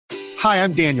Hi,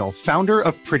 I'm Daniel, founder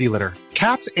of Pretty Litter.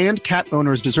 Cats and cat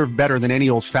owners deserve better than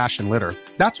any old-fashioned litter.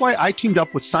 That's why I teamed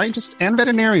up with scientists and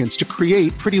veterinarians to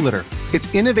create Pretty Litter.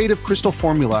 Its innovative crystal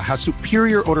formula has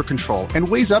superior odor control and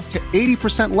weighs up to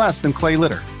 80% less than clay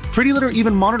litter. Pretty Litter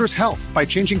even monitors health by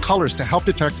changing colors to help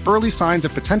detect early signs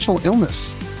of potential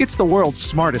illness. It's the world's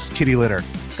smartest kitty litter.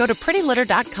 Go to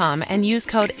prettylitter.com and use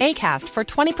code ACAST for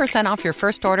 20% off your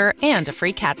first order and a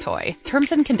free cat toy.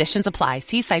 Terms and conditions apply.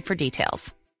 See site for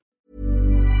details.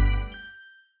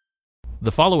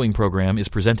 The following program is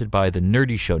presented by the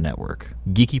Nerdy Show Network,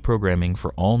 geeky programming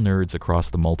for all nerds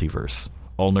across the multiverse.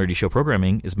 All Nerdy Show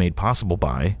programming is made possible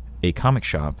by A Comic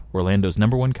Shop, Orlando's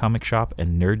 #1 comic shop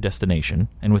and nerd destination,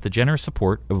 and with the generous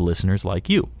support of listeners like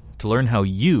you. To learn how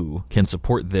you can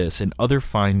support this and other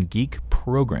fine geek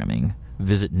programming,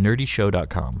 visit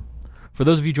nerdyshow.com. For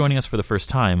those of you joining us for the first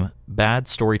time, Bad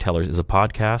Storytellers is a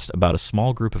podcast about a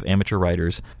small group of amateur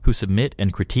writers who submit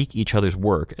and critique each other's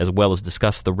work as well as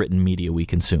discuss the written media we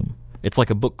consume. It's like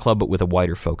a book club but with a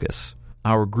wider focus.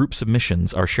 Our group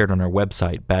submissions are shared on our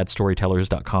website,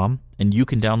 badstorytellers.com, and you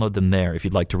can download them there if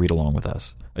you'd like to read along with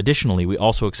us. Additionally, we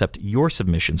also accept your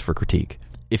submissions for critique.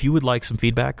 If you would like some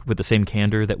feedback with the same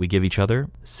candor that we give each other,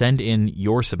 send in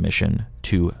your submission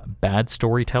to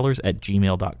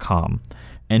badstorytellers@gmail.com.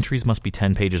 Entries must be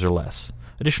 10 pages or less.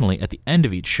 Additionally, at the end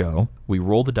of each show, we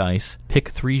roll the dice, pick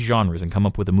 3 genres, and come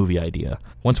up with a movie idea.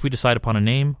 Once we decide upon a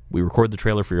name, we record the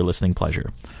trailer for your listening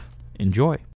pleasure.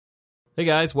 Enjoy. Hey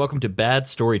guys, welcome to Bad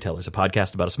Storytellers, a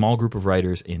podcast about a small group of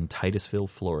writers in Titusville,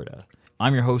 Florida.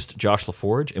 I'm your host, Josh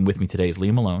LaForge, and with me today is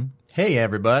Liam Malone. Hey,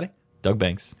 everybody. Doug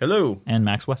Banks. Hello. And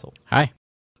Max Wessel. Hi.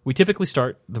 We typically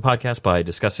start the podcast by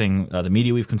discussing the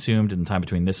media we've consumed in the time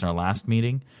between this and our last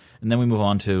meeting, and then we move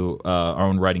on to our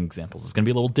own writing examples. It's going to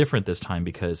be a little different this time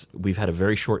because we've had a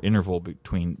very short interval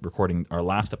between recording our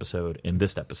last episode and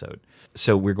this episode.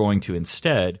 So we're going to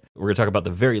talk about the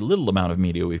very little amount of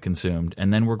media we've consumed,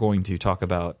 and then we're going to talk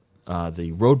about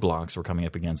the roadblocks we're coming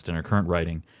up against in our current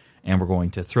writing, and we're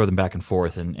going to throw them back and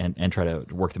forth and try to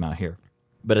work them out here.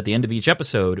 But at the end of each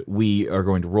episode, we are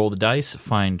going to roll the dice,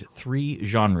 find 3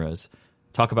 genres,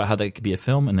 talk about how that could be a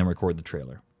film, and then record the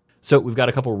trailer. So we've got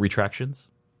a couple of retractions.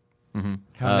 Mm-hmm.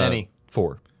 How many?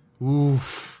 4.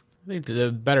 Oof. I think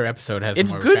the better episode has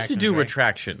It's more good to do right?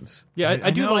 retractions. Yeah,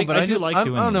 I do like doing these. I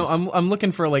don't know. I'm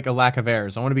looking for like a lack of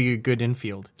errors. I want to be a good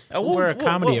infield. We're a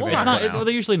comedy of It's not.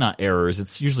 They're usually not errors.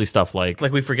 It's usually stuff like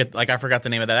we forget. Like I forgot the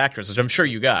name of that actress, which I'm sure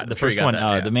you got. The first one.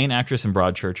 The main actress in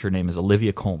Broadchurch. Her name is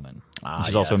Olivia Colman.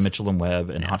 She's also in Mitchell and Webb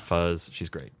and Hot Fuzz. She's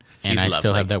great. And I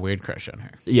still have that weird crush on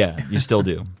her. Yeah, you still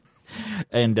do.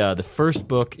 And the first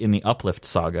book in the Uplift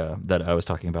saga that I was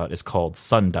talking about is called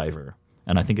Sundiver,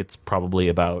 and I think it's probably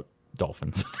about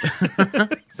dolphins.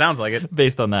 Sounds like it.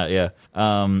 Based on that, yeah.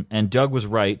 And Doug was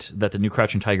right that the new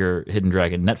Crouching Tiger, Hidden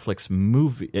Dragon Netflix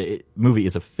movie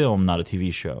is a film, not a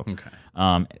TV show. Okay.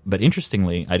 But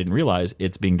interestingly, I didn't realize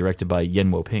it's being directed by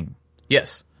Yen Wo-ping.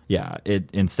 Yes. Yeah,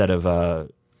 instead of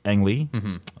Ang Lee,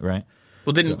 right?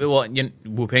 Well,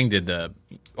 Wu Ping did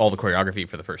all the choreography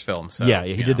for the first film. So, yeah,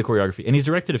 he did the choreography, and he's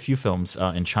directed a few films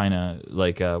in China.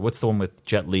 Like what's the one with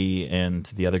Jet Li and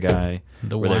the other guy?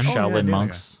 Where they're Shaolin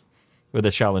monks. Where they're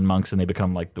Shaolin monks and they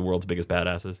become like the world's biggest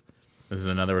badasses. This is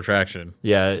another retraction.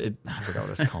 Yeah, I forgot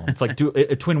what it's called. It's like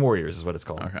Twin Warriors is what it's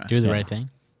called. Okay. Do the right thing.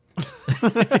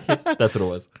 That's what it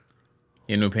was.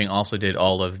 Yen Wu Ping also did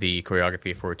all of the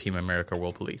choreography for Team America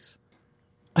World Police.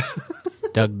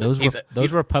 Doug,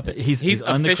 those were puppets. He's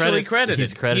officially credited.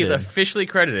 He's credited. He's officially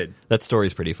credited. That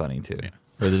story's pretty funny too. Yeah.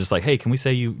 Where they're just like, "Hey, can we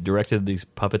say you directed these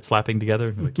puppets slapping together?"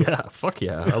 And like, yeah, fuck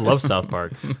yeah, I love South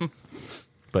Park,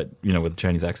 but with a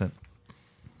Chinese accent.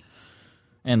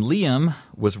 And Liam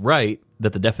was right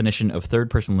that the definition of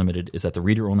third-person limited is that the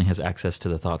reader only has access to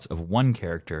the thoughts of one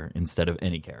character instead of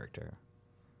any character.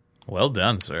 Well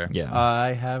done, sir. Yeah,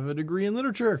 I have a degree in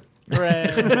literature.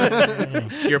 Hooray.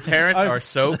 Your parents are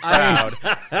so proud.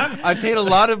 I paid a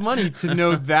lot of money to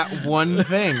know that one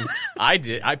thing. I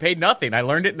did. I paid nothing. I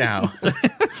learned it now.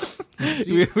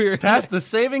 Pass the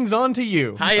savings on to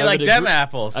you. How you like them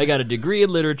apples? I got a degree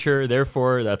in literature,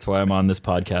 therefore that's why I'm on this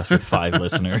podcast with 5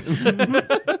 listeners.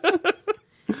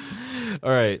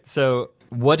 All right, so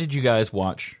what did you guys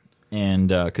watch and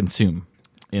consume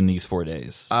in these 4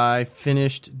 days? I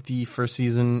finished the first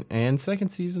season and second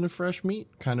season of Fresh Meat.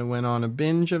 Kind of went on a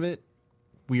binge of it.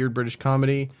 Weird British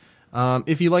comedy.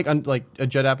 If you like a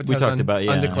Judd Apatow's we talked about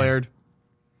Undeclared.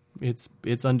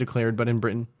 It's Undeclared, but in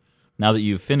Britain. Now that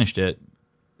you've finished it,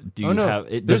 Do you Oh no, have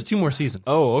it? there's 2 more seasons.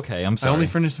 Oh, okay. I'm I sorry. only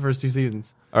finished the first 2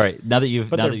 seasons. All right. Now that you've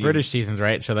But now they're that you've- British seasons,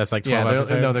 right? So that's like 12 Yeah,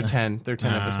 episodes? no, they're 10. They're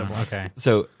 10 episode blocks. Okay.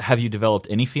 So, have you developed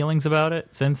any feelings about it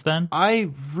since then? I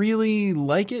really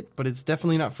like it, but it's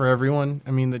definitely not for everyone.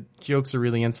 I mean, the jokes are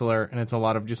really insular, and it's a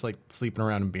lot of just like sleeping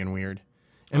around and being weird.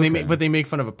 And they make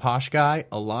fun of a posh guy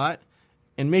a lot,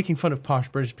 and making fun of posh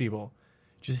British people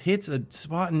just hits a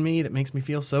spot in me that makes me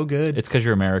feel so good. It's because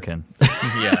you're American.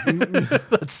 Yeah,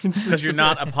 because you're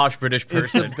not a posh British It's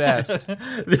the person. best.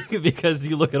 Because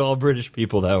you look at all British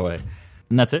people that way.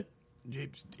 And that's it?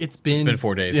 It's been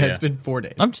 4 days, Yeah, yeah. it's been 4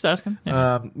 days. I'm just asking.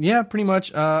 Yeah. Yeah, pretty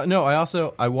much. No,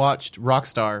 I watched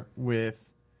Rockstar with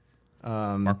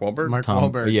Mark Wahlberg. Mark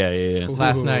Tom- Wahlberg. Yeah.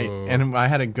 Last night, and I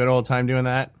had a good old time doing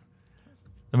that.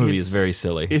 The movie is very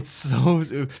silly. It's so.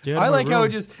 I like how it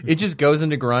just goes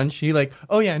into grunge. He like,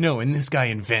 oh yeah, no, and this guy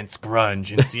invents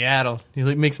grunge in Seattle. He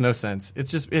like makes no sense.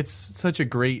 It's such a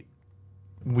great,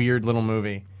 weird little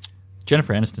movie.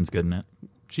 Jennifer Aniston's good in it.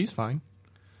 She's fine.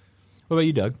 What about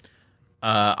you, Doug?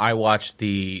 I watched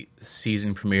the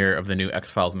season premiere of the new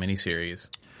X-Files miniseries.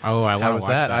 Oh, I want How to was watch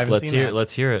that? that. I haven't seen that.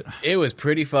 Let's hear it. It was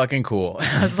pretty fucking cool.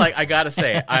 I was like, I gotta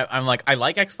say, I'm like, I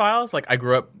like X-Files. Like, I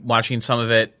grew up watching some of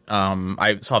it.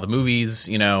 I saw the movies,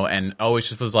 and always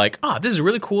just was like, this is a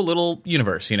really cool little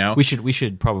universe, We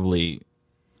should probably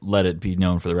let it be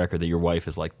known for the record that your wife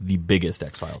is like the biggest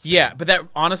X-Files fan. Yeah, but that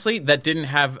honestly, that didn't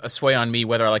have a sway on me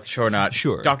whether I like the show or not.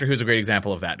 Sure. Doctor Who's a great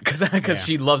example of that because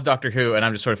she loves Doctor Who, and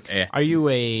I'm just sort of eh. Are you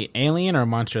a Alien or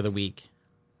Monster of the Week?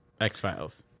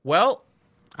 X-Files. Well,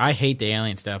 I hate the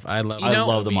Alien stuff. I love I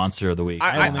love the Monster of the Week.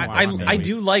 I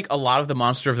do like a lot of the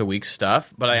Monster of the Week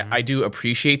stuff, but I do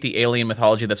appreciate the alien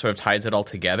mythology that sort of ties it all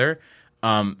together.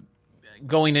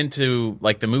 Going into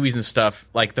like the movies and stuff,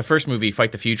 like the first movie,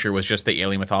 Fight the Future, was just the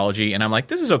alien mythology, and I'm like,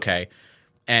 this is okay.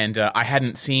 And I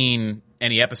hadn't seen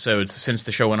any episodes since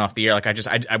the show went off the air. Like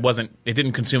I wasn't. It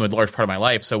didn't consume a large part of my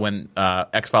life. So when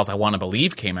X-Files: I Want to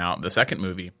Believe came out, the second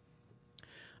movie.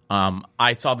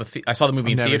 I saw the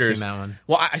movie in never theaters. seen that one.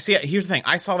 Well, I see. Here's the thing: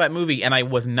 I saw that movie, and I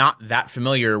was not that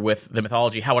familiar with the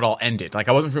mythology, how it all ended. Like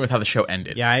I wasn't familiar with how the show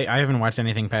ended. Yeah, I haven't watched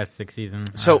anything past 6 seasons.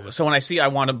 So when I see I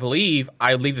Want to Believe,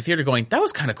 I leave the theater going, that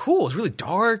was kind of cool. It was really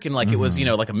dark and like it was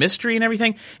like a mystery and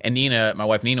everything. And Nina, my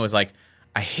wife Nina, was like,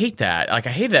 I hate that. Like I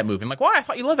hated that movie. I'm like, why? I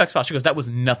thought you loved X-Files. She goes, that was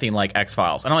nothing like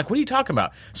X-Files. And I'm like, what are you talking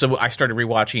about? So I started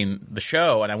rewatching the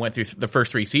show, and I went through the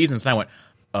first 3 seasons, and I went,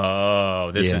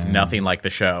 oh, this is nothing like the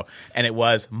show. And it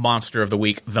was Monster of the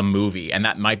Week, the movie. And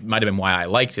that might have been why I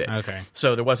liked it. Okay.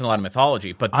 So there wasn't a lot of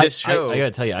mythology. But this show... I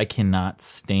gotta tell you, I cannot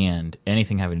stand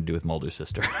anything having to do with Mulder's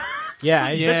sister. yeah,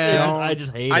 I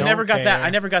just hate it. I never got that. care. I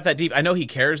never got that deep. I know he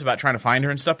cares about trying to find her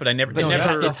and stuff, but I never...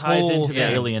 It ties into the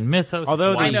alien mythos.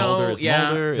 Although It's why I know, Mulder is yeah,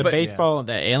 Mulder. The but- baseball,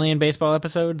 the alien baseball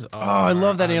episodes. Oh, I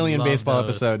love that alien love baseball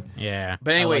those. episode. Yeah,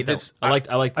 But anyway, this... I like.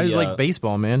 I just like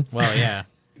baseball, man. well, yeah.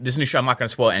 This new show, I'm not going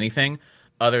to spoil anything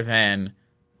other than...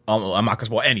 I'm not going to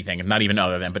spoil anything, not even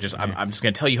other than, but just I'm just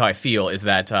going to tell you how I feel, is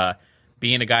that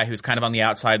being a guy who's kind of on the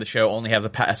outside of the show, only has a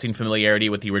passing familiarity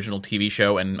with the original TV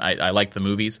show, and I like the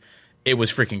movies, it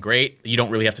was freaking great. You don't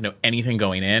really have to know anything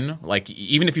going in. Like,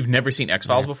 even if you've never seen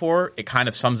X-Files before, it kind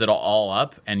of sums it all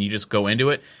up, and you just go into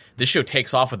it. This show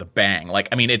takes off with a bang. Like,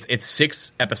 I mean, it's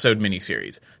 6-episode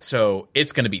miniseries, so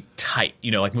it's going to be tight,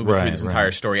 like moving through this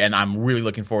entire story, and I'm really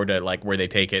looking forward to, like, where they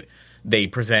take it. They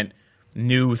present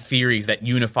new theories that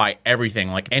unify everything.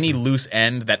 Like any loose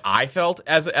end that I felt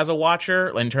as a watcher,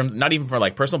 in terms, not even for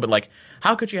like personal, but like,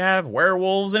 how could you have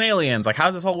werewolves and aliens? Like,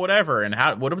 how's this whole whatever? And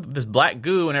what about this black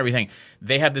goo and everything?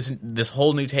 They have this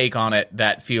whole new take on it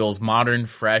that feels modern,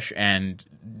 fresh, and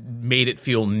made it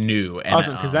feel new. And,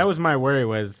 Awesome, because that was my worry.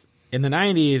 Was in the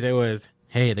 90s, it was,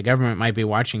 hey, the government might be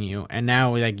watching you, and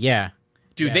now we're like, yeah.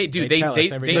 Dude, Yeah, they tell us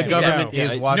do everything. that. The government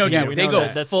is watching. No, Yeah, dude, we they know go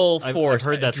that. full I've force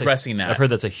heard that's addressing that. I've heard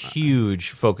that's a huge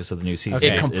focus of the new season.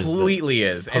 Okay. It completely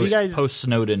is. you guys- Post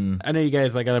Snowden. I know you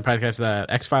guys like other podcasts,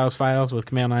 X-Files Files with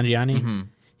Kumail Nanjiani.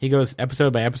 He goes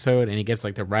episode by episode, and he gets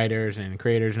like the writers and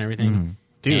creators and everything.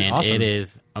 Dude, and awesome. it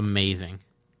is amazing.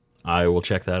 I will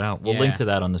check that out. We'll Yeah. link to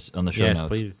that on the show Yes, notes.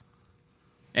 please.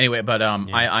 Anyway, but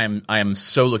I am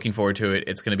so looking forward to it.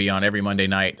 It's going to be on every Monday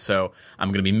night, so I'm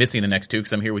going to be missing the next 2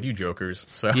 because I'm here with you jokers.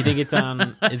 So Do you think it's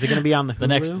on? Is it going to be on the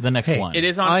Hulu? The next Hey, one. it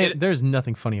is on. There's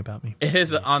nothing funny about me. It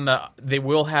is on the. They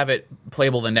will have it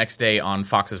playable the next day on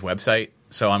Fox's website,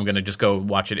 so I'm going to just go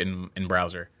watch it in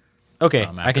browser. Okay,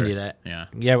 after I can do it. that. Yeah.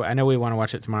 Yeah, I know we want to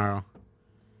watch it tomorrow.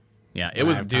 Yeah, it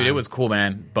was, have dude. It time. was cool,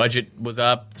 man. Budget was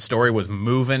up, the story was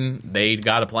moving. They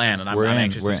got a plan, and I'm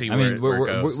anxious to see where it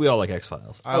goes. we all like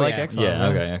X-Files. I like yeah. X-Files. Yeah,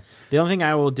 okay. The only thing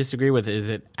I will disagree with is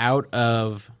it out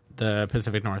of the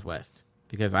Pacific Northwest.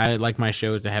 because I like my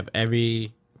shows to have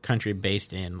every country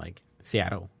based in like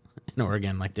Seattle and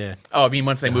Oregon, like the. Oh, I mean,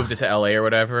 once they moved it to LA or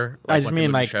whatever. I just once they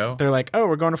mean moved the like show? they're like, oh,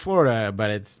 we're going to Florida,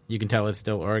 but you can tell it's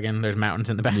still Oregon. There's mountains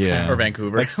in the background. Yeah. Or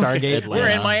Vancouver, Like Stargate. We're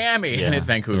in Miami, and it's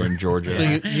Vancouver. We're in Georgia. So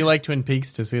you like Twin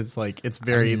Peaks just it's like it's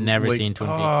very I've never like, seen Twin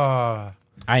Peaks. ah,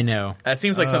 I know. That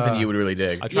seems like something you would really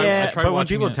dig. I tried Yeah, but when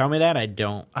watching people it. tell me that, I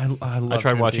don't. I love I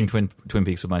tried watching Peaks. Twin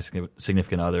Peaks with my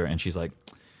significant other, and she's like,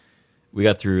 we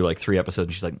got through like 3 episodes,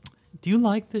 and she's like, do you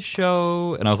like this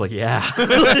show? And I was like, yeah.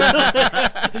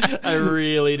 I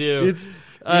really do.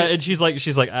 And she's like,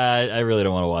 I really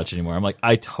don't want to watch anymore. I'm like,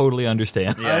 I totally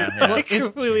understand. I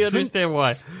completely understand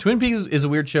why. Twin Peaks is a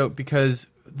weird show because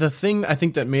the thing I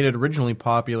think that made it originally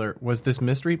popular was this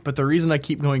mystery, but the reason I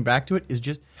keep going back to it is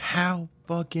just how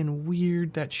fucking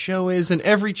weird that show is, and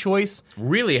every choice.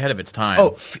 Really ahead of its time.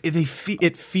 Oh,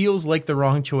 it feels like the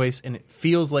wrong choice, and it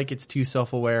feels like it's too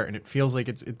self-aware, and it feels like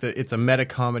it's a meta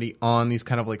comedy on these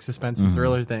kind of like suspense and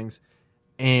thriller things,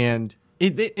 and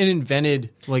it invented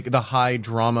like the high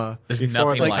drama. There's Before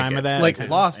nothing the like time it. of that, Like okay.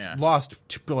 Lost,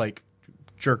 like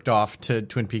jerked off to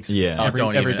Twin Peaks. Yeah. Oh, every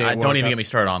don't day. even get me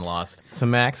started on Lost. So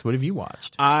Max, what have you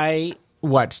watched? I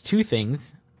watched 2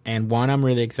 things, and one I'm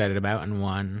really excited about, and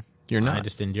one You're not. I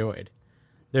just enjoyed.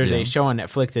 There's a show on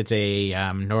Netflix. It's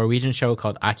a Norwegian show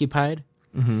called Occupied,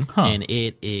 and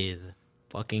it is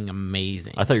fucking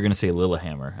amazing. I thought you were going to say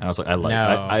Lillehammer. And I was like, No.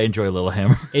 I enjoy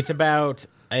Lillehammer. It's about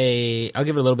I'll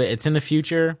give it a little bit. It's in the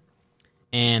future,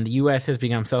 and the U.S. has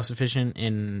become self-sufficient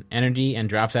in energy and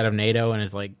drops out of NATO and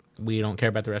is like, we don't care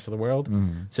about the rest of the world.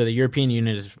 So the European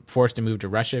Union is forced to move to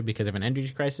Russia because of an energy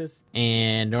crisis.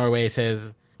 And Norway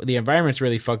says, the environment's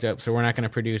really fucked up, so we're not going to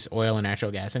produce oil and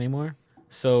natural gas anymore.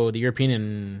 So the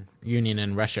European Union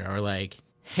and Russia are like,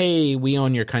 hey, we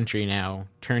own your country now.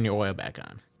 Turn your oil back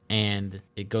on. And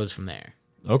it goes from there.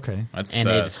 Okay. That's And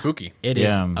it's spooky. It is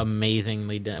Yeah.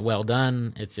 amazingly well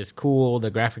done. It's just cool.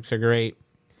 The graphics are great.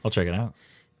 I'll check it out.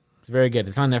 It's very good.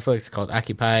 It's on Netflix. It's called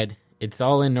Occupied. It's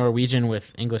all in Norwegian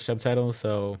with English subtitles,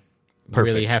 so you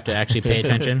Perfect. really have to actually pay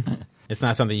attention. It's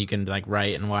not something you can like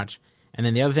write and watch. And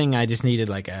then the other thing, I just needed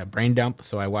like a brain dump,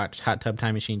 so I watched Hot Tub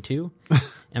Time Machine 2,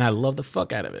 and I love the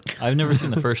fuck out of it. I've never seen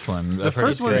the first one. The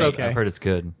first one's okay. I've heard it's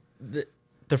good.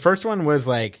 The first one was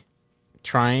like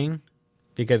trying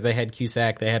because they had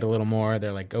Cusack, they had a little more.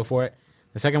 They're like, go for it.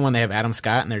 The second one, they have Adam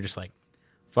Scott, and they're just like,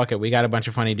 fuck it, we got a bunch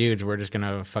of funny dudes. We're just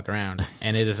gonna fuck around,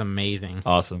 and it is amazing.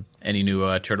 Awesome. Any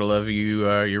new Turtle Love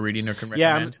you're reading or can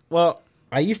recommend? Well,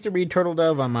 I used to read Turtle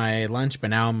Dove on my lunch, but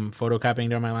now I'm photocopying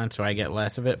during my lunch, so I get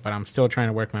less of it. But I'm still trying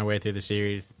to work my way through the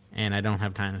series, and I don't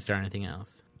have time to start anything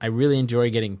else. I really enjoy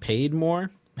getting paid more,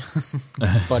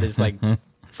 but it's like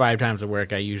 5 times the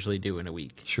work I usually do in a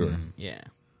week. Sure. Yeah.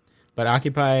 But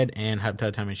Occupied and Hot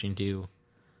Tub Time Machine 2,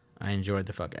 I enjoyed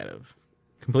the fuck out of.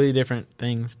 Completely different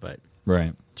things, but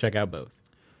Right. check out both.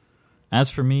 As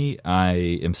for me,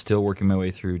 I am still working my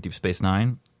way through Deep Space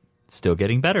Nine. Still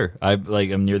getting better.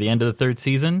 I'm near the end of the 3rd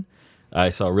season. I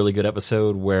saw a really good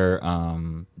episode where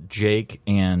Jake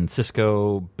and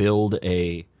Cisco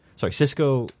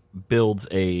Cisco builds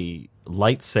a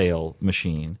light sail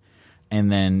machine, and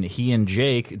then he and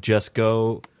Jake just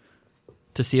go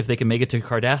to see if they can make it to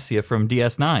Cardassia from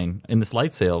DS9 in this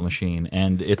light sail machine.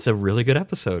 And it's a really good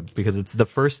episode because it's the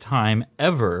first time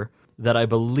ever that I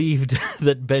believed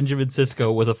that Benjamin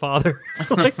Sisko was a father.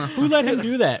 Like, who let him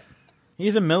do that?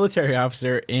 He's a military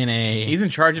officer in a... He's in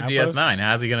charge of outpost? DS9.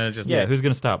 How's he gonna just? Yeah, who's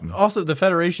going to stop him? Also, the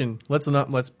Federation, let's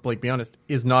like be honest,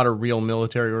 is not a real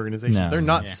military organization. No. They're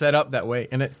not set up that way,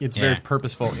 and it's very Yeah.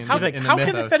 purposeful. In, How, in the how can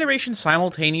the mythos. Federation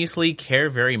simultaneously care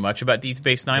very much about Deep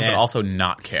Space Nine, but Yeah. also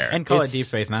not care? And call It's- it Deep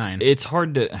Space Nine. It's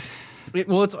hard to...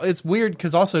 It's weird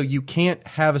because also you can't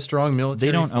have a strong military.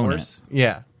 They don't own force.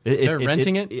 Yeah, they're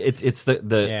renting it. It's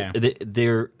Yeah.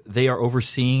 they are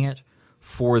overseeing it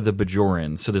for the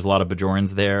Bajorans. So there's a lot of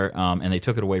Bajorans there, and they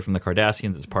took it away from the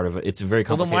Cardassians. It's part of it. It's a very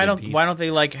Well, then complicated piece. why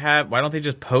don't they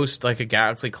just post like a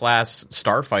Galaxy class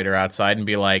starfighter outside and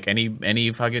be like,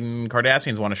 any fucking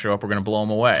Cardassians want to show up, we're gonna blow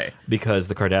them away. Because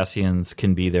the Cardassians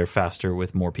can be there faster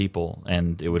with more people,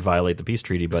 and it would violate the peace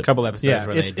treaty. But a couple episodes Yeah,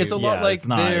 where it's they do. a lot like it's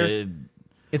not. they're-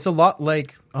 It's a lot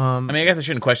like I mean, I guess I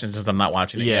shouldn't question since I'm not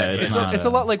watching it Yeah, yet. it's it's, not. it's a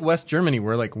lot like West Germany,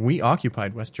 where like we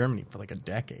occupied West Germany for like a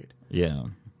decade. Yeah.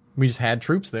 We just had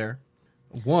troops there.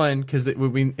 One, because it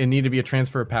needed to be a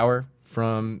transfer of power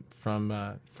from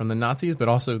the Nazis, but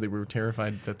also they were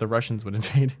terrified that the Russians would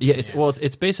invade. Yeah,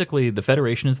 it's basically the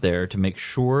Federation is there to make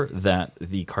sure that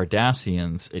the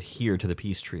Cardassians adhere to the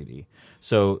peace treaty.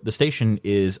 So the station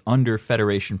is under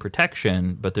Federation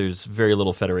protection, but there's very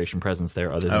little Federation presence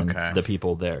there other than Okay. the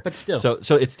people there. But still.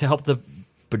 So it's to help the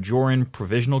Bajoran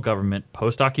provisional government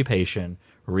post-occupation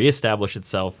reestablish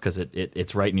itself because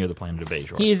it's right near the planet of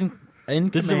Bajor. He is in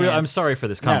This is command. I'm sorry for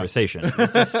this conversation.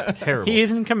 This is terrible. He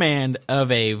is in command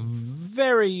of a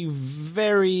very,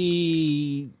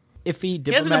 very iffy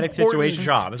He has an diplomatic important situation.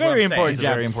 job, is what Very I'm saying. important It's a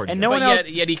job. very important and job. no But one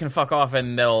else. yet he can fuck off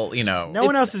and they'll, No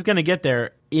one else is going to get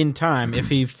there in time if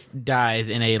he dies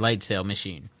in a light sail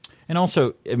machine. And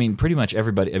also, I mean, pretty much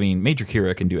everybody. I mean, Major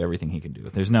Kira can do everything he can do.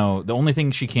 The only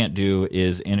thing she can't do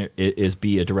is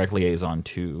be a direct liaison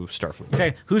to Starfleet.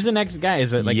 Exactly. Who's the next guy?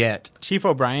 Is it like Yet. Chief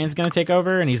O'Brien's going to take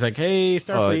over? And he's like, "Hey, Oh,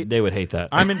 Starfleet, they would hate that.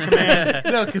 I'm in command."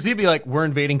 No, because he'd be like, "We're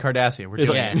invading Cardassia. We're It's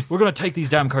doing like, it." we're going to take these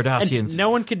damn Cardassians. And no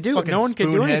one could do. Fucking No one could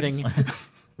do spoonheads. anything.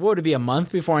 What would it be? A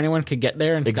month before anyone could get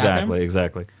there and stop him?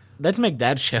 Exactly. Let's make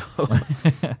that show.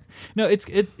 No, it's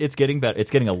getting better.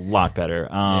 It's getting a lot better.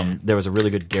 There was a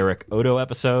really good Garrick Odo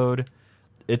episode.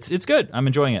 It's good. I'm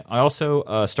enjoying it. I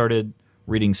also started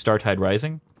reading Startide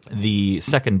Rising, the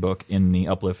second book in the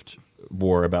Uplift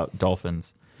War about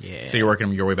dolphins. Yeah. So you're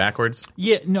working your way backwards?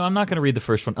 Yeah, no, I'm not going to read the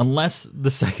first one unless the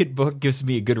second book gives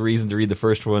me a good reason to read the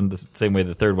first one, the same way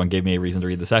the third one gave me a reason to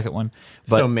read the second one.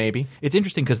 But So maybe. it's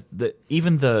interesting because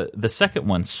even the second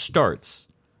one starts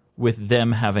with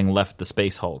them having left the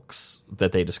Space Hulks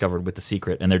that they discovered with the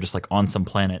secret, and they're just like on some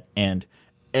planet, and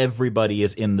everybody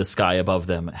is in the sky above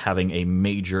them having a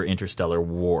major interstellar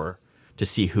war to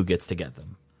see who gets to get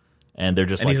them. And they're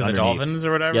just And like these are the underneath. dolphins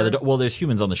or whatever? Yeah, well, there's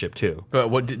humans on the ship too. But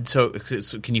so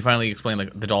can you finally explain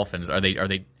like the dolphins? Are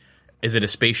they is it a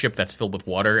spaceship that's filled with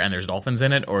water and there's dolphins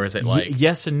in it, or is it like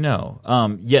Yes and no.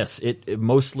 Yes, it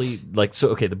mostly like so.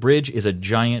 Okay, the bridge is a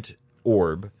giant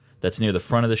orb that's near the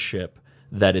front of the ship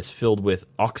that is filled with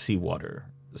oxy water.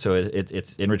 So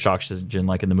it's enriched oxygen,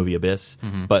 like in the movie Abyss.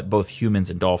 But both humans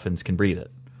and dolphins can breathe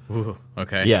it. Ooh,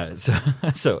 okay. Yeah.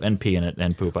 So and pee in it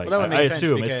and poop. that would I make sense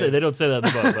assume because- they don't say that in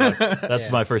the book. But that's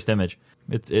my first image.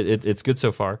 It's good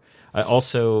so far. I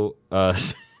also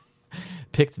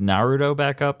picked Naruto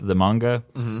back up, the manga,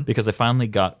 because I finally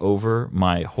got over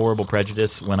my horrible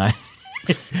prejudice when I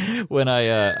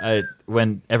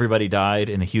when everybody died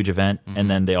in a huge event and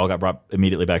then they all got brought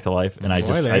immediately back to life, and I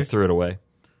Spoilers. threw it away.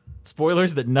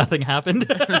 Spoilers that nothing happened.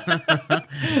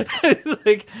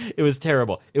 Like, it was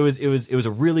terrible. It was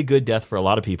a really good death for a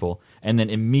lot of people, and then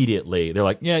immediately they're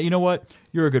like, "Yeah, you know what?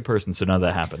 You're a good person." So none of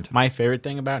that happened. My favorite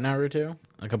thing about Naruto,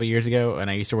 a couple years ago, when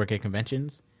I used to work at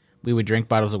conventions, we would drink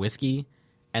bottles of whiskey,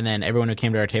 and then everyone who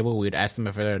came to our table, we would ask them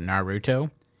if they're Naruto,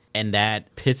 and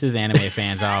that pisses anime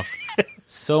fans off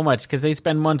so much because they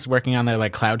spend months working on their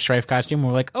like Cloud Strife costume.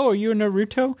 We're like, "Oh, are you a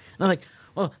Naruto?" And I'm like,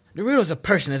 "Well, Naruto's a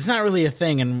person. It's not really a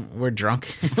thing," and we're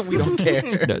drunk. We don't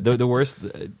care. The worst.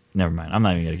 Never mind. I'm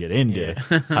not even going to get into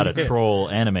how to troll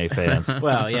anime fans.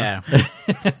 Well, yeah,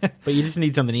 but you just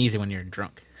need something easy when you're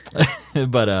drunk.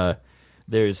 But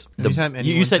there's Anytime you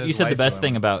anyone said says the waifu, best I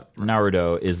thing about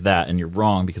Naruto is that, and you're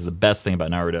wrong, because the best thing about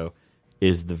Naruto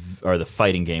is the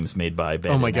fighting games made by Bandai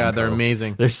Oh my god, they're Namco.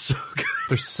 amazing. They're so good.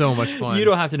 They're so much fun. You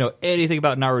don't have to know anything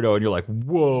about Naruto, and you're like,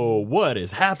 "Whoa, what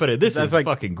is happening? This That's is like-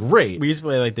 fucking great." We used to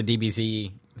play like the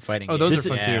DBZ fighting. Oh, those games. are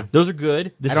fun, Yeah. too. Those are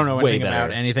good. This I don't know is way anything better.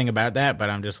 about anything about that, but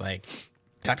I'm just like,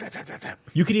 tap, tap, tap, tap, tap.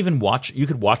 You could even watch. You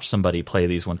could watch somebody play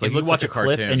these ones. Like you looks watch like a a clip,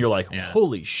 cartoon. and you're like, Yeah.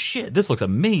 "Holy shit, this looks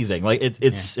amazing!" Like and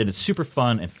it's super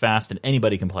fun and fast, and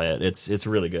anybody can play it. It's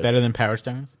really good. Better than Power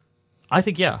Stones. I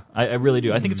think I really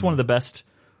do. I think it's one of the best,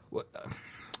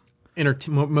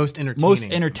 most entertaining. most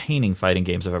entertaining fighting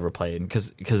games I've ever played,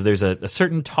 because there's a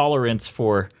certain tolerance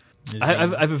for. I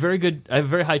have a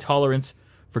very high tolerance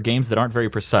for games that aren't very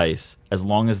precise, as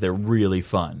long as they're really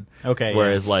fun. Okay,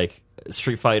 Whereas like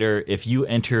Street Fighter, if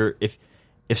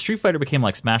Street Fighter became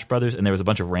like Smash Brothers and there was a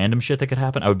bunch of random shit that could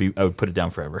happen, I would put it down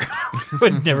forever. I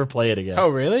would never play it again. Oh,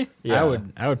 really? Yeah.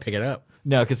 I would pick it up.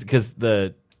 No, because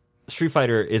the Street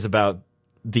Fighter is about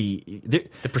the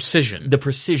precision. the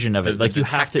precision of it. Like the you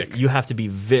have tactic. to be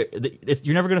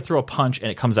you're never going to throw a punch and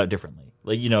it comes out differently.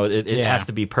 Like, you know, it Yeah. has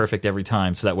to be perfect every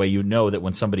time, so that way you know that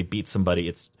when somebody beats somebody,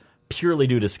 it's purely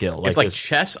due to skill. It's like this-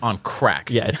 chess on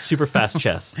crack. yeah, it's super fast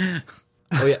chess.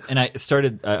 Oh yeah, and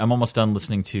I'm almost done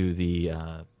listening to the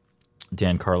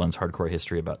Dan Carlin's Hardcore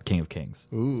History about King of Kings,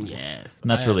 Ooh. Yes, and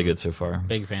that's I really am good so far. a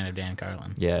big fan of Dan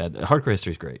Carlin. Yeah, the Hardcore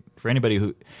History is great. For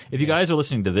anybody if you guys are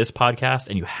listening to this podcast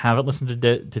and you haven't listened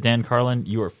to Dan Carlin,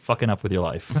 you are fucking up with your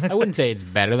life. I wouldn't say it's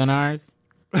better than ours.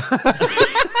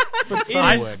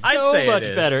 I'd so say it much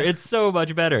is. better. It's so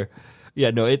much better.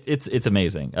 Yeah, no, it's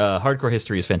amazing. Hardcore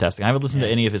History is fantastic. I haven't listened to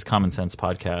any of his Common Sense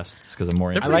podcasts because I'm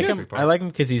more into I like the him. history part. I like him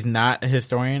because he's not a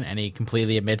historian and he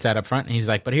completely admits that up front. And he's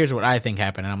like, "But here's what I think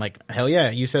happened." And I'm like, "Hell yeah,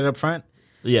 you said it up front.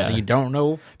 Yeah. that you don't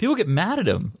know. People get mad at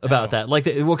him about that. Like,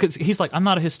 because he's like, I'm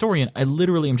not a historian. I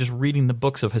literally am just reading the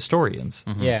books of historians.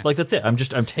 Yeah. Like, that's it. I'm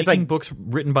taking like- books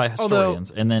written by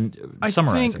historians and then I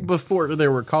summarizing. think before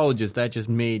there were colleges, that just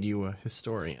made you a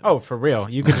historian. Oh, for real.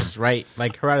 You could just write,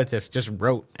 like Herodotus just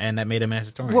wrote, and that made him a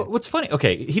historian. What's funny?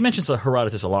 Okay, he mentions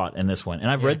Herodotus a lot in this one, and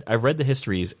I've read the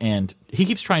histories, and he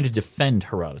keeps trying to defend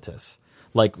Herodotus,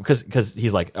 like because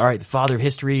he's like, all right, the father of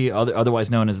history, otherwise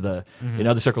known as in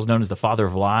other circles known as the father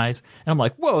of lies, and I'm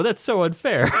like, whoa, that's so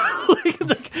unfair.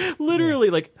 like literally,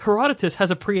 like Herodotus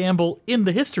has a preamble in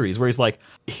the histories where he's like,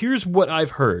 here's what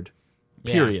I've heard.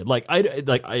 Period.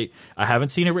 Yeah. I haven't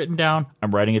seen it written down.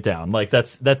 I'm writing it down. Like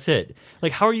that's it.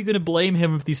 Like how are you going to blame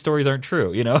him if these stories aren't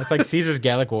true? You know, It's like Caesar's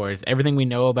Gallic Wars. Everything we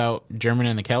know about German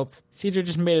and the Celts, Caesar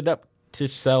just made it up to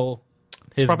sell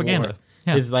his propaganda. war.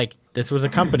 Yeah. His like this was a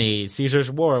company. Caesar's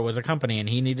war was a company, and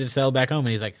he needed to sell back home.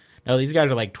 And he's like, no, these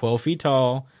guys are like 12 feet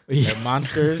tall. They're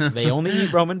monsters. They only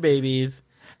eat Roman babies.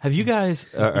 Have you guys?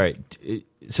 All right.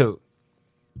 So,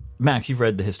 Max, you've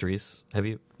read the histories, have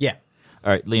you? Yeah,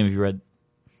 All right, Liam, have you read?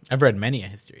 I've read many a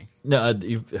history. No,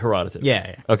 Herodotus.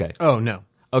 Yeah. Okay. Oh, no.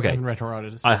 Okay. I haven't read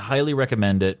Herodotus. I highly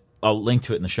recommend it. I'll link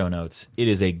to it in the show notes. It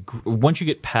is once you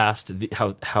get past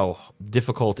how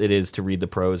difficult it is to read the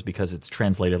prose because it's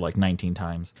translated like 19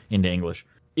 times into English.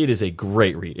 It is a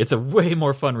great read. It's a way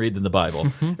more fun read than the Bible.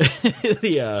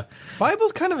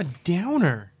 Bible's kind of a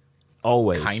downer.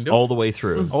 Always, Kind of? all the way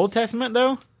through. Old Testament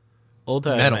though, Old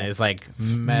Testament Metal. is like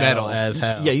metal as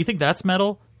hell. Yeah, you think that's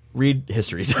metal? Read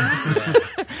histories.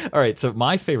 All right, so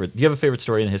my favorite. Do you have a favorite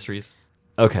story in the histories?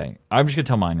 Okay, I'm just gonna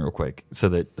tell mine real quick so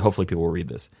that hopefully people will read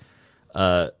this.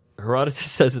 Herodotus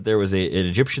says that there was an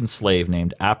Egyptian slave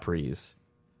named Apries.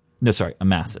 No, sorry,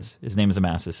 Amasis. His name is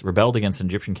Amasis. Rebelled against an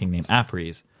Egyptian king named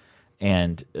Apries,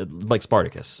 and like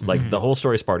Spartacus, like the whole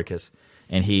story of Spartacus,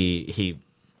 and he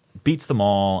beats them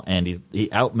all, and he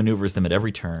outmaneuvers them at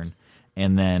every turn,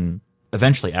 and then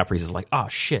eventually Apries is like, oh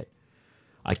shit,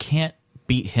 I can't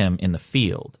beat him in the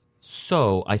field,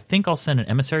 so I think I'll send an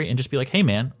emissary and just be like, hey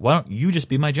man, why don't you just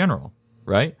be my general,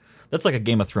 right? That's like a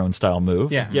Game of Thrones style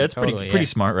move. Yeah. It's Totally, pretty yeah.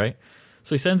 smart, right?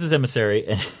 So he sends his emissary,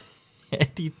 and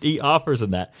he offers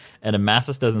him that, and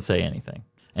Amasis doesn't say anything,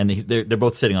 and they're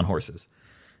both sitting on horses,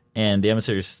 and the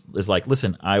emissary is like,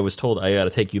 listen, I was told I got to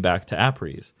take you back to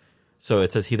Apries. So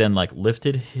it says he then like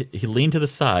he leaned to the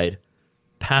side,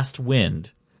 past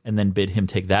wind, and then bid him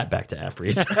take that back to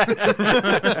Apries.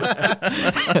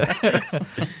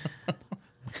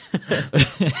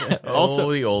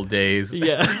 Also, the old days.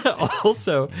 Yeah.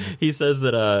 Also, he says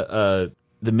that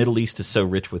the Middle East is so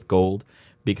rich with gold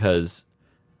because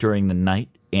during the night,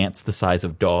 ants the size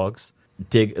of dogs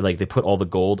they put all the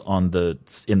gold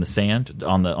in the sand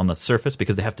on the surface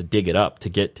because they have to dig it up to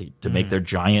get to make their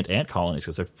giant ant colonies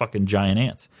because they're fucking giant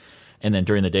ants. And then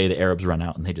during the day, the Arabs run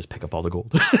out and they just pick up all the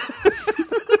gold.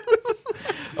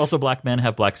 Also, black men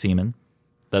have black semen.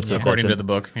 That's According to the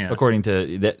book. Yeah. According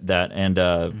to that, and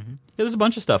there's a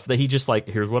bunch of stuff that he just like.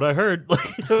 Here's what I heard.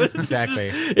 Exactly.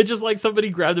 It's just like somebody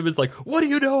grabbed him and is like, "What do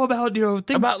you know about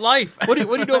things About life. What do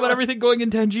you know about everything going in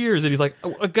 10 years?" And he's like,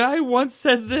 "A guy once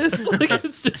said this." Like,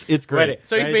 it's great. Write it.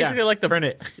 So he's Write it basically down. like Print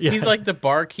it. he's like the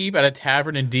barkeep at a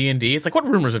tavern in D&D. It's like, what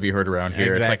rumors have you heard around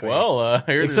here? Exactly. It's like, well,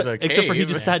 here's a cave. Except for he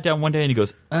just sat down one day and he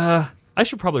goes, I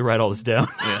should probably write all this down."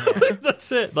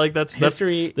 That's it. Like that's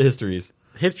History- the histories.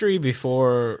 History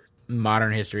before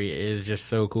modern history is just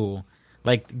so cool.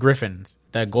 Like griffins,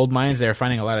 the gold mines, they were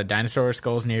finding a lot of dinosaur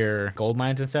skulls near gold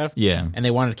mines and stuff. Yeah. And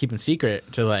they wanted to keep them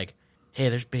secret to like, hey,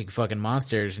 there's big fucking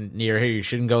monsters near here. You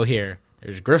shouldn't go here.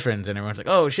 There's griffins. And everyone's like,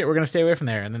 oh shit, we're going to stay away from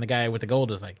there. And then the guy with the gold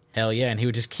was like, hell yeah. And he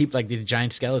would just keep like these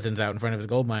giant skeletons out in front of his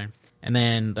gold mine. And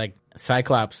then like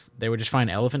Cyclops, they would just find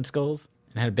elephant skulls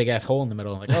and had a big ass hole in the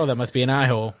middle. Like, oh, that must be an eye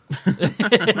hole.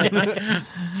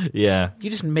 Yeah. You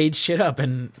just made shit up,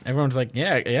 and everyone's like,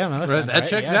 yeah, no, That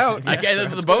checks out. I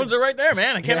can't, the bones are right there,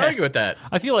 man. I can't argue with that.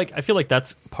 I feel like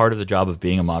that's part of the job of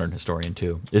being a modern historian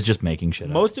too. Is just making shit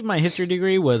up. Most of my history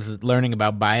degree was learning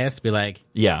about bias. Be like,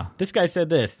 Yeah. this guy said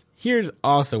this. Here's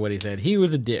also what he said. He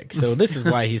was a dick, so this is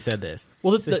why he said this.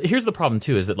 Well, here's the problem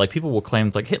too: is that like people will claim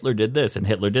it's like Hitler did this and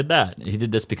Hitler did that. And he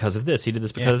did this because of this. He did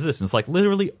this because of this. And it's like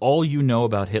literally all you know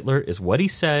about Hitler is what he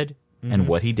said and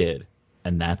what he did,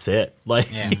 and that's it. Like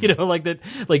you know, like that.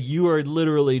 Like you are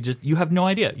literally just you have no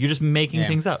idea. You're just making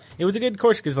things up. It was a good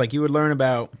course because like you'd learn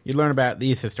about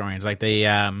these historians, like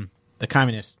the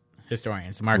communist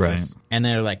historians, the Marxists, Right. and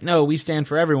they're like, no, we stand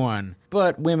for everyone,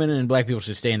 but women and black people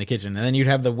should stay in the kitchen. And then you'd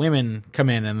have the women come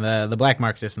in and the black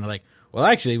Marxists, and they're like, well,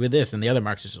 actually, with this, and the other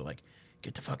Marxists are like,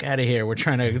 get the fuck out of here. We're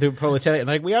trying to do proletariat.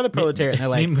 Like, we are the proletariat. And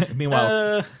they're like,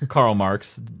 Meanwhile, Karl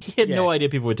Marx, he had no idea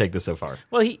people would take this so far.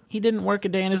 well, he didn't work a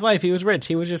day in his life. He was rich.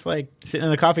 He was just like sitting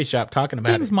in a coffee shop talking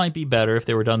about Things it. might be better if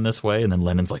they were done this way. And then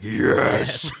Lenin's like,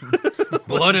 yes.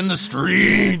 Blood in the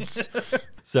streets.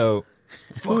 So,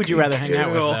 Who would you rather hang out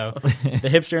with, though? The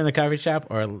hipster in the coffee shop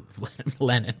or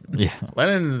Lenin? yeah.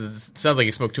 Lennon sounds like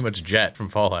he smoked too much Jet from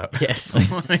Fallout. Yes.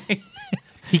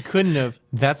 He couldn't have.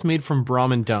 That's made from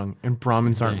Brahmin dung, and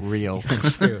Brahmins aren't real.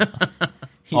 It's true.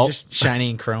 He's just shiny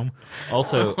and chrome.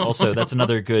 Also, that's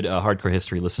another good hardcore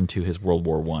history. Listen to his World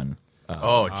War One.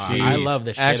 Oh, jeez. I love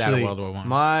the shit Actually, out of World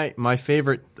War I. my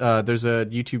favorite. There's a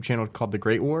YouTube channel called The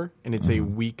Great War, and it's a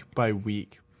week by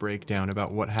week breakdown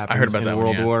about what happens heard about in that one,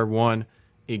 World yeah. War One.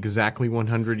 Exactly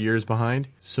 100 years behind.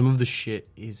 Some of the shit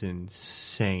is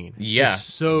insane. Yeah. It's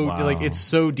so like it's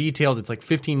so detailed. It's like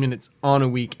 15 minutes on a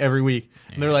week every week.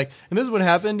 And they're like, and this is what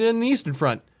happened in the Eastern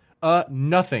Front.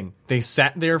 Nothing. They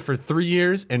sat there for 3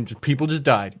 years and people just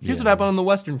died. Here's what happened on the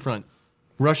Western Front.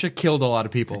 Russia killed a lot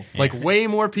of people. Like way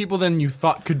more people than you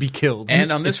thought could be killed.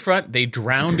 And on this front, they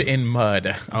drowned in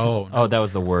mud. Oh, That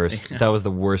was the worst. That was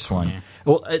the worst one. Yeah.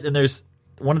 Well, and there's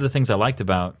one of the things I liked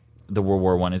about the World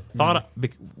War One.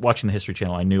 Watching the History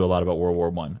Channel, I knew a lot about World War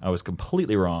One. I was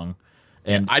completely wrong,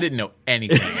 and I didn't know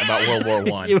anything about World War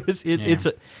One.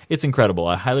 It's incredible.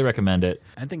 I highly recommend it.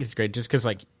 I think it's great just because,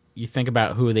 like, you think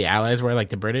about who the Allies were, like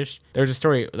the British. There was a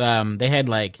story. They had,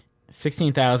 like,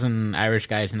 16,000 Irish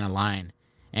guys in a line,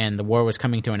 and the war was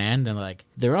coming to an end, and, like,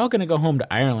 they're all going to go home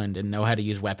to Ireland and know how to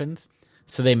use weapons.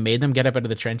 So they made them get up out of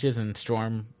the trenches and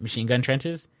storm machine gun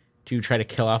trenches to try to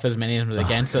kill off as many of them as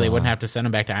they can, so they wouldn't have to send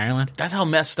them back to Ireland. That's how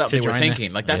messed up To they were join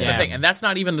thinking. Like, that's the thing. And that's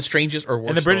not even the strangest or worst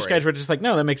And the British story. guys were just like,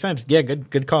 no, that makes sense. Yeah,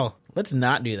 good call. Let's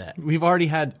not do that. We've already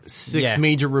had 6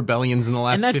 major rebellions in the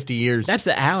last 50 years. That's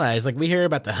the Allies. Like, we hear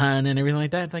about the Hun and everything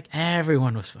like that. It's like,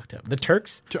 everyone was fucked up. The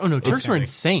Turks? Oh, no, Turks were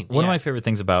insane. One of my favorite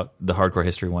things about the Hardcore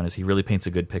History one is he really paints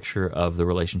a good picture of the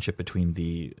relationship between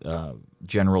the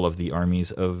general of the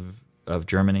armies of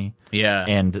Germany,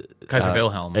 and Kaiser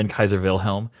Wilhelm. and Kaiser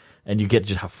Wilhelm, and you get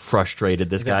just how frustrated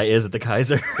this guy is at the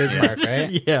Kaiser. Bismarck,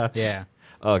 right? Yeah.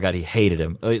 Oh god, he hated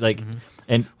him.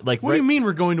 And like, What do you mean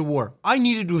we're going to war? I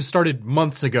needed to have started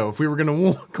months ago if we were going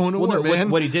to go into war, man.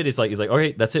 What he did is he's like,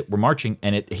 okay, that's it, we're marching,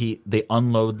 and they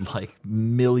unload like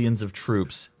millions of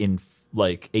troops in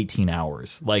like 18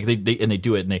 hours. Like they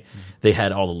do it, and they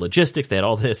had all the logistics, they had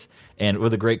all this, and one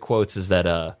of the great quotes is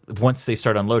that once they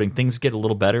start unloading, things get a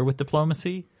little better with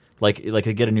diplomacy. Like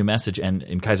they get a new message,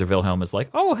 and Kaiser Wilhelm is like,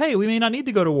 oh hey, we may not need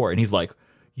to go to war, and he's like,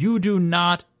 you do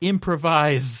not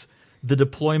improvise the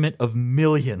deployment of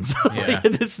millions. Yeah.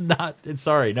 It's not. It's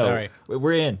sorry.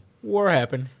 We're in. War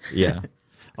happened. Yeah.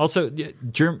 Also,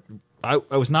 I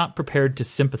was not prepared to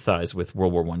sympathize with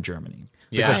World War I Germany.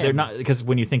 Because Yeah. they're not. Because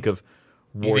when you think of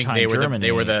wartime they were Germany,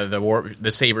 they were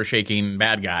the saber shaking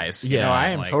bad guys. Yeah. No, I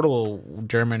am like- total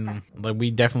German. Like, we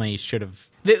definitely should have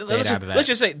stayed out of that. Let's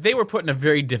just say they were put in a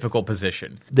very difficult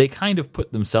position. they kind of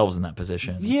put themselves in that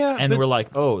position. Yeah, and but- we're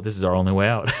like, oh, this is our only way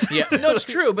out. Yeah, no, it's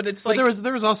true, but it's But like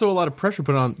there was also a lot of pressure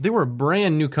put on. They were a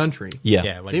brand new country.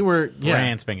 Yeah, like They were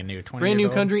brand spanking new, 20 brand years new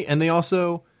old. country, and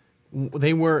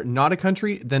they were not a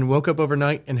country. Then woke up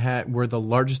overnight and were the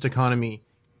largest economy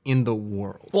in the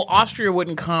world. Well, Austria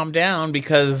wouldn't calm down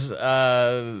because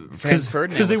Franz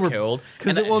Ferdinand was killed.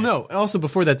 And also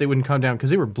before that, they wouldn't calm down because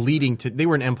they were bleeding. They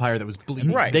were an empire that was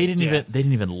bleeding. Right. They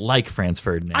didn't even like Franz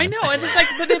Ferdinand. I know, and it's like,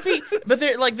 but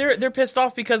they're pissed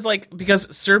off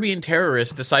because Serbian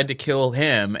terrorists decide to kill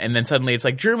him, and then suddenly it's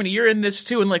like, Germany, you're in this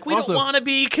too, and like, we Also- don't want to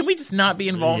be. Can we just not be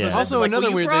involved in this? Also, Like, another well,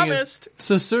 you weird promised. thing is,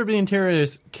 so Serbian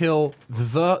terrorists kill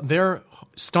their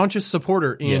staunchest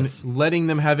supporter in Yes. letting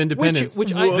them have independence.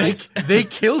 Which they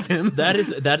killed him.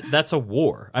 That's a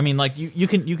war. I mean, like you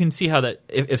can see how that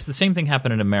if the same thing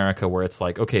happened in America, where it's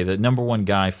like, okay, the number one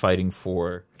guy fighting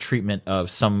for treatment of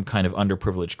some kind of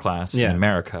underprivileged class in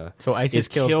America, So ISIS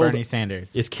kills Bernie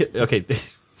Sanders. Okay,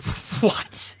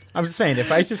 what? I'm just saying, if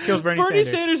ISIS kills Bernie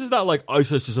Sanders is not like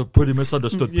ISIS is a pretty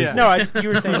misunderstood people. No, you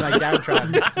were saying like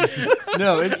downtrodden. but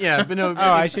no. Oh,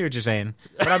 I see what you're saying.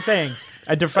 But I'm saying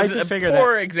a divisive figure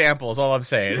Poor that. example is all I'm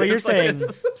saying. But you're It's like, saying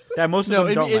it's- that most of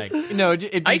them don't like.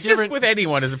 It'd be ISIS different. with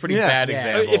anyone is a pretty Yeah. bad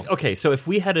Yeah. example. So if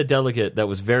we had a delegate that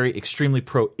was very extremely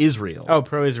pro-Israel, Oh,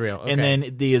 pro-Israel. Okay. and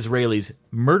then the Israelis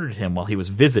murdered him while he was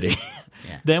visiting,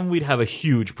 then we'd have a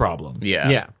huge problem.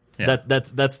 Yeah.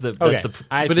 That's the Okay. But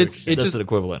I see what it's you're that's just the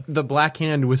equivalent. the Black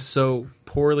Hand was so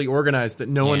poorly organized that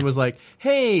no one was like,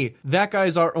 "Hey, that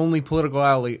guy's our only political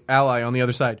ally on the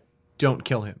other side. Don't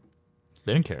kill him."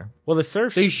 They didn't care. Well, the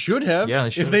serfs. They should have. Yeah, they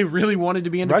should if have. they really wanted to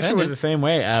be Russia independent. was the same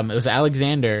way. It was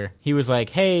Alexander. He was like,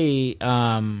 hey,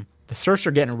 the serfs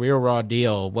are getting a real raw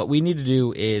deal. What we need to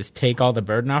do is take all the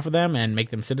burden off of them and make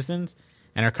them citizens,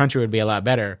 and our country would be a lot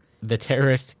better. The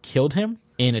terrorist killed him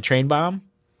in a train bomb.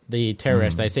 The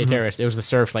terrorist, I say terrorist, it was the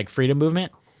serfs, like, freedom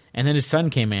movement. And then his son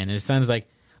came in, and his son's like,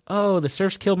 oh, the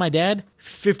serfs killed my dad?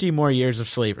 50 more years of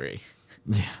slavery.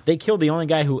 Yeah. They killed the only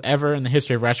guy who ever in the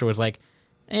history of Russia was like,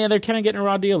 they're kind of getting a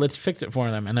raw deal. Let's fix it for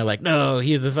them. And they're like, no,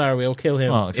 he's the Tsar. We'll kill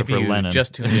him. Well, except If for you Lenin.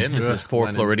 just tuned in, this is four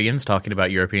Floridians talking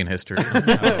about European history.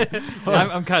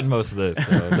 I'm cutting most of this,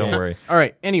 so don't worry. All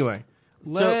right. Anyway,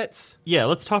 let's.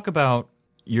 Let's talk about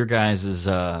your guys'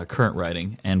 current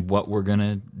writing and what we're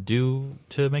gonna do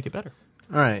to make it better.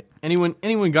 All right.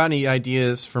 Anyone got any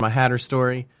ideas for my Hatter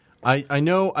story? I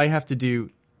know I have to do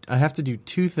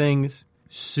 2 things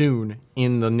soon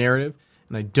in the narrative,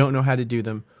 and I don't know how to do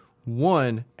them.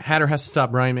 One, Hatter has to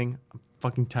stop rhyming. I'm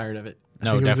fucking tired of it.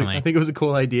 Definitely. I think it was a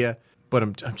cool idea, but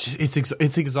I'm just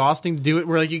it's exhausting to do it.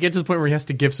 Where like you get to the point where he has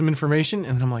to give some information,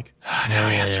 and then I'm like, now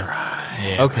he has to rhyme.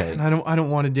 Yeah. Okay. And I don't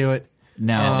want to do it.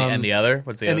 Now, And the other?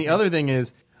 What's the And other? the other thing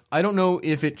is, I don't know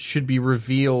if it should be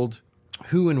revealed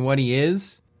who and what he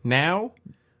is now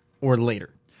or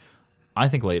later. I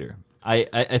think later.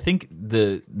 I think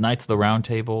the Knights of the Round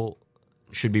Table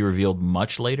should be revealed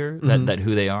much later, that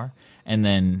who they are. And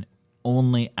then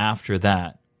only after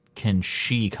that can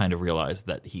she kind of realize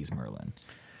that he's Merlin.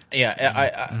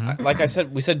 Yeah, I like I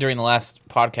said, we said during the last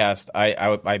podcast,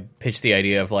 I pitched the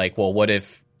idea of like, well, what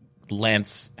if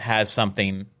Lance has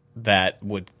something that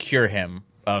would cure him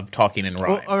of talking in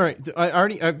rhyme? Well, all right.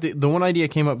 The one idea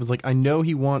came up was like, I know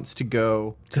he wants to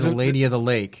go to the Lady of the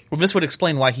Lake. Well, this would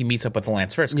explain why he meets up with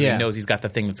Lance first, because Yeah. he knows he's got the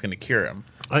thing that's going to cure him.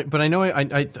 But I know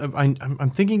I'm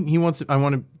thinking I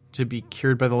want him to be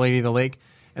cured by the Lady of the Lake,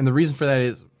 and the reason for that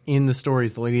is in the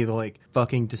stories, the Lady of the Lake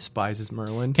fucking despises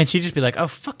Merlin. Can she just be like, oh,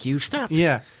 fuck you, stop?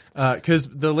 Yeah, because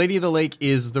the Lady of the Lake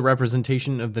is the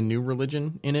representation of the new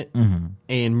religion in it,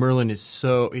 and Merlin is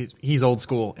he's old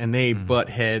school, and they butt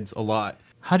heads a lot.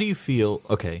 How do you feel?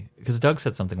 Okay, because Doug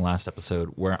said something last episode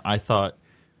where I thought,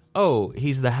 oh,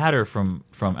 he's the Hatter from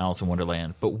Alice in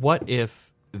Wonderland. But what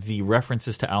if the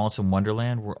references to Alice in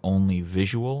Wonderland were only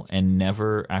visual and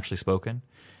never actually spoken?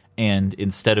 And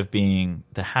instead of being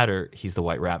the Hatter, he's the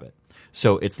White Rabbit.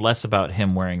 So it's less about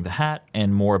him wearing the hat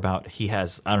and more about he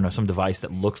has, I don't know, some device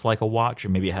that looks like a watch, or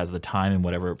maybe it has the time and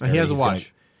whatever. He has a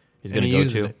watch. He's And going to he go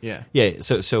uses to. it, yeah. Yeah.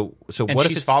 So And what if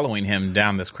she's it's following him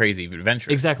down this crazy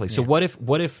adventure. Exactly. So what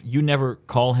if you never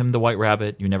call him the White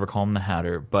Rabbit, you never call him the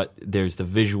Hatter, but there's the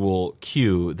visual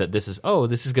cue that this is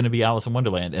going to be Alice in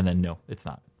Wonderland, and then no, it's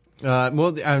not.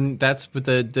 That's what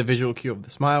the visual cue of the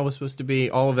smile was supposed to be.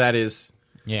 All of that is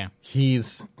Yeah.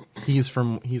 he's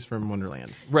from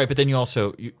Wonderland. Right, but then you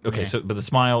also but the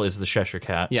smile is the Cheshire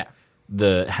Cat. Yeah.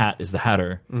 The hat is the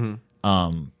Hatter.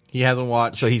 He has a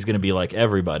watch. So he's going to be like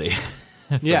everybody.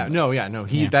 No.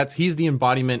 He's the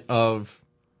embodiment of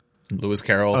Lewis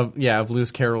Carroll. of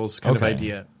Lewis Carroll's kind of Okay.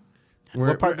 idea.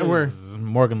 What part does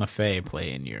Morgan Le Fay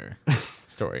play in your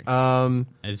story?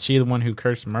 Is she the one who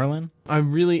cursed Merlin? I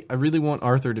really want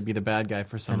Arthur to be the bad guy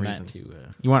for some And reason.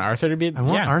 you want Arthur to be? I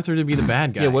want Arthur to be the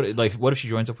bad guy. Yeah, what if she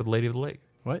joins up with the Lady of the Lake?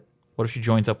 What? What if she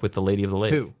joins up with the Lady of the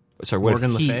Lake? Who? Sorry, what Morgan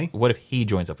if Le he, Fay? What if he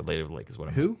joins up with Lady of the Lake is what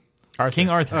I'm Who? Arthur. King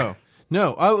Arthur. Oh.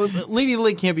 No. Lady of the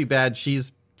Lake can't be bad.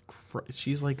 She's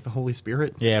like the Holy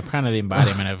Spirit. Yeah, kind of the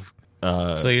embodiment of.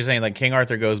 So you're saying like King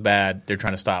Arthur goes bad, they're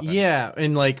trying to stop him. Yeah,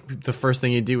 and like the first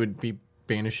thing he'd do would be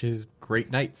banish his great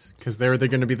knights because they're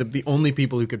going to be the only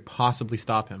people who could possibly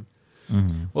stop him.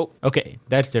 Well, okay,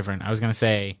 that's different. I was gonna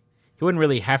say he wouldn't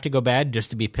really have to go bad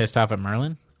just to be pissed off at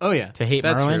Merlin. Oh yeah, To hate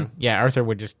that's Merlin, true. yeah, Arthur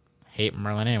would just hate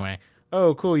Merlin anyway.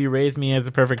 Oh, cool! You raised me as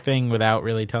the perfect thing without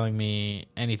really telling me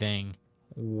anything.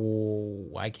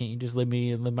 Why can't you just live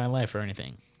my life or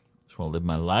anything? Just want to live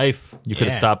my life. You could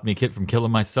have Yeah. stopped me, kid, from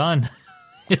killing my son.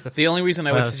 The only reason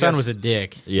I would The suggest son was a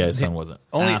dick. Yeah, his son wasn't.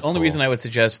 only reason I would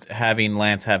suggest having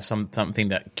Lance have something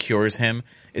that cures him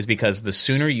is because the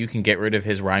sooner you can get rid of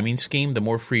his rhyming scheme, the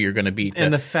more free you're going to be to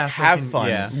And the faster have can- fun.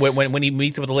 yeah. When he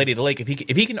meets up with the Lady of the Lake, if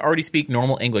he can already speak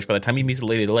normal English by the time he meets the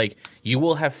Lady of the Lake, you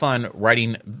will have fun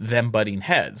writing them butting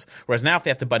heads. Whereas now, if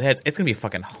they have to butt heads, it's going to be a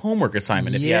fucking homework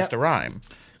assignment if he Yeah. has to rhyme.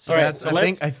 So All right, that's, so I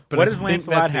think, let's- but what I does think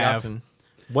Lancelot that's the have? option.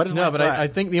 What is No, but Lancelot? I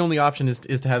think the only option is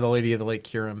to have the Lady of the Lake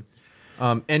cure him,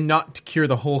 and not to cure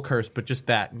the whole curse, but just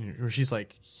that. Where she's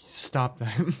like, stop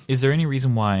that. Is there any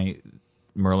reason why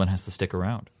Merlin has to stick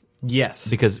around? Yes,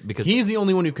 Because he's the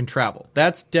only one who can travel.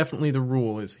 That's definitely the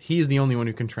rule. Is he's the only one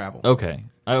who can travel. okay,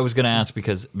 I was going to ask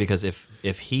because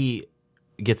if he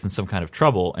gets in some kind of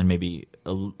trouble, and maybe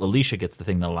Alicia gets the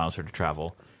thing that allows her to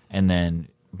travel, and then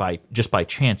by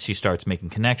chance she starts making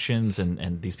connections,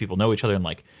 and these people know each other, and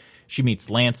like she meets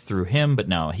Lance through him, but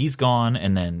now he's gone,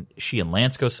 and then she and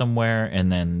Lance go somewhere,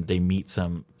 and then they meet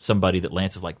somebody that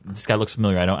Lance is like, this guy looks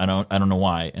familiar. I don't know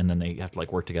why, and then they have to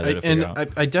like work together to figure out.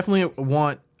 I definitely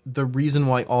want the reason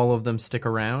why all of them stick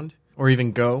around or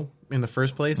even go in the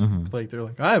first place. Like they're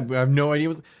like, I have no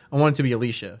idea. I want it to be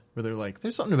Alicia, where they're like,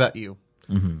 there's something about you.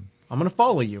 I'm going to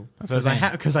follow you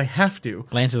because I have to.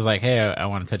 Lance is like, hey, I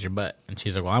want to touch your butt. And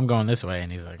she's like, well, I'm going this way.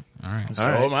 And he's like, all right. So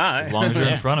am I. As long as you're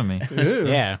in front of me.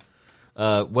 Yeah.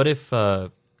 What if...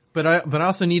 But I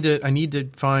also need to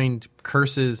find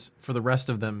curses for the rest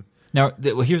of them. Now,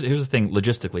 here's the thing.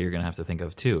 Logistically, you're going to have to think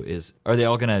of too. Is are they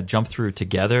all going to jump through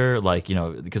together? Like,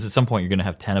 because at some point you're going to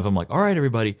have 10 of them. Like, all right,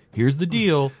 everybody, here's the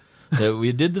deal. That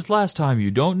we did this last time.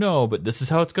 You don't know, but this is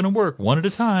how it's going to work, one at a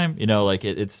time. Like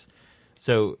it's.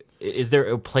 So, is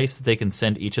there a place that they can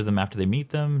send each of them after they meet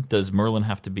them? Does Merlin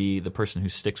have to be the person who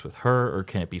sticks with her, or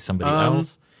can it be somebody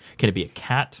else? Can it be a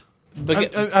cat?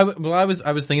 I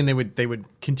was thinking they would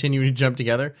continue to jump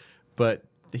together, but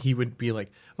he would be like,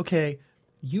 okay,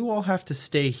 you all have to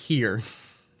stay here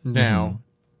now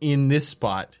in this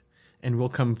spot, and we'll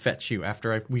come fetch you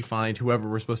after we find whoever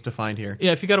we're supposed to find here.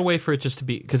 Yeah, if you got a way for it just to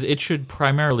be, because it should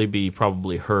primarily be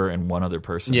probably her and one other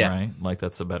person, right? Like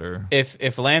that's a better.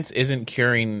 If Lance isn't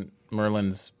curing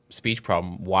Merlin's speech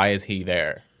problem, why is he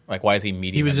there? Like, why is he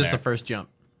meeting? He was them just there? the first jump,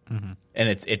 and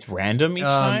it's random each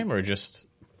time, or just.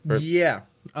 Yeah,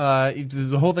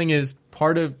 the whole thing is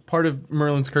part of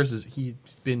Merlin's curses. He's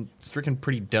been stricken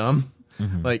pretty dumb.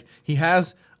 Like he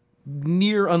has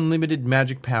near unlimited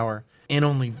magic power and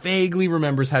only vaguely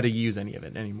remembers how to use any of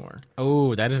it anymore.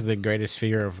 Oh, that is the greatest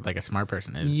fear of like a smart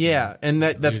person is. Yeah, and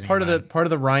that's part of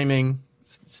the rhyming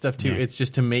stuff too. Yeah. It's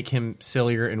just to make him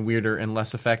sillier and weirder and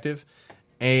less effective.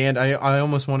 And I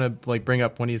almost want to like bring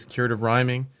up when he's cured of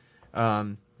rhyming.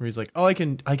 Where he's like, oh, I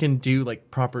can do like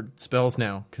proper spells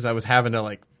now because I was having to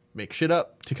like make shit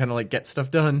up to kind of like get stuff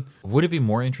done. Would it be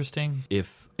more interesting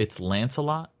if it's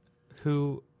Lancelot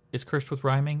who is cursed with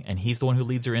rhyming and he's the one who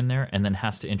leads her in there and then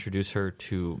has to introduce her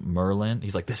to Merlin?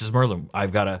 He's like, this is Merlin.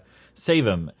 I've got to save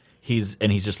him. He's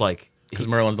just like, because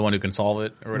Merlin's the one who can solve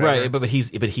it or whatever. Right, but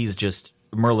he's just,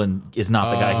 Merlin is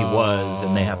not the guy he was,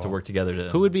 and they have to work together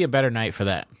to. Who would be a better knight for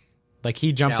that? Like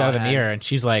he jumps out of the mirror and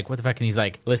she's like, "What the fuck?" And he's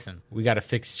like, "Listen, we got to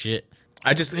fix shit."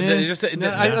 I think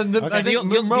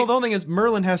the whole thing is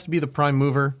Merlin has to be the prime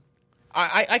mover.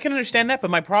 I can understand that,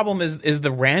 but my problem is the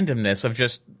randomness of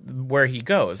just where he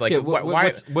goes. Like,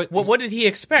 what did he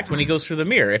expect when he goes through the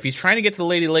mirror? If he's trying to get to the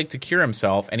Lady Lake to cure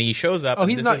himself, and he shows up,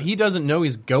 he doesn't know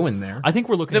he's going there. I think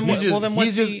we're looking. He's hopping.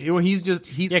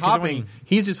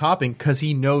 He's just hopping because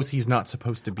he knows he's not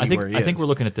supposed to be where he is. I think we're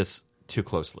looking at this too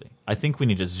closely. I think we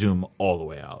need to zoom all the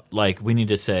way out. Like, we need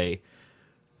to say,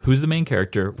 who's the main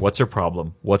character? What's her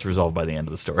problem? What's resolved by the end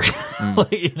of the story?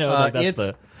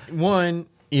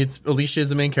 It's Alicia is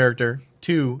the main character.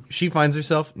 2, she finds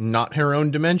herself not her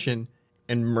own dimension,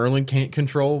 and Merlin can't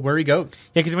control where he goes.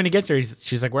 Yeah, because when he gets there,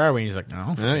 she's like, "Where are we?" And he's like, "No, I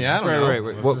don't know. Right.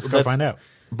 Let's go find out."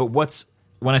 But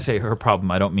when I say her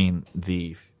problem, I don't mean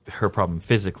her problem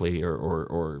physically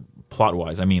or plot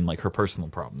wise. I mean like her personal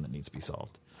problem that needs to be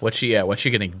solved. What's she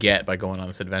gonna get by going on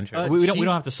this adventure? We don't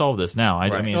have to solve this now.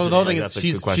 I mean, the whole thing is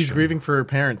she's grieving for her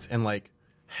parents and like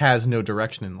has no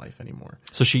direction in life anymore.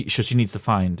 So she needs to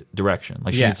find direction.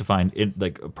 Like she needs to find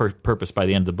purpose by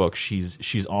the end of the book.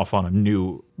 She's off on a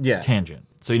new tangent.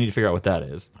 So you need to figure out what that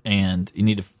is, and you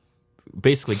need to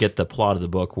basically get the plot of the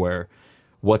book where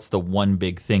what's the one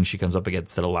big thing she comes up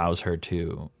against that allows her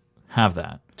to have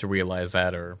that, to realize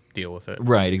that or deal with it.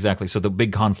 Right, exactly. So the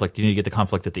big conflict, you need to get the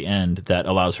conflict at the end that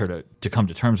allows her to come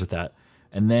to terms with that,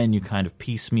 and then you kind of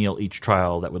piecemeal each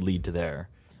trial that would lead to there.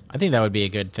 I think that would be a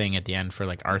good thing at the end for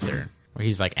like Arthur, where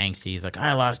he's like angsty. He's like,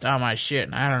 I lost all my shit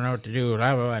and I don't know what to do.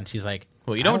 Blah, blah, blah. And she's like,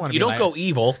 well, you don't go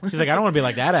evil. She's like, I don't want to be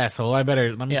like that asshole. I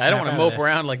better let me. Yeah, I don't want to mope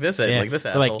around like this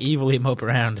asshole. Like evilly mope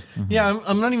around. Mm-hmm. Yeah,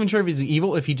 I'm not even sure if he's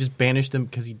evil. If he just banished him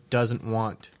because he doesn't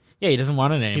want. Yeah, he doesn't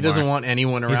want it anymore. He doesn't want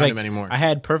anyone around him anymore. I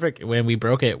had perfect when we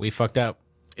broke it. We fucked up.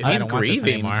 If he's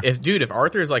grieving, if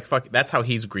Arthur is like fuck, that's how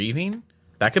he's grieving.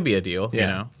 That could be a deal. Yeah. You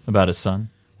know, about his son.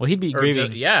 Well, he'd be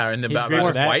grieving. And about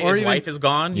his wife. His wife is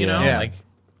gone. You know, like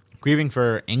grieving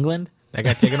for England that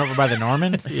got taken over by the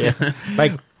Normans. Yeah,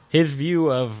 like his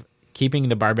view of keeping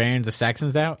the barbarians, the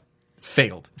Saxons out,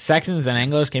 failed. Saxons and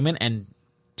Anglos came in and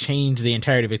changed the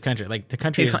entirety of his country. Like the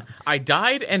country, I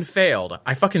died and failed.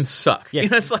 I fucking suck. Yeah,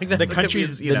 that's like the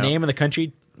country's. The name of the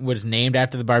country was named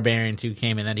after the barbarians who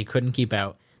came in that he couldn't keep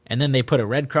out. And then they put a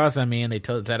red cross on me, and they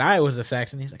said I was a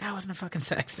Saxon. He's like, I wasn't a fucking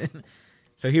Saxon.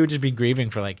 So he would just be grieving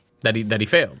for like that he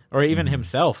failed, or even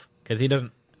himself, because he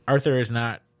doesn't. Arthur is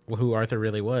not who Arthur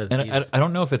really was. And I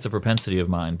don't know if it's a propensity of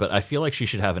mine, but I feel like she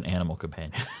should have an animal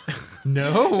companion.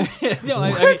 No. No,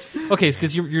 I mean, okay,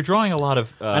 because you're drawing a lot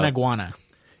of an iguana.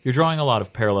 You're drawing a lot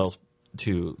of parallels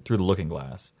to Through the Looking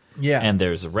Glass. Yeah. And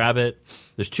there's a rabbit.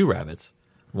 There's two rabbits.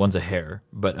 One's a hare,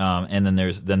 but and then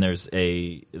there's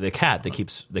the cat that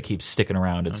keeps sticking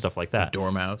around and stuff like that.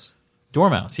 Dormouse.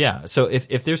 Dormouse, yeah. So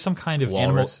if there's some kind of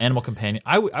Walrus. animal companion,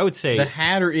 I would say The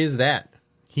Hatter is that.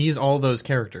 He's all those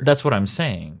characters. that's what I'm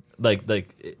saying. Like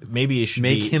maybe it should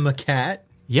Make be, him a cat.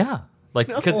 yeah. Like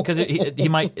because he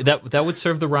might that would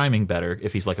serve the rhyming better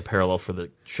if he's like a parallel for the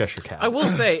Cheshire Cat. I will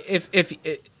say,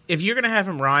 if you're gonna have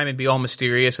him rhyme and be all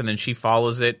mysterious, and then she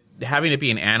follows it, having it be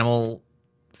an animal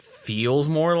feels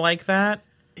more like that.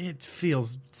 It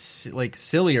feels like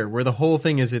sillier, where the whole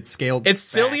thing is it's scaled. It's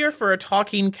back. sillier for a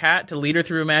talking cat to lead her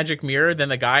through a magic mirror than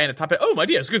the guy in a top hat. Oh my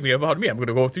dear, excuse me about me. I'm going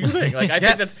to go through your thing. Like I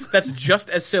think that's just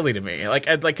as silly to me. Like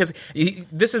because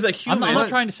this is a human. I'm not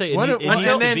trying to say it needs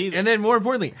to be. And then more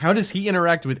importantly, how does he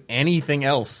interact with anything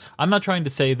else? I'm not trying to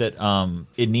say that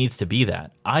it needs to be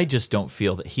that. I just don't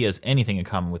feel that he has anything in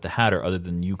common with the Hatter other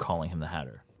than you calling him the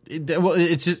Hatter. Well,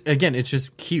 it's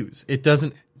just cues. It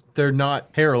doesn't. They're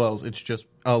not parallels. It's just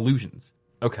illusions.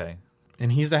 Okay.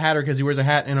 And he's the Hatter because he wears a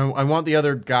hat. And I want the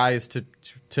other guys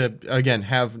to again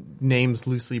have names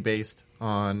loosely based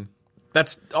on.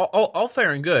 That's all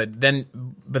fair and good.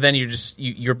 But then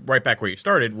you're right back where you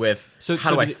started with.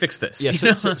 How do I fix this? Yeah.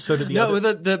 So did the No,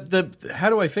 other... the how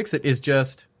do I fix it is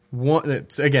just one.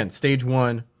 It's, again, stage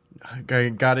one. I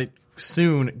got it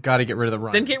soon. Got to get rid of the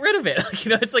run. Then get rid of it.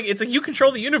 It's like you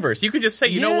control the universe. You could just say,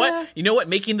 you know what,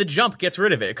 making the jump gets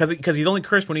rid of it because he's only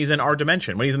cursed when he's in our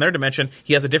dimension. When he's in their dimension,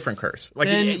 he has a different curse. Like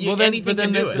anything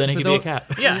can do it. Then he can be a cat.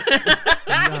 Yeah.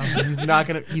 No, he's not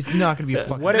gonna be a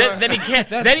fucking. Then he can't.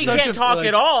 Then he can't talk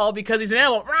at all because he's an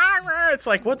animal. It's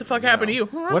like, what the fuck happened to you?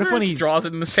 What if when he draws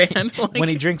it in the sand? When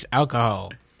he drinks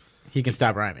alcohol, he can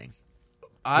stop rhyming?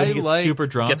 I He gets like super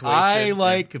drunk. Gets wasted. I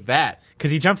like that.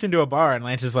 Because he jumps into a bar and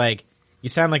Lance is like, "You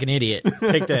sound like an idiot.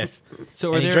 Take this."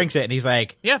 So and he drinks it and he's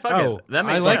like, Yeah, fuck oh, it. That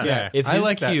makes I like sense. that. If I his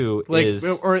like cue that. is-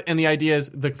 and the idea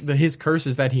is his curse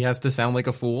is that he has to sound like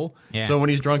a fool. Yeah. So when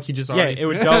he's drunk, he just Yeah, already it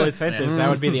would dull his senses. That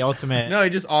would be the ultimate. No,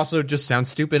 he just also just sounds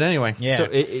stupid anyway.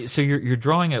 Yeah. So you're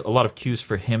drawing a lot of cues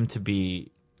for him to be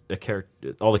a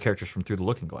character. All the characters from Through the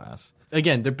Looking Glass.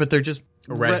 Again, they're just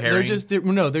red herring?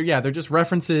 they're just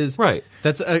references. Right.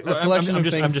 That's a collection of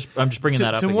things. I'm just bringing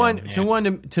that up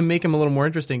again. To make him a little more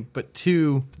interesting, but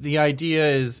two, the idea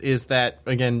is that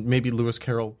again maybe Lewis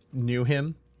Carroll knew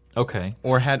him Okay.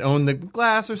 or had owned the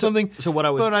glass or something. so what I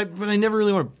was- but I never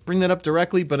really want to bring that up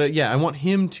directly. But I want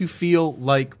him to feel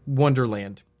like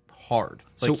Wonderland hard.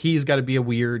 Like So- he's got to be a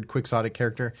weird, quixotic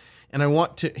character, and I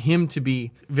want him to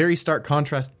be very stark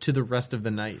contrast to the rest of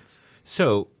the knights.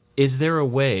 So, is there a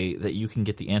way that you can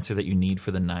get the answer that you need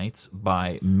for the Knights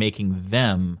by making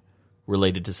them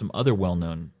related to some other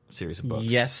well-known series of books?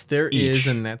 Yes, there Each. is,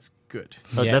 and that's good.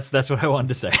 Yeah. That's what I wanted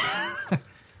to say.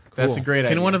 That's a great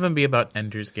idea. Can one of them be about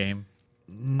Ender's Game?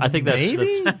 I think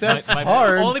Maybe that's my-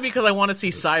 hard. Only because I want to see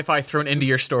sci-fi thrown into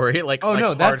your story, like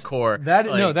hardcore.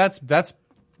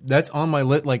 That's on my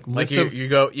list. Like of. you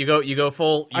go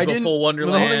full Wonderland. Well,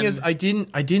 the whole thing is, I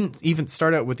didn't even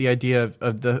start out with the idea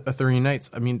of the Arthurian Knights.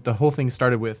 I mean, the whole thing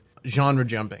started with genre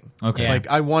jumping. Okay. Like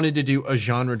I wanted to do a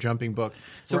genre jumping book.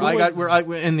 So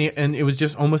And it was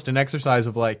just almost an exercise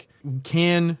of like,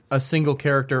 can a single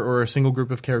character or a single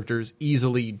group of characters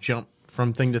easily jump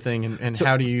from thing to thing, and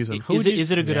how do you use them?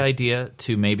 Is it a good idea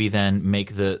to maybe then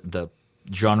make the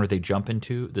genre they jump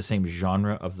into the same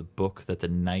genre of the book that the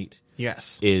knight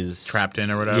Yes. is trapped in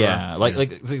or whatever. Yeah,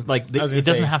 it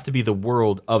doesn't have to be the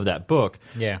world of that book.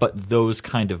 Yeah. but those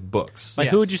kind of books. Like,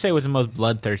 Yes. who would you say was the most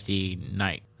bloodthirsty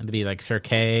knight? Would it be like Sir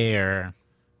Kay or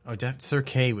Sir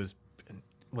Kay was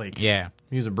like, yeah?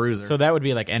 he was a bruiser. So that would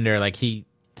be like Ender. Like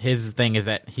his thing is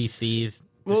that he sees.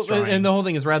 well, destroying. and the whole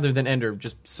thing is rather than Ender,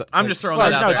 just I'm just throwing Sorry,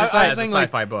 that out no, there just- as I a was saying, like,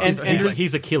 sci-fi book. and- He's,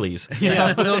 he's Achilles.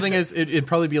 Yeah, but the whole thing is, it'd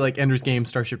probably be like Ender's Game,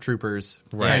 Starship Troopers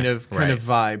kind of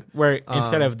vibe. where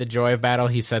instead of the joy of battle,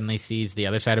 he suddenly sees the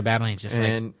other side of battle. And he's just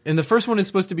like, And the first one is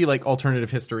supposed to be like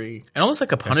alternative history. And almost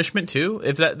like a punishment too.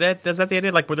 If is that the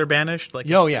idea? Like where they're banished? Like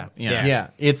Oh yeah, Yeah. yeah.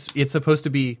 It's supposed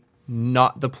to be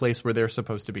not the place where they're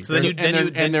supposed to be. So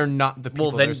then they're not the people.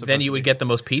 Well, they're then supposed you to would be. get the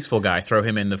most peaceful guy, throw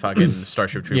him in the fucking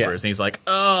Starship Troopers, and he's like,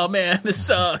 "Oh man, this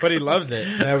sucks." but he loves it.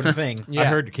 That was the thing. Yeah. I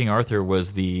heard King Arthur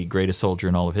was the greatest soldier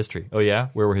in all of history. Oh yeah,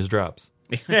 where were his drops?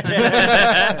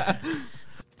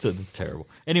 So that's terrible.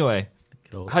 Anyway,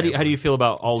 How do you feel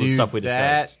about all the stuff we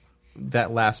discussed?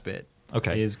 That last bit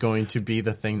is going to be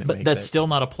the thing that makes it. But that's still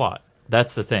not a plot.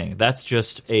 That's the thing. That's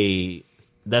just a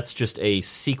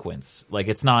sequence. Like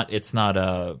it's not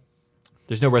a.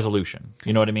 There's no resolution.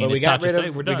 You know what I mean? But we it's got not rid just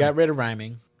of we're done. we got rid of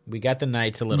rhyming. We got the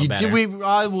knights a little better.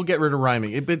 I will get rid of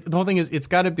rhyming. But the whole thing is, it's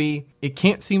got to be. It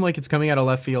can't seem like it's coming out of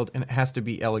left field, and it has to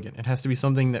be elegant. It has to be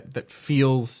something that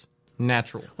feels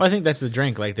natural. Well, I think that's the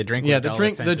drink. Like the drink. Yeah,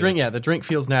 the drink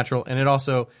feels natural, and it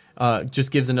also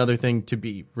just gives another thing to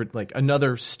be like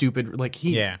another stupid. Like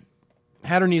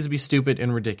Hatter needs to be stupid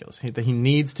and ridiculous. He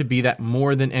needs to be that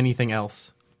more than anything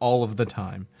else all of the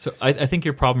time. So I think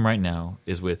your problem right now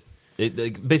is with.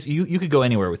 Basically, you could go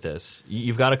anywhere with this.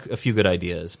 You've got a few good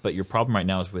ideas, but your problem right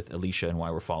now is with Alicia and why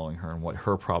we're following her and what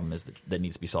her problem is that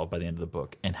needs to be solved by the end of the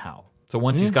book and how. So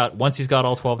once he's got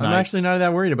all 12 knights, I'm actually not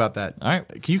that worried about that. All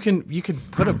right, you can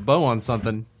put a bow on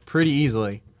something pretty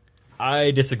easily.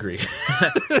 I disagree.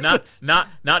 not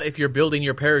if you're building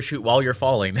your parachute while you're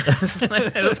falling. Let's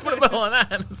put a bow on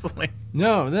that.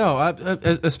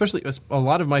 No. Especially a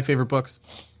lot of my favorite books,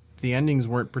 the endings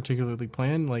weren't particularly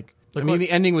planned.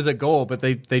 The ending was a goal, but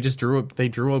they just drew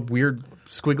a weird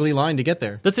squiggly line to get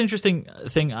there. That's an interesting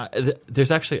thing.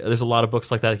 There's a lot of books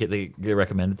like that they get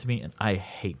recommended to me, and I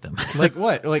hate them. Like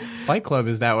what? Like Fight Club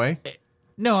is that way.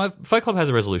 No, Fight Club has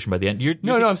a resolution by the end.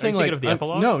 I'm saying like of the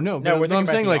epilogue. I'm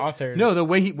saying like authors. No, the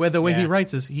way he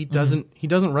writes is he doesn't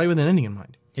writ with an ending in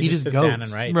mind. He just sits goes down and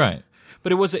writes. Right.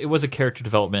 But it was a character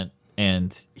development,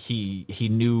 and he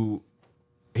knew.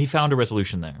 He found a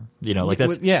resolution there, like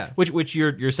that's which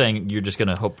you're saying you're just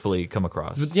gonna hopefully come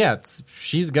across. But yeah,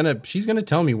 she's gonna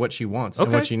tell me what she wants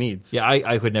and what she needs. Yeah,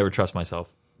 I could never trust myself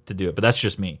to do it, but that's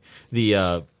just me.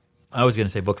 I was gonna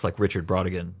say books like Richard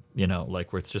Brautigan,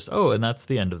 like where it's just and that's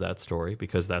the end of that story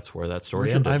because that's where that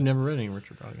story ended. I've never read any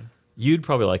Richard Brautigan. You'd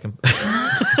probably like him.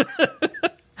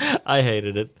 I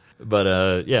hated it,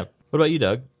 but yeah. What about you,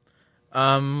 Doug?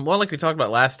 Well, like we talked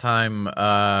about last time,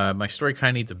 my story kind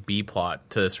of needs a B plot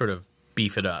to sort of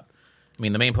beef it up. I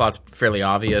mean, the main plot's fairly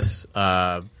obvious,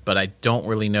 but I don't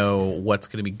really know what's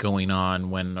going to be going on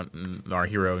when our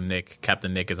hero,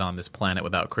 Captain Nick, is on this planet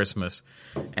without Christmas,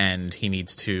 and he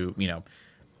needs to,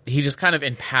 he just kind of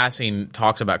in passing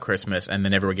talks about Christmas, and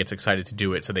then everyone gets excited to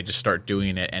do it, so they just start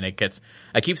doing it, and it gets,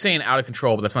 I keep saying out of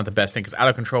control, but that's not the best thing, because out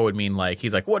of control would mean like,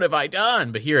 he's like, what have I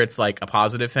done? But here it's like a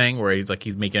positive thing, where he's like,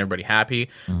 he's making everybody happy,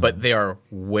 but they are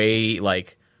way,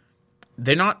 like,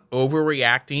 they're not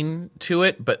overreacting to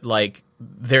it, but like,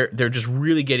 they're just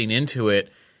really getting into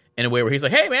it in a way where he's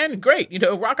like, hey man, great,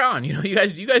 rock on, you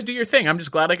guys do your thing, I'm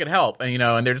just glad I could help,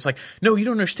 and they're just like, no, you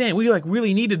don't understand, we like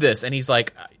really needed this, and he's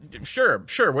like, sure,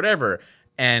 whatever,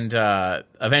 and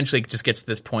eventually it just gets to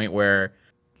this point where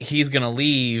he's gonna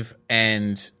leave,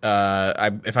 and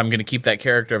if I'm gonna keep that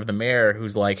character of the mayor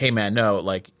who's like, hey man, no,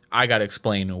 like, I gotta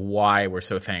explain why we're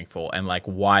so thankful, and like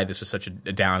why this was such a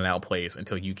down and out place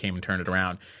until you came and turned it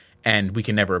around. And we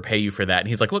can never repay you for that. And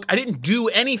he's like, look, I didn't do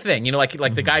anything. Like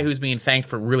the guy who's being thanked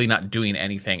for really not doing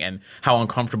anything, and how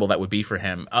uncomfortable that would be for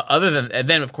him. And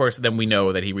then, of course, then we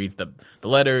know that he reads the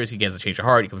letters, he gets a change of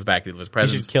heart, he comes back, he delivers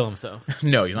presents. He should kill himself.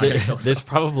 No, he's not going to kill himself. There's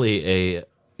probably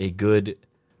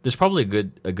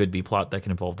a good B plot that can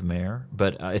involve the mayor,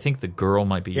 but I think the girl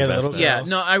might be your best bet. Yeah,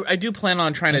 no, I do plan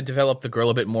on trying to develop the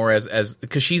girl a bit more as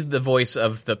because she's the voice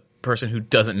of the person who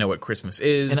doesn't know what Christmas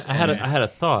is. And I had a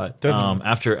thought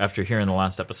after hearing the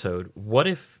last episode. What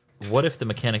if the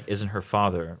mechanic isn't her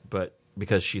father, but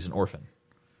because she's an orphan?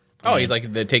 Oh, he's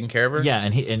like taking care of her. Yeah,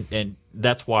 and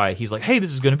that's why he's like, hey,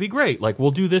 this is going to be great. Like, we'll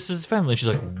do this as a family. And she's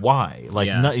like, why? Like,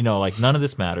 like none of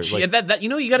this matters. Like, that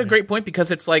you got a great point,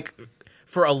 because it's like,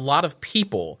 for a lot of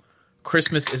people,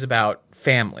 Christmas is about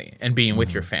family and being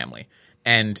with your family.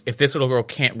 And if this little girl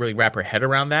can't really wrap her head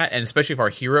around that, and especially if our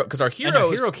hero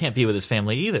can't be with his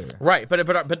family either, right?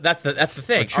 But that's the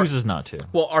thing. Or chooses not to.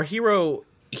 Well, our hero,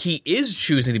 he is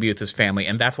choosing to be with his family,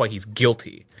 and that's why he's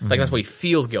guilty. Like that's why he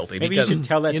feels guilty. Maybe because you should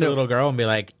tell that to the little girl and be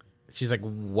like, she's like,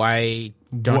 why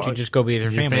don't you just go be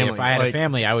with your family? If I had a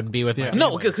family, I would be with my family.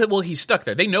 No, he's stuck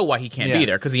there. They know why he can't be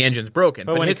there, because the engine's broken.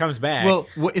 But when he comes back,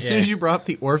 as soon as you brought up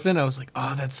the orphan, I was like,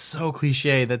 oh, that's so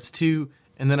cliche. That's too.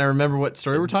 And then I remember what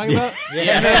story we're talking about.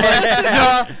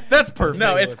 No, that's perfect.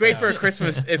 No, it's great for a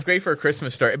Christmas. It's great for a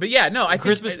Christmas story. But yeah, no, I think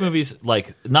Christmas movies,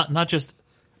 like not just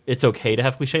it's okay to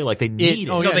have cliche, like they need it.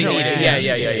 Oh, they need it.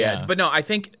 Yeah. But no, I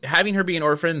think having her be an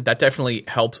orphan, that definitely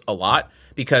helps a lot,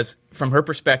 because from her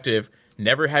perspective,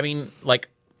 never having like,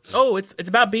 oh, it's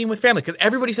about being with family, because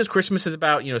everybody says Christmas is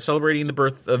about celebrating the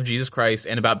birth of Jesus Christ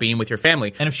and about being with your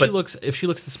family. And if she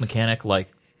looks this mechanic,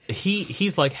 like,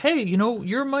 he's like, hey,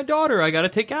 you're my daughter. I got to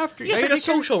take after you. Yeah, it's like a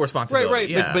social responsibility. Right.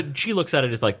 Yeah. But she looks at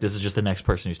it as like, this is just the next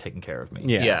person who's taking care of me.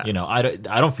 Yeah. I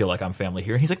don't feel like I'm family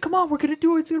here. And he's like, come on, we're gonna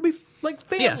do it. It's gonna be like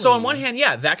family. Yeah, so on one hand,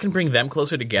 that can bring them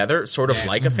closer together, sort of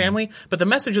like a family. But the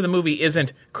message of the movie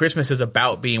isn't Christmas is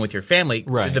about being with your family.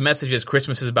 Right. The message is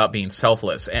Christmas is about being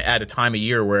selfless at a time of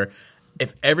year where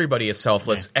if everybody is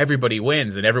selfless, everybody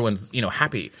wins and everyone's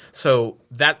happy. So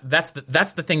that's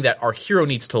the thing that our hero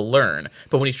needs to learn.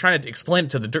 But when he's trying to explain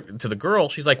it to the girl,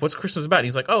 she's like, "What's Christmas about?" And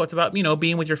he's like, "Oh, it's about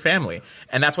being with your family."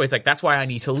 And that's why he's like, "That's why I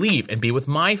need to leave and be with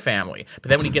my family." But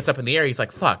then when he gets up in the air, he's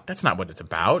like, "Fuck, that's not what it's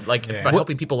about. Like it's about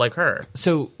helping people like her."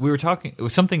 So we were talking. It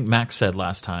was something Max said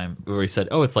last time where he said,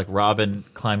 "Oh, it's like Robin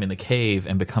climbing the cave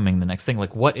and becoming the next thing."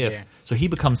 Like, what if? Yeah. So he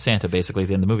becomes Santa basically at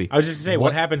the end of the movie. I was just gonna say,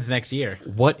 what happens next year?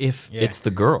 What if it's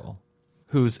the girl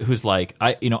who's like,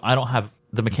 I don't have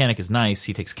the mechanic is nice,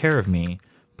 he takes care of me,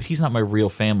 but he's not my real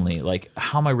family. Like,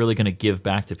 how am I really going to give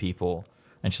back to people?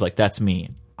 And she's like, that's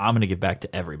me. I'm going to give back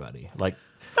to everybody. Like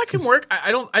that can work.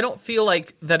 I don't feel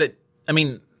like that. I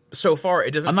mean, so far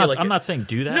it doesn't I'm feel not, like I'm not saying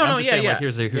do that. No, I'm just saying, yeah. like,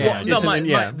 here's the Well, no,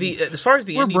 as far as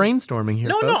the we're ending, brainstorming here.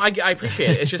 No, folks. I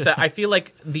appreciate it. It's just that I feel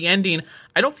like the ending.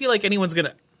 I don't feel like anyone's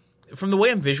gonna. From the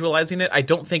way I'm visualizing it, I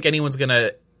don't think anyone's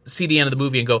gonna see the end of the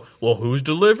movie and go, "Well, who's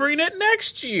delivering it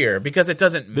next year?" Because it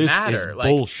doesn't matter. Is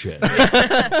bullshit.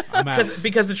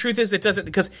 Because the truth is, it doesn't.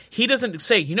 Because he doesn't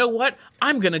say, "You know what?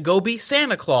 I'm gonna go be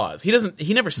Santa Claus." He doesn't.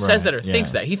 He never says that or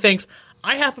thinks that. He thinks,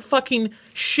 I have a fucking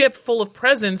ship full of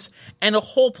presents and a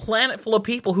whole planet full of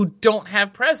people who don't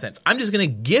have presents. I'm just going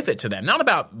to give it to them. Not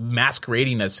about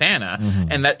masquerading as Santa,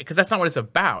 and that because that's not what it's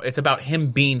about. It's about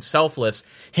him being selfless,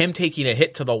 him taking a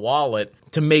hit to the wallet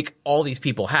to make all these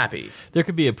people happy. There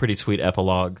could be a pretty sweet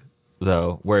epilogue,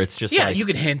 though, where it's just like, you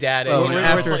could hint at it.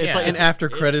 An after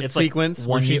credit it's sequence like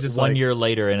where she's one year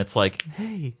later, and it's like,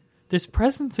 hey, there's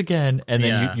presents again, and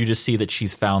then you just see that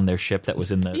she's found their ship that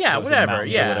was in the whatever.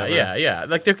 Yeah.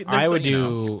 Like I would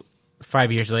do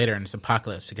 5 years later, and it's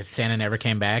apocalypse because Santa never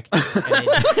came back, and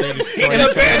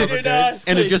they abandoned us.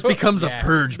 and it just becomes a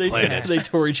purge They planet. they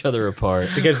tore each other apart.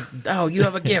 because you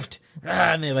have a gift,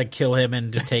 and they like kill him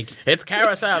and just take. It's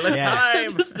carousel. It's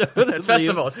time. It's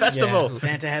festival. It's festival. Yeah,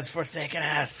 Santa has forsaken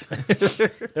us.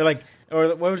 They're like,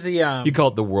 or what was the You call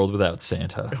it the world without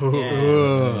Santa.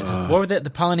 what were the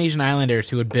Polynesian islanders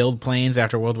who would build planes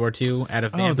after World War II out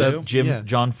of bamboo?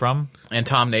 John Frum. And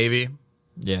Tom Navy.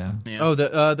 Yeah. Oh,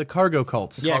 the cargo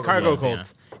cults. Yeah, cargo ones,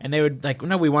 cults. And they would like,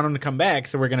 no, we want them to come back,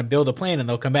 so we're going to build a plane, and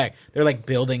they'll come back. They're like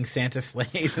building Santa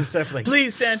sleighs and stuff like.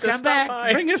 Please, Santa, come stop back,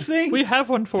 by. bring us things. We have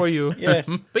one for you. Yes.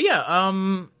 But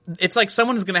yeah, it's like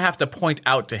someone's going to have to point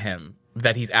out to him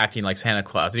that he's acting like Santa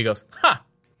Claus, and he goes, "Ha,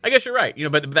 I guess you're right."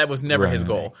 But that was never his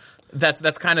goal.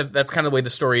 That's kind of the way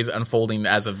the story is unfolding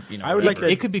as of I would like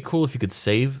It could be cool if you could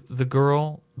save the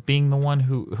girl being the one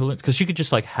who because she could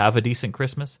just like have a decent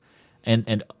Christmas.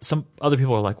 And some other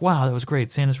people are like, wow, that was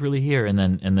great. Santa's really here. And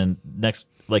then next,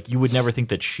 like, you would never think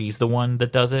that she's the one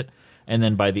that does it. And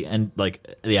then by the end,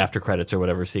 like the after credits or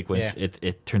whatever sequence,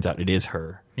 it turns out it is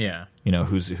her. Yeah.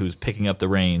 Who's picking up the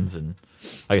reins, and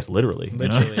I guess literally.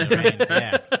 Literally, the reins,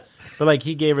 yeah. But like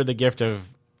he gave her the gift of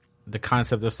the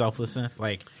concept of selflessness.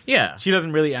 Like, Yeah. she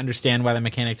doesn't really understand why the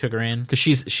mechanic took her in. Because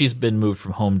she's been moved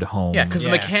from home to home. Yeah, because the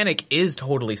Yeah. mechanic is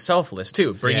totally selfless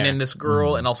too, bringing Yeah. in this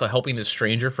girl and also helping this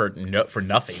stranger for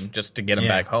nothing, just to get him Yeah.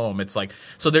 back home. It's like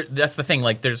that's the thing.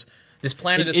 Like, there's this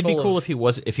planet is It'd be full cool of,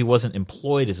 if he wasn't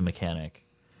employed as a mechanic.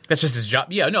 that's just his job.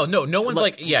 Yeah, no one's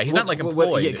like he's not like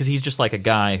employed. because he's just like a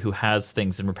guy who has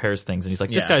things and repairs things, and he's like,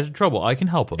 this Yeah. guy's in trouble. I can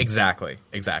help him. Exactly.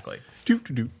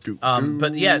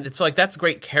 But yeah, it's like that's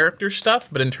great character stuff.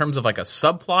 But in terms of like a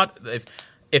subplot,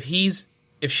 if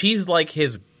she's like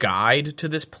his guide to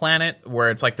this planet, where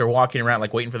it's like they're walking around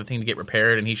like waiting for the thing to get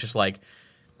repaired, and he's just like,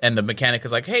 and the mechanic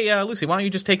is like, hey, Lucy, why don't you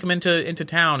just take him into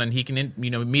town and he can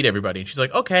meet everybody? And she's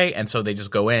like, okay. And so they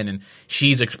just go in, and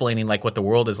she's explaining like what the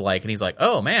world is like, and he's like,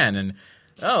 oh man, and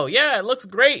oh yeah, it looks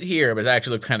great here, but it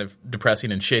actually looks kind of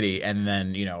depressing and shitty. And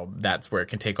then that's where it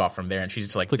can take off from there. And she's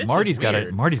just like, It's like this is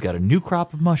weird. Marty's got a new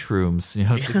crop of mushrooms.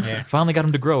 Finally got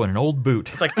him to grow in an old boot.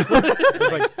 It's like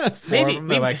It's like maybe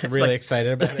they're like it's really like,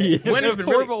 excited about it. when has been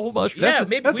Four really, whole mushrooms. yeah,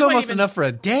 maybe That's we might almost even- enough for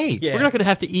a day. Yeah. We're not going to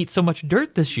have to eat so much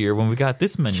dirt this year when we got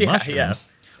this many mushrooms. Yeah.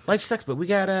 Life sucks, but we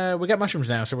got mushrooms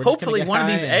now, so we're Hopefully, just gonna get one of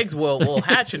high these and- eggs will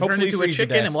hatch and turn Hopefully into a freeze to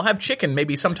chicken, death. and we'll have chicken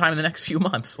maybe sometime in the next few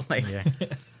months. Like, Yeah.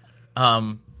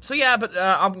 So yeah, but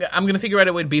I'm gonna figure out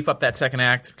a way to beef up that second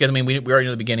act because I mean we already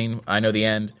know the beginning, I know the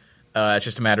end. It's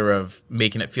just a matter of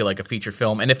making it feel like a feature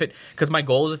film. And because my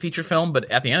goal is a feature film,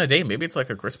 but at the end of the day, maybe it's like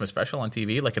a Christmas special on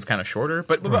TV. Like it's kind of shorter,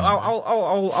 but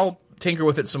I'll tinker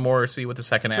with it some more, see what the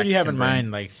second act. What do you have can in bring.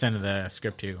 mind? Like sending the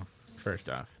script to first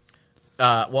off.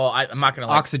 Well, I'm not gonna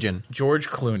Oxygen. George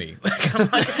Clooney.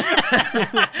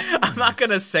 I'm not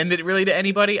gonna send it really to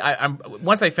anybody. I'm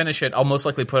once I finish it, I'll most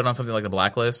likely put it on something like The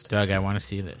Blacklist. Doug, I want to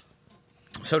see this.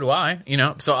 So do I,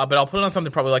 but I'll put it on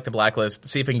something probably like The Blacklist,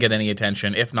 see if it can get any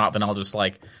attention. If not, then I'll just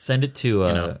send it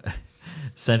to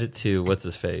send it to what's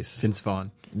his face? Vince Vaughn.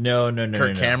 No.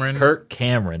 Kirk Cameron. Kirk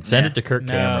Cameron. Send it to Kirk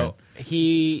Cameron. No,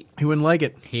 he wouldn't like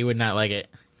it. He would not like it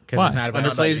because Why? it's not about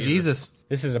Underplays Jesus. Jesus.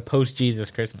 This is a post-Jesus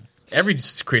Christmas. Every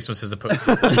Christmas is a post.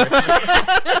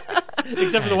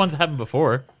 Except for the ones that happened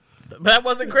before. But that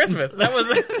wasn't Christmas. That was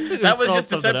called just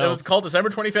something December. It was else. called December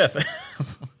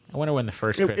 25th. I wonder when the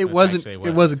first Christmas It wasn't. actually was.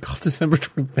 It wasn't called December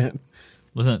 25th.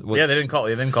 Wasn't it? Yeah, they didn't call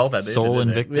it that. Soul did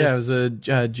they? Invictus. Yeah, it was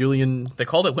a Julian. They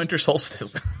called it Winter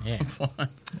Solstice. Yeah. All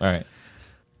right.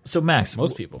 So Max,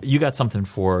 Most people. you got something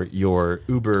for your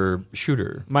Uber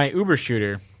shooter. My Uber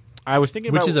shooter. I was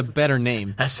thinking Which about is a better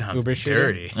name. That sounds Uber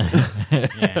shooter? dirty.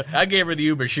 yeah. I gave her the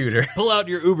Uber shooter. Pull out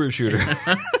your Uber shooter.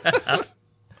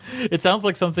 It sounds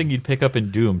like something you'd pick up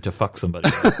in Doom to fuck somebody.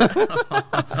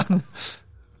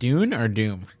 Dune or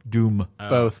Doom? Doom.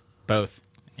 Both. Both.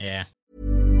 Yeah.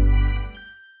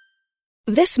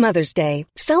 This Mother's Day,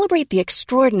 celebrate the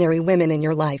extraordinary women in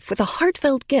your life with a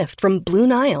heartfelt gift from Blue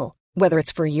Nile. Whether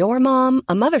it's for your mom,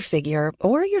 a mother figure,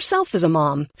 or yourself as a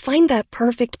mom, find that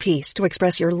perfect piece to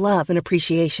express your love and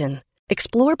appreciation.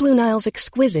 Explore Blue Nile's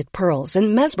exquisite pearls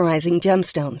and mesmerizing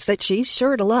gemstones that she's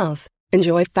sure to love.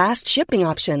 Enjoy fast shipping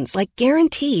options like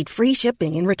guaranteed free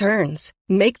shipping and returns.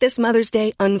 Make this Mother's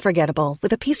Day unforgettable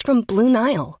with a piece from Blue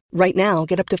Nile. Right now,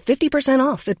 get up to 50%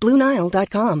 off at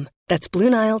BlueNile.com. That's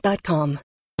BlueNile.com.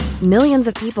 Millions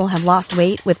of people have lost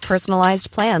weight with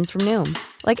personalized plans from Noom.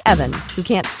 Like Evan, who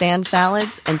can't stand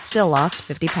salads and still lost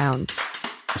 50 pounds.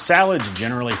 Salads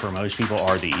generally for most people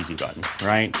are the easy button,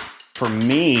 right? For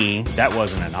me, that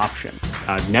wasn't an option.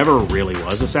 I never really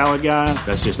was a salad guy.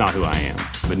 That's just not who I am.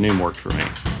 But Noom worked for me.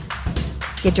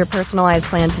 Get your personalized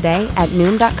plan today at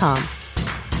Noom.com.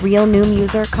 Real Noom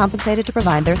user compensated to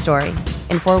provide their story.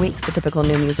 In 4 weeks, the typical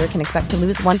Noom user can expect to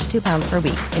lose 1 to 2 pounds per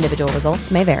week. Individual results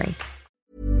may vary.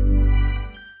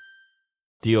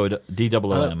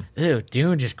 D-double-O-M. Ew,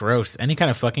 Dune just gross. Any kind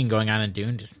of fucking going on in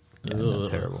Dune just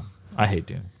Terrible. I hate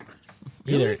Dune.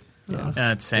 Either.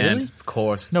 It's sand. Really? It's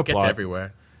coarse. No It gets plot.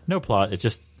 everywhere. No plot.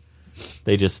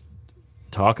 They just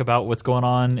talk about what's going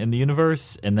on in the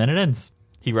universe, and then it ends.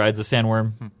 He rides a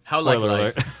sandworm. How like Spoiler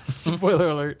life. alert. Spoiler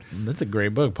alert. That's a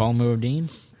great book. Paul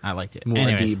Muad'Dib. I liked it.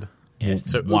 Muad'Dib. Anyways,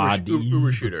 So Wadib.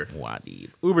 Uber shooter. Muad'Dib.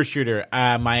 Uber shooter.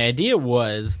 My idea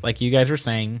was, like you guys were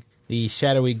saying, the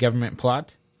shadowy government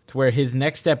plot, to where his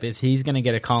next step is he's going to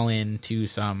get a call in to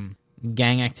some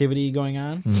gang activity going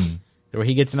on, where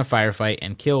he gets in a firefight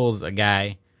and kills a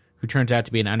guy who turns out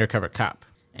to be an undercover cop.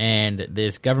 And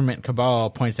this government cabal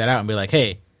points that out and be like,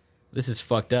 hey, this is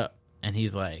fucked up. And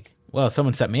he's like, well,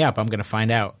 someone set me up. I'm going to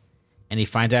find out. And he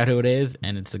finds out who it is,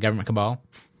 and it's the government cabal.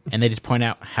 And they just point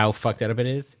out how fucked up it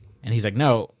is. And he's like,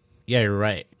 no, yeah, you're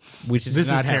right. We should This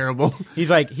not is have-" terrible. He's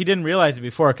like, he didn't realize it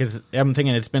before because I'm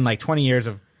thinking it's been like 20 years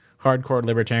of hardcore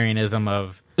libertarianism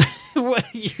of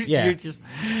Yeah. You're just.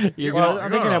 You're well, gonna,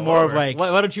 I'm thinking of more of like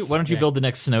why don't you build the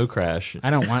next Snow Crash? I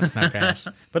don't want Snow Crash,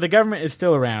 but the government is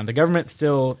still around. The government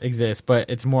still exists, but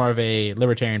it's more of a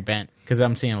libertarian bent because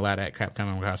I'm seeing a lot of that crap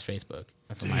coming across Facebook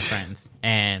from my friends,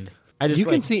 and I just You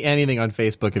can see anything on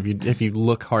Facebook if you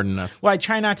look hard enough. Well, I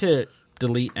try not to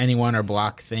delete anyone or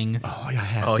block things. Oh, I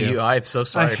have Oh, to. I'm so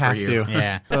sorry I have for you. to.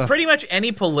 Yeah, Pretty much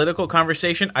any political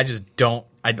conversation, I just don't.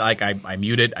 I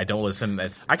mute it. I don't listen. I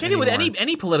can't deal with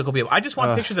any political people. I just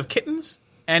want pictures of kittens.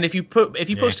 And if you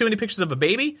post too many pictures of a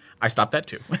baby, I stop that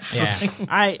too. yeah.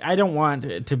 I don't want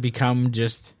it to become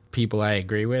just people I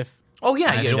agree with. Oh yeah,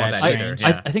 I you think don't want that's that strange.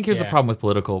 either. I think here's the Yeah. problem with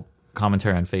political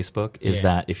commentary on Facebook is Yeah.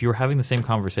 that if you were having the same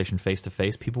conversation face to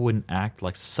face, people wouldn't act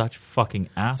like such fucking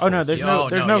assholes. Oh no, there's no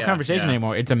yeah, conversation yeah.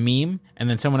 anymore. It's a meme, and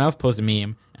then someone else posts a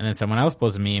meme, and then someone else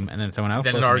posts a meme, and then someone else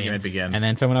Then posts an a argument meme, begins. and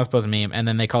then someone else posts a meme, and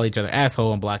then they call each other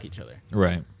asshole and block each other.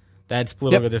 right. That's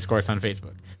political discourse on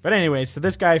Facebook. But anyway, so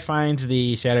this guy finds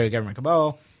the shadowy government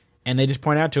cabal, and they just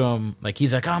point out to him, like,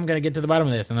 he's like, oh, I'm going to get to the bottom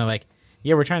of this. And they're like,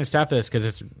 yeah, we're trying to stop this because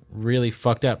it's really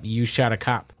fucked up. You shot a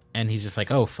cop. And he's just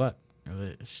like, oh, fuck.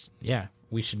 Yeah,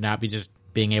 we should not be just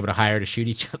being able to hire to shoot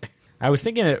each other. I was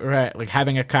thinking it, right, like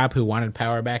having a cop who wanted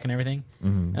power back and everything.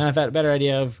 Mm-hmm. And I thought a better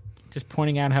idea of just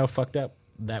pointing out how fucked up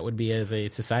that would be as a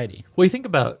society. Well, you think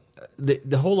about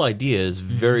the whole idea is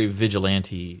very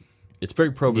vigilante It's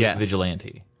very pro Yes.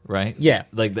 vigilante, right? Yeah.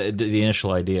 Like the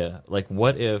initial idea. Like,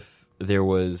 what if there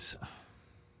was?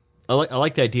 I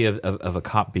like the idea of a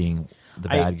cop being the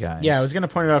bad guy. Yeah, I was going to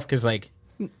point it off because, like,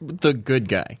 The good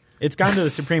guy. it's gone to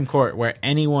the Supreme Court where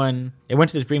it went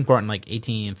to the Supreme Court in like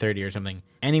 1830 or something.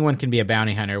 Anyone can be a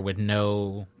bounty hunter with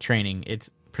no training. It's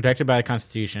protected by the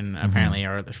Constitution, apparently,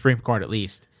 or the Supreme Court at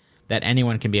least, that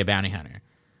anyone can be a bounty hunter.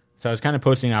 So I was kind of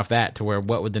posting off that to where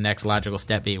what would the next logical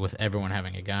step be with everyone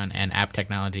having a gun and app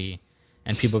technology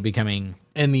and people becoming...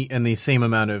 And the same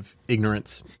amount of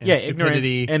ignorance and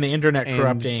stupidity. Ignorance and the internet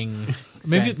corrupting...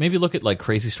 Maybe look at like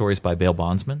Crazy Stories by bail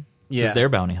bondsmen. Yeah. Because they're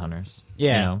bounty hunters.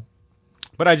 Yeah. You know?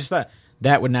 But I just thought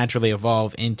that would naturally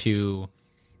evolve into,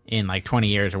 in like 20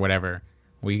 years or whatever,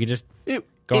 where you could just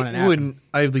go on an app. Wouldn't.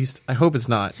 I hope it's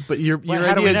not. But your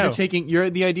how do we idea know?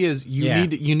 is the idea is Yeah.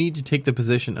 you need to take the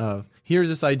position of, here's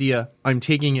this idea, I'm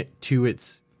taking it to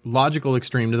its logical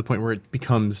extreme to the point where it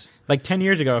becomes... Like 10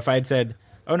 years ago, if I had said,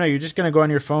 oh no, you're just going to go on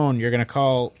your phone, you're going to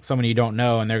call someone you don't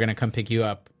know, and they're going to come pick you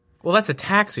up. Well, that's a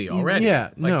taxi already.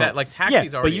 Yeah, like no. that. Like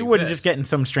taxis Yeah, already but you wouldn't exist. just get in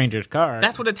some stranger's car.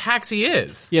 That's what a taxi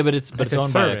is. Yeah, but it's a owned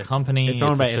by a service. company. It's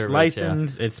owned by a its service,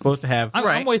 license. It's supposed to have...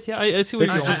 I'm with you. I see what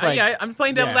This you're is saying. just like- I'm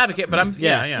playing devil's Yeah. advocate, but I'm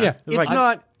Yeah, It's it's like-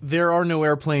 not, there are no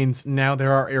airplanes, now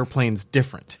there are airplanes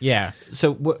different. Yeah.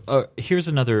 So here's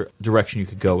another direction you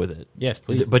could go with it. Yes,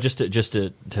 please. But just to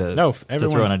No, to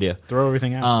everyone throw an idea. Throw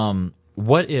everything out.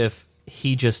 What if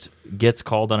he just gets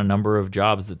called on a number of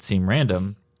jobs that seem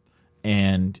random,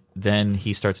 and then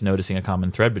he starts noticing a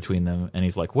common thread between them, and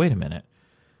he's like, "Wait a minute,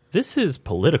 this is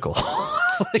political."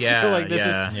 Yeah, like this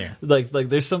yeah. is like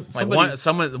there's some Like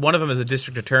one of them is a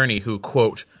district attorney who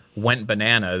quote went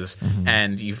bananas,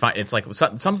 and you find it's like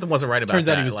something wasn't right about. Turns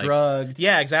out that. he was like, drugged.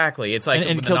 Yeah, exactly. It's like and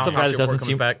when the killed some guy autopsy that report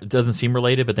comes back. doesn't seem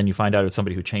related, but then you find out it's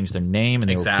somebody who changed their name and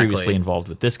they Exactly. were previously involved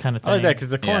with this kind of thing. I like that because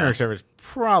the coroner Yeah. service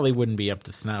probably wouldn't be up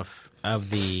to snuff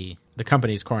of the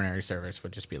company's coronary service.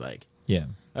 Would just be like, Yeah,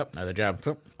 oh, another job.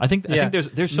 Boop. I think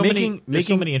there's so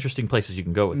many interesting places you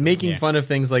can go with this. Making Yeah. fun of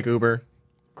things like Uber,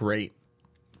 great.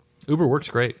 Uber works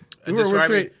great. Uber works Describing-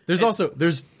 great. There's also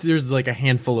there's like a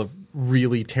handful of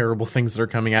really terrible things that are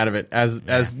coming out of it as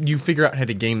you figure out how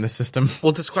to game the system.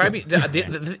 Well, describing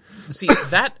see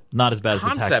that Not as bad as the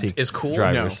concept taxi is cool.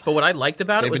 drivers. But what I liked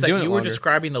about it They've was been that doing you it were longer.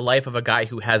 describing the life of a guy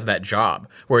who has that job,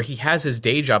 where he has his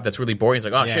day job that's really boring. He's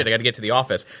like, oh shit, I got to get to the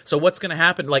office. So what's going to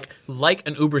happen? Like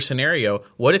an Uber scenario.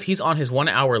 What if he's on his 1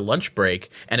 hour lunch break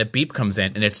and a beep comes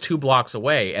in and it's 2 blocks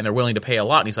away and they're willing to pay a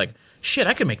lot, and he's like, shit,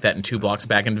 I can make that in 2 blocks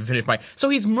back and finish my. So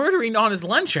he's murdering on his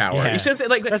lunch hour. Yeah. You see what I'm saying?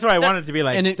 Like That's why I that- wanted it to be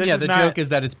like. And this is the not, joke is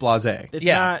that it's blasé. it's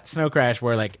Yeah. not Snow Crash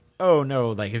where like, oh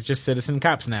no, like it's just citizen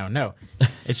cops now. No,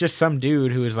 it's just some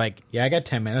dude who is like, yeah, I got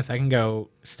 10 minutes, I can go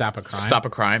stop a crime. Stop a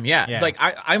crime, yeah. Yeah. Like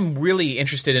I'm really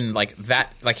interested in like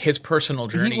that, like his personal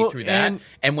journey will- through that, and-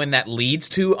 and when that leads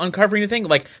to uncovering the thing,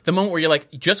 like the moment where you're like,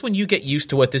 just when you get used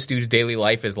to what this dude's daily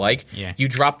life is like, Yeah. you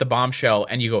drop the bombshell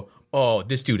and you go, oh,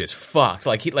 this dude is fucked.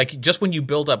 Like just when you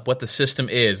build up what the system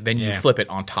is, then you Yeah. flip it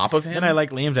on top of him. Then I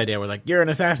like Liam's idea where like, you're an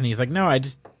assassin. He's like, no,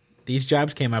 these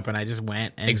jobs came up and I just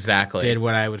went and Exactly. did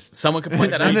what I was. Someone could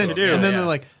point that out. And then, to him. and then Yeah. they're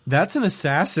like, that's an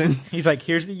assassin. He's like,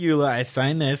 here's the EULA. I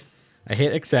signed this. I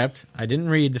hit accept. I didn't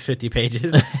read the 50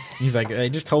 pages. He's like, they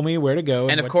just told me where to go.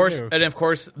 And of what course,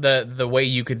 to do. the way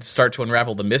you could start to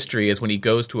unravel the mystery is when he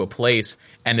goes to a place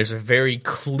and there's a very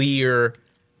clear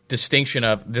distinction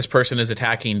of this person is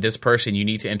attacking this person, you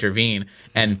need to intervene,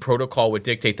 and protocol would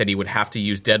dictate that he would have to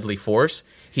use deadly force.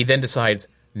 He then decides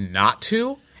not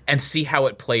to and see how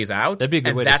it plays out. That'd be a good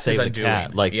and way that's to his save the undoing.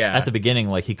 cat. Like at the beginning,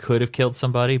 like he could have killed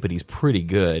somebody, but he's pretty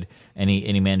good, and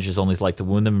he manages only like to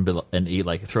wound them, and he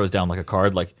like throws down like a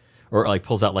card, like or like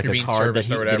pulls out like You're a being card that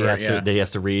serviced or that he whatever, has yeah. that he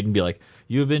has to read and be like,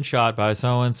 "You've been shot by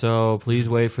so and so. Please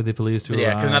wait for the police to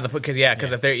Yeah, arrive."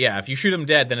 because if you shoot him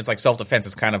dead, then it's like self defense.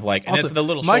 It's kind of like, and Also, it's the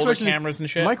little my shoulder question is- cameras and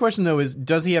shit. My question though is,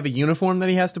 does he have a uniform that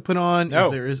he has to put on?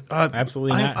 No.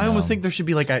 Absolutely not. I almost think there should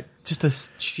be like just a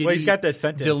shitty. Well, he's got the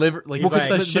sentence. deliver, like He's just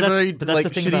like- the but that's the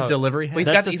thing shitty about- delivery. But he's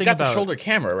That's got the he's thing got the about- shoulder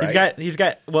camera, right? He's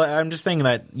got. Well, I'm just saying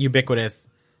that ubiquitous.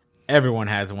 Everyone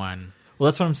has one. Well,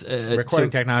 that's what I'm saying.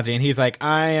 Recording technology, and he's like,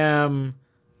 I am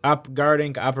up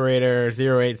guarding operator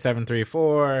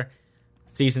 08734.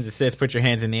 Cease and desist. Put your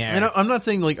hands in the air. And I'm not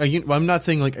saying like a uniform,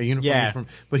 Yeah. uniform,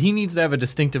 but he needs to have a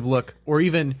distinctive look, or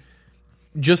even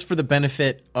just for the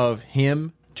benefit of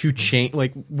him to change.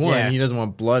 Like one, Yeah. he doesn't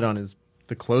want blood on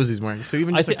the clothes he's wearing, so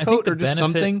even I just think a coat or just benefit,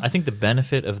 something. I think the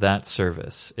benefit of that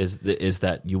service is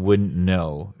that you wouldn't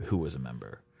know who was a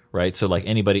member, right? So like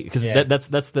anybody, because Yeah. that's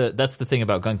the thing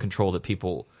about gun control that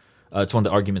people it's one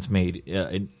of the arguments made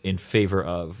in favor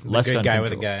of less good gun guy control.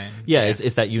 with a gun. Yeah,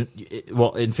 is that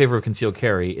in favor of concealed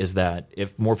carry is that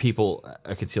if more people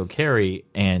concealed carry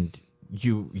and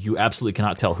you absolutely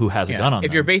cannot tell who has a gun on them.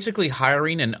 If you're basically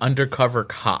hiring an undercover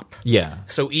cop. Yeah.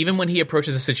 So even when he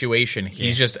approaches a situation,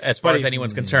 he's just, as far as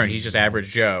anyone's concerned, he's just average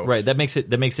Joe. Right. That makes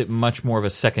it much more of a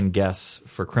second guess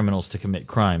for criminals to commit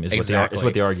crime. Is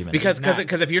what the argument because is.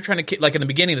 Because if you're trying to like in the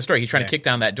beginning of the story, he's trying to kick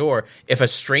down that door. If a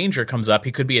stranger comes up,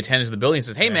 he could be attendant to the building and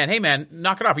says, "Hey man,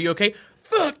 knock it off. Are you okay?"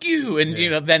 Fuck you, and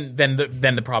then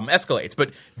the problem escalates.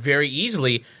 But very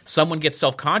easily, someone gets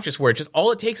self-conscious where just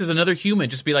all it takes is another human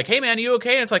just be like, "Hey man, you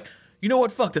okay?" And it's like, you know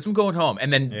what, fuck this, I'm going home,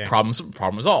 and then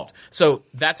problem resolved. So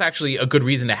that's actually a good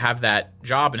reason to have that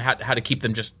job and how to keep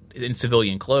them just in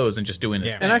civilian clothes and just doing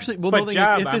this. And actually, well, the thing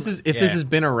is, if this has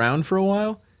been around for a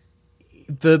while,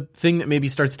 the thing that maybe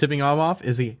starts tipping him off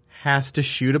is he has to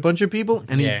shoot a bunch of people,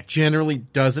 and he generally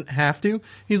doesn't have to.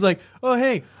 He's like, "Oh,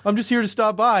 hey, I'm just here to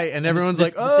stop by," and everyone's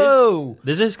like, "Oh."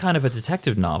 This is kind of a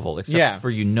detective novel, except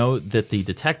for that the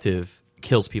detective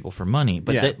kills people for money,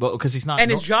 but because he's not,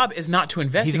 and his job is not to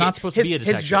investigate. He's not supposed to be a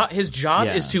detective. His job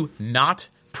is to not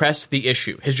press the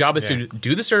issue. His job is to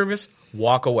do the service,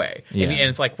 walk away, and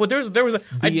it's like, well, there was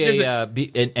a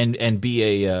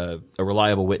be a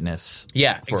reliable witness.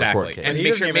 Yeah, for a court exactly, case.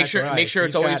 and make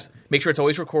sure it's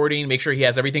always recording. Make sure he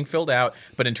has everything filled out.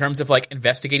 But in terms of like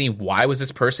investigating, why was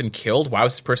this person killed? Why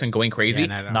was this person going crazy?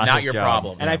 Not your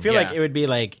problem. And I feel like it would be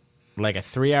like a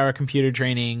 3-hour computer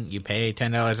training. You pay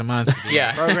 $10 a month to do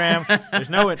the program.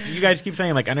 There's no one. You guys keep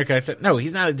saying like undercover. No,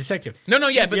 he's not a detective. No. No.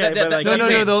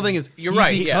 The whole thing is, you're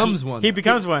right. He becomes one. He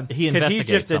becomes one. He investigates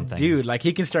he's just something. a dude. Like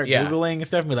he can start googling and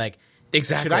stuff and be like,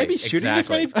 exactly. Should I be shooting this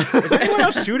many? Is anyone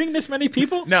else shooting this many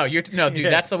people? No, dude.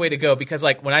 That's the way to go. Because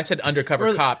like when I said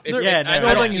undercover cop, I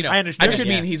understand. I just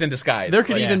mean he's in disguise. There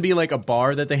could even be like a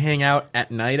bar that they hang out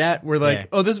at night at, where like,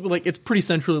 this like it's pretty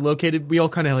centrally located. We all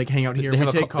kind of like hang out here. They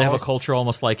have a culture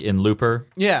almost like in Looper.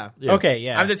 Yeah. Okay.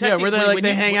 Yeah. I'm detecting, where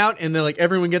they hang out and they're like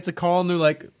everyone gets a call and they're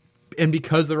like. And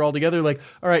because they're all together, like,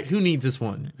 all right, who needs this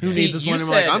one? Who needs this one? And I'm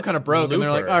like, I'm kind of broke. And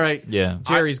they're like, all right,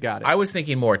 Jerry's got it. I was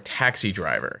thinking more taxi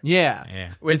driver.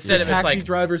 Yeah. Instead of it's taxi like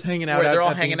drivers hanging out. They're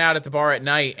all hanging out at the bar at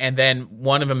night, and then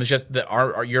one of them is just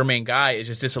your main guy is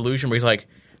just disillusioned. Where they're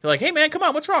like, hey man, come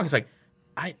on, what's wrong? He's like,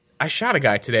 I shot a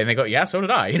guy today, and they go, yeah, so did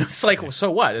I. It's like, well,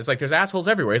 so what? It's like there's assholes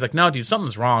everywhere. He's like, no, dude,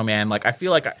 something's wrong, man. Like I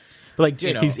feel like. Like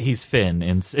he's Finn.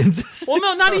 Well,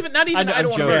 no, not even.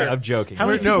 I'm joking. How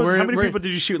many people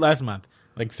did you shoot last month?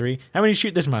 Like 3. How many did you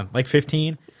shoot this month? Like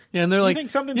 15. Yeah, and they're like, you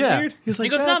think something's weird? He's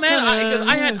like, he goes, no,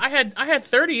 man. I had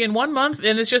 30 in 1 month,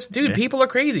 and it's just, dude, people are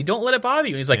crazy. Don't let it bother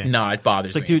you. And he's like, no, it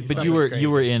bothers me. It's like, dude, but you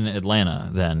were in Atlanta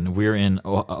then. We're in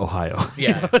Ohio.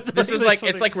 Yeah, this is like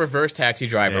it's like reverse Taxi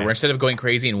Driver, where instead of going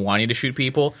crazy and wanting to shoot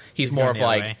people, he's more of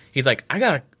like he's like, I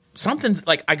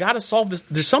gotta solve this.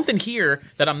 There's something here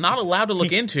that I'm not allowed to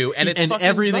look into, and it's fucking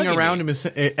everything bugging around me. him is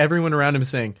everyone around him is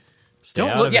saying.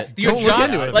 Don't look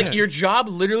into it. Like your job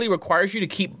literally requires you to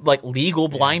keep like legal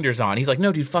blinders on. He's like,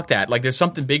 no, dude, fuck that. Like there's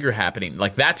something bigger happening.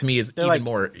 Like that to me is even like,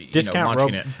 more discount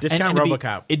launching it. Discount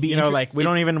RoboCop. It'd be like we're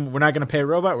not going to pay a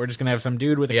robot. We're just going to have some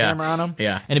dude with a camera on him.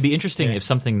 Yeah, and it'd be interesting if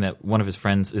something that one of his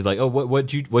friends is like, oh,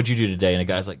 what'd you do today? And a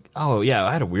guy's like, oh yeah,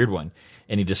 I had a weird one,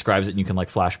 and he describes it, and you can like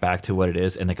flash back to what it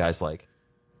is, and the guy's like,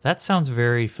 that sounds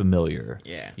very familiar.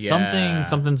 Yeah.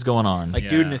 Something's going on. Like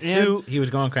dude in a suit, he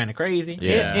was going kind of crazy.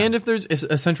 Yeah. And if there's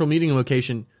a central meeting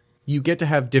location, you get to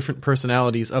have different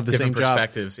personalities of the Different same job.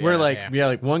 perspectives, Where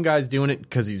like one guy's doing it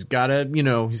because he's gotta,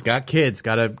 he's got kids,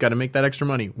 gotta make that extra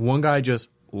money. One guy just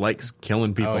likes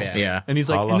killing people. And he's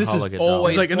like, and this is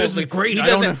always like, and this is great. He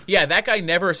doesn't. Yeah, that guy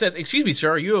never says, "Excuse me,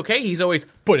 sir, are you okay?" He's always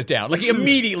put it down. Like he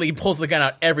immediately pulls the gun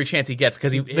out every chance he gets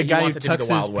because the guy wants who it to be tucks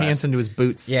the his Wild pants West. into his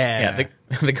boots.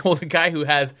 The guy who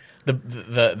has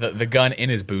the gun in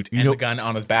his boot and the gun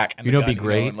on his back. And be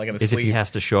great like in the is sleeve. if he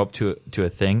has to show up to a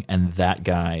thing and that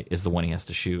guy is the one he has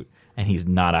to shoot and he's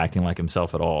not acting like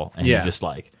himself at all and he's just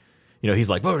like.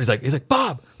 He's like,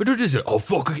 Bob, oh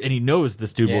fuck, and he knows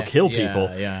this dude will kill people,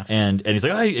 and he's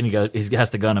like, he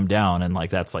has to gun him down, and like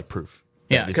that's like proof,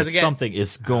 because again, something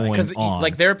is going on.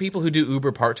 Like there are people who do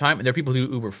Uber part time, and there are people who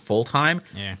do Uber full time.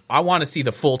 Yeah, I want to see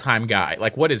the full time guy.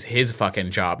 Like, what is his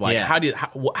fucking job? Like,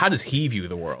 how does he view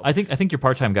the world? I think your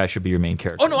part time guy should be your main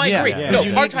character. Oh no, I agree.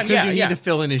 No, part time, because you need to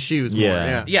fill in his shoes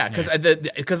more.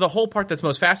 Because the whole part that's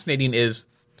most fascinating is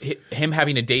him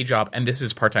having a day job, and this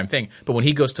is a part-time thing, but when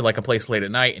he goes to like a place late at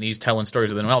night and he's telling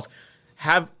stories with anyone else,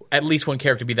 have at least one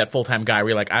character be that full-time guy where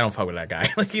you're like, I don't fuck with that guy.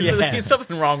 Like he's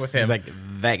something wrong with him. He's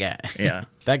like, that guy. Yeah.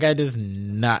 That guy does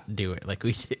not do it like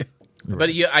we do.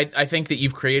 But I think that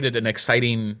you've created an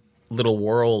exciting little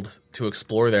world to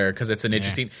explore there because it's an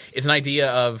interesting. It's an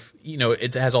idea of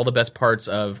it has all the best parts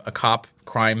of a cop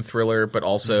crime thriller, but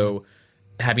also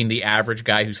having the average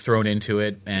guy who's thrown into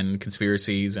it and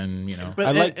conspiracies and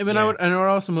But I would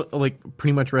also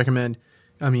pretty much recommend.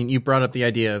 I mean, you brought up the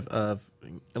idea of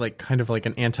like kind of like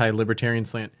an anti-libertarian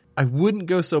slant. I wouldn't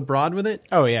go so broad with it.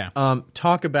 Oh yeah.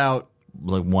 Talk about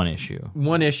like one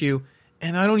issue,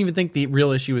 and I don't even think the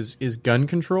real issue is gun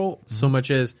control so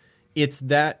much as it's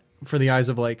that for the eyes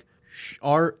of like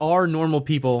are normal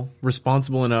people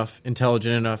responsible enough,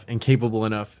 intelligent enough, and capable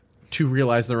enough to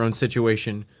realize their own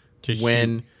situation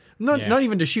not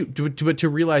even to shoot, but to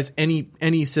realize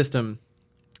any system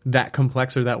that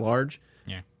complex or that large.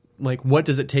 Like, what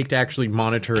does it take to actually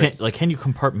monitor it? Like, can you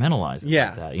compartmentalize it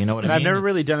like that? You know what I mean? I've never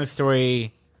really done a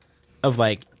story of,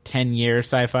 like, 10-year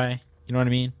sci-fi. You know what I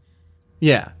mean?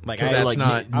 Yeah. Like, that's like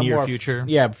not near future.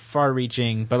 Yeah,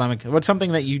 far-reaching. But, like, what's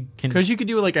something that you can... Because you could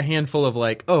do, like, a handful of,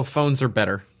 like, phones are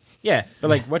better. Yeah,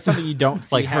 but, like, what's something you don't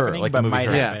see like happening, like but might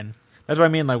Her. happen? Yeah. That's what I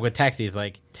mean, like, with taxis.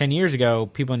 Like, 10 years ago,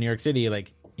 people in New York City,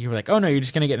 like, you were like, oh, no, you're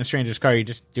just going to get in a stranger's car. You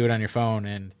just do it on your phone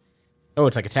and... Oh,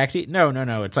 it's like a taxi? No.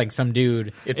 It's like some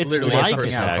dude. It's literally like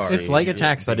something else. It's like a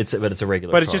taxi, but it's a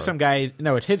regular. But it's just some guy.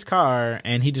 No, it's his car,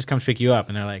 and he just comes pick you up,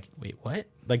 and they're like, "Wait, what?"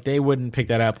 Like they wouldn't pick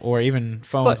that up, or even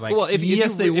phones. But, like,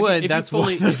 they would. That's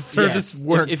why the service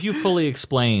worked. If you fully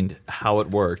explained how it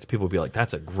worked, people would be like,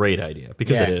 "That's a great idea,"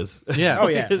 because it is. Yeah. Oh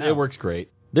yeah, it works great.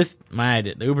 My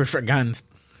idea, the Uber for guns.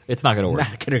 It's not going to work.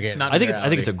 Not gonna get. I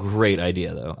think it's a great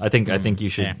idea though. I think you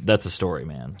should. Yeah. That's a story,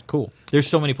 man. Cool. There's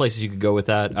so many places you could go with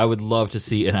that. I would love to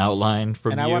see an outline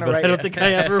from you, but I don't think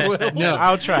I ever will. No,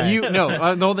 I'll try.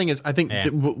 The whole thing is, I think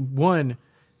one,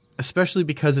 especially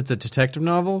because it's a detective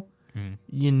novel,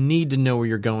 you need to know where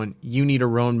you're going. You need a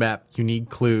roadmap. You need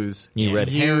clues. You need red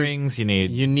herrings. You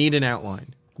need an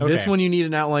outline. Okay. This one you need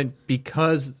an outline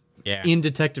because in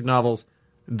detective novels,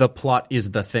 the plot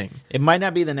is the thing. It might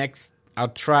not be the next. I'll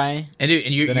try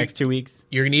the next 2 weeks.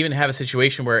 You're going to even have a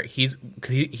situation where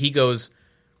he goes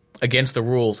against the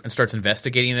rules and starts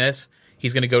investigating this.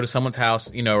 He's going to go to someone's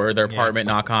house, or their apartment,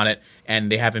 knock on it,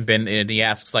 and they haven't been. And he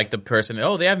asks like the person,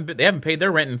 they haven't paid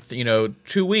their rent in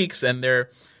 2 weeks, and they're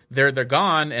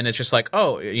gone. And it's just like,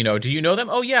 do you know them?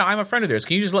 Oh yeah, I'm a friend of theirs.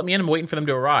 Can you just let me in? I'm waiting for them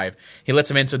to arrive. He lets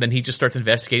them in, so then he just starts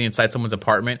investigating inside someone's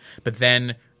apartment. But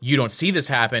then you don't see this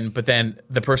happen. But then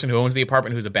the person who owns the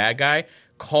apartment, who's a bad guy,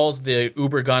 calls the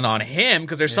Uber gun on him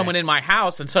because there's someone in my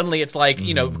house, and suddenly it's like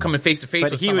coming face to face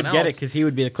with someone else. But he would get it because he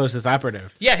would be the closest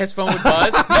operative. Yeah, his phone would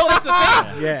buzz. No, that's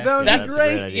the thing. Yeah, that would be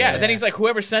great. Yeah, then he's like,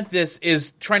 whoever sent this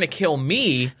is trying to kill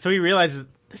me. So he realizes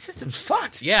the system's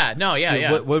fucked. Yeah, no, yeah, Dude,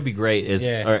 yeah. What would be great is.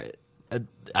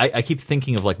 I keep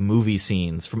thinking of like movie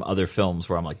scenes from other films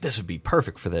where I'm like, this would be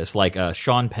perfect for this. Like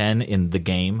Sean Penn in The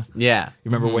Game. Yeah.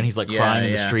 You remember when he's like crying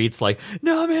in the streets, like,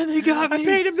 no, man, they got me. I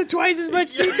paid him twice as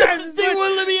much, 3 times as much. They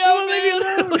wouldn't let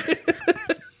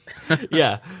me out.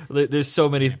 Yeah. There's so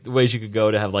many ways you could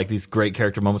go to have like these great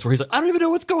character moments where he's like, I don't even know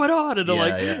what's going on. And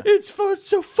they're it's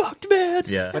so fucked, man.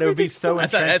 Yeah. But it would be so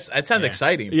that sounds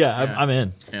exciting. Yeah, I'm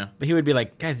in. Yeah. But he would be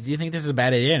like, guys, do you think this is a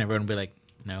bad idea? And everyone would be like,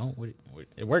 no,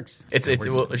 it works. It's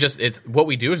what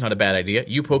we do is not a bad idea.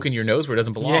 You poking your nose where it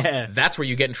doesn't belong. Yeah. That's where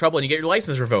you get in trouble and you get your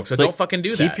license revoked. So don't fucking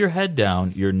do that. Keep your head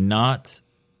down.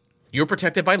 You're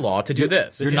protected by law to do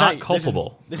this. You're not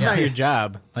culpable. This is not your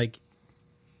job. Like,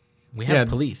 we have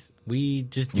police. We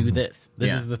just do this.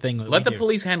 This is the thing. Let the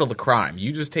police handle the crime.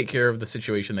 You just take care of the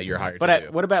situation that you're hired to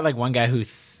do. What about like one guy who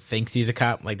thinks he's a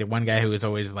cop? Like the one guy who is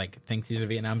always like thinks he's a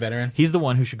Vietnam veteran. He's the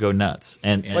one who should go nuts.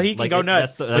 And he can go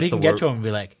nuts, but he can get to him and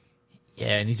be like,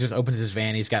 Yeah, and he just opens his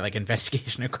van. He's got like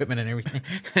investigation equipment and everything,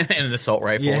 and an assault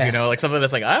rifle. Yeah. You know, like something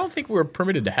that's like I don't think we're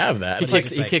permitted to have that.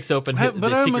 He kicks open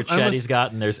the secret shed he's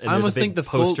got, and there's a big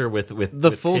poster with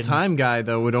the full time guy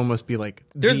though would almost be like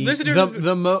there's a difference.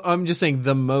 I'm just saying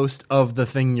the most of the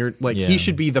thing you're like he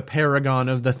should be the paragon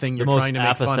of the thing you're trying to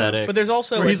make fun of. But there's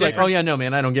also where he's like, oh yeah, no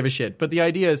man, I don't give a shit. But the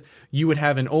idea is you would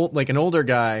have an older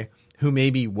guy who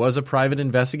maybe was a private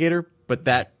investigator, but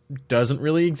that doesn't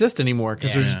really exist anymore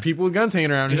because there's just people with guns hanging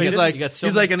around. He's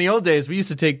like in the old days we used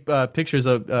to take pictures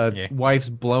of wives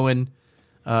blowing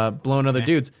other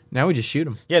dudes. Now we just shoot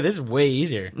them. Yeah, this is way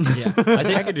easier. Yeah, I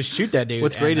think I could just shoot that dude.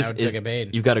 What's great is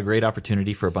you've got a great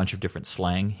opportunity for a bunch of different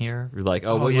slang here. You're like,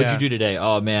 what'd you do today?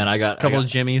 Oh man, I got a couple of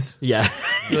jimmies. Yeah,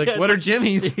 you're like, what are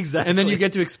jimmies? Exactly. And then you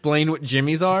get to explain what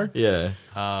jimmies are. Yeah.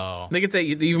 Oh, they could say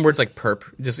even words like perp,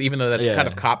 just even though that's kind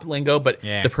of cop lingo, but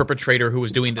the perpetrator who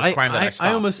was doing this crime that I stopped.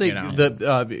 I almost say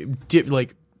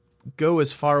go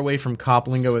as far away from cop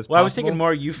lingo as possible. Well, I was thinking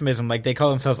more euphemism, like they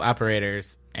call themselves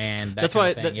operators, and That's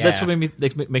why. That's what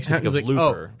makes me think of like,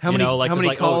 Looper. how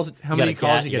many calls? How many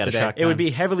calls you get today? It would be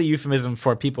heavily euphemism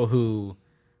for people who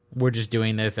were just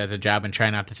doing this as a job and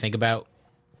trying not to think about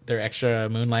their extra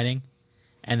moonlighting,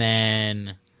 and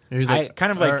then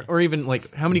or even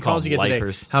like how many calls you get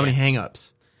lifers. today? How many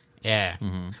hang-ups? Yeah,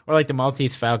 or like the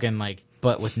Maltese Falcon, like,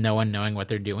 but with no one knowing what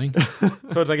they're doing.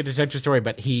 So it's like a detective story,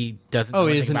 but he doesn't. Oh,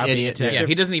 know he's an about idiot. being a detective. Yeah,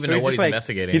 he doesn't even So know what just, he's like,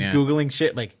 investigating. He's yeah. googling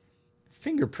shit like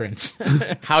fingerprints.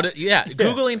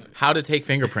 Googling how to take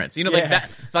fingerprints. You know,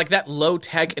 like that low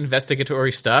tech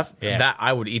investigatory stuff. Yeah. That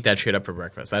I would eat that shit up for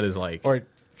breakfast. That is like, Or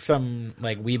some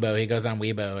like Weibo. He goes on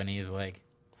Weibo and he's like,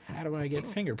 "How do I get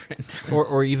fingerprints?"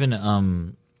 or even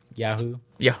Yahoo.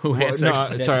 Yahoo Well, Answers.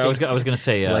 no, sorry, I was going to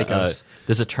say us.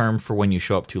 there's a term for when you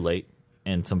show up too late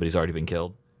and somebody's already been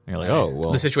killed. And you're like, oh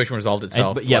well, the situation resolved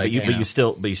itself. but you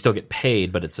still get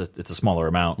paid, but it's a smaller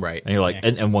amount, Right. And you're like,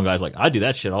 and one guy's like, I do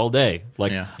that shit all day.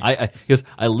 Like Yeah.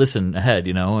 I listen ahead,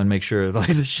 and make sure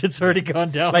like the shit's already gone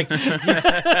down. Like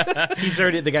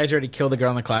the guy's already killed the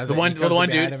girl in the closet. The one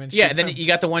dude, yeah. And then you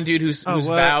got the one dude who's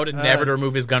vowed never to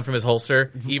remove his gun from his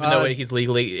holster, even though he's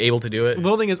legally able to do it. The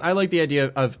whole thing is, I like the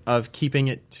idea of keeping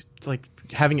it like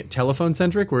having it telephone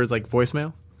centric, where it's like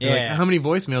voicemail. You're like, how many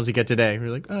voicemails you get today? We're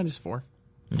like, just 4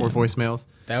 voicemails.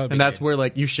 That would be and that's good. where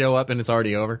like you show up and it's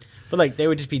already over. But like they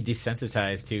would just be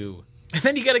desensitized to. And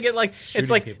then you got to get like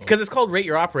it's like because it's called Rate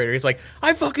Your Operator. He's like,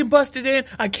 I fucking busted in.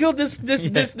 I killed this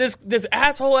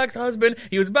asshole ex-husband.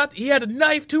 He had a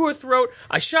knife to her throat.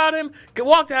 I shot him.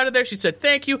 Walked out of there. She said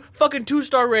thank you. Fucking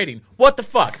 2-star rating. What the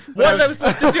fuck? What was I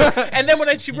supposed to do? And then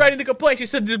when she writing the complaint, she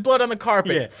said there's blood on the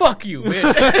carpet. Yeah. Fuck you,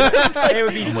 bitch. It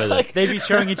would be like they'd be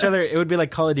showing each other. It would be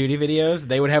like Call of Duty videos.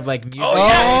 They would have like music.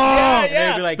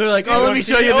 Yeah. They'd be like, They're like, let me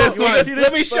show you this one.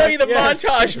 Let me show you the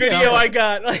montage video I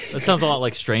got. That sounds a lot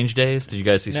like Strange Days. Did you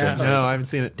guys see Strange Days? No, I haven't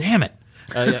seen it. Damn it.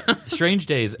 Strange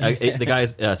Days, the guy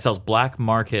sells black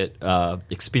market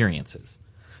experiences.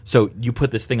 So you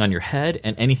put this thing on your head,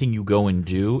 and anything you go and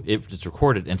do, it's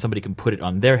recorded, and somebody can put it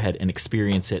on their head and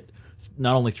experience it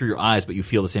not only through your eyes, but you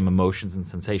feel the same emotions and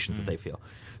sensations that they feel.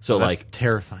 So That's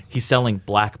terrifying. He's selling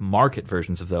black market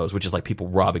versions of those, which is like people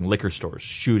robbing liquor stores,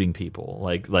 shooting people.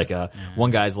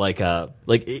 One guy's like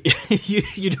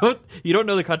you don't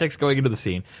know the context going into the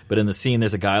scene, but in the scene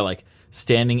there's a guy like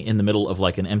standing in the middle of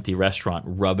like an empty restaurant,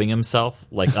 rubbing himself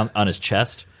like on his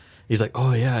chest. He's like,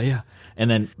 oh yeah. And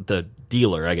then the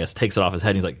dealer, I guess, takes it off his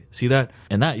head. And he's like, see that?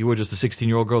 And that you were just a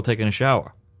 16-year-old girl taking a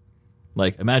shower.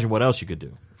 Like, imagine what else you could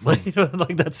do. Like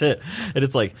that's it. And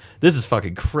it's like, this is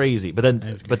fucking crazy. But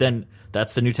then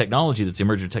that's the new technology, that's the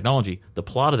emerging technology. The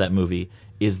plot of that movie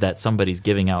is that somebody's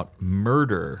giving out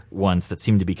murder ones that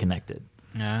seem to be connected.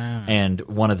 Ah. And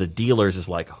one of the dealers is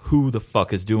like, who the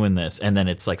fuck is doing this? And then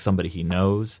it's like somebody he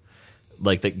knows,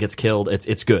 like, that gets killed.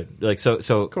 It's good. Like, so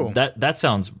cool. That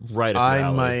sounds right up your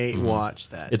alley. I might watch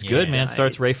that. It's good, man.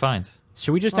 Starts Ray Fiennes.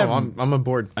 Should we just have I'm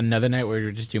aboard. another night where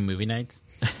we just do movie nights?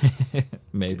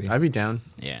 Maybe. I'd be down.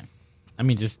 Yeah, I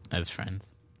mean, just as friends.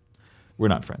 We're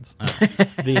not friends.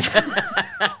 That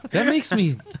makes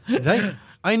me.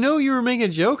 I know you were making a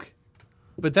joke,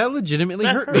 but that legitimately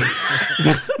hurt me.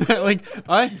 Like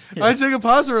I took a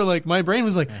pause where like my brain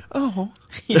was like, oh,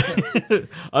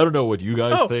 I don't know what you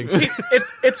guys think.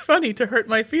 It's funny to hurt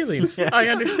my feelings. I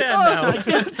understand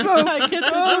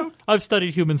now. I've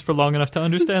studied humans for long enough to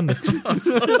understand this.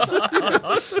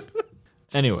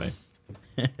 Anyway.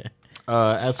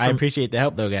 As I appreciate the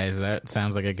help, though, guys. That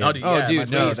sounds like a good.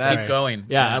 dude, no, keep going.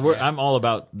 Yeah, I'm all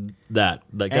about that.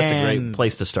 Like, that's a great And-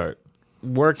 place to start.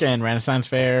 Work and Renaissance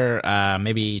Fair.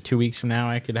 Maybe 2 weeks from now,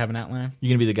 I could have an outline. You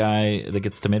gonna be the guy that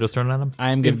gets tomatoes thrown at him?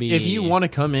 I'm gonna be. if you want to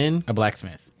come in a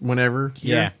blacksmith, whenever,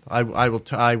 Yeah. I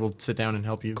will sit down and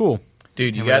help you. cool.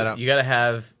 Dude, you Hammer that got out. you got to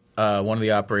have one of the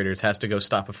operators has to go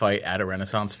stop a fight at a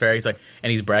Renaissance fair. He's like,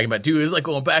 and he's bragging about, dude, it was like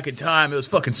going back in time. It was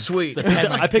fucking sweet.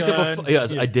 I picked up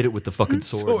I did it with the fucking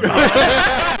sword.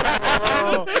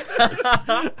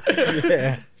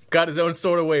 Got his own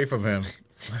sword away from him.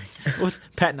 What's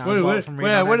Patton What Oswalt from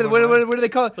Reno do 911? they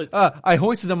call it? I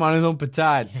hoisted him on his own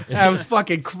petard. That was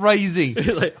fucking crazy.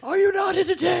 Like, are you not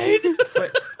entertained?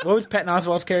 What was Patton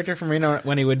Oswalt's character from Reno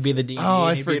when he would be the D&D Oh,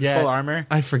 and I he'd be in forget. full armor?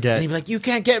 I forget. And he'd be like, "You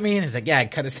can't get me," and he's like, "Yeah, I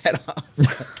cut his head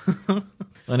off."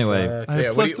 Anyway, I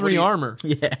have plus 3 armor.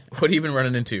 Yeah. What have you been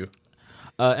running into?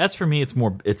 as for me,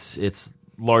 it's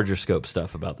larger scope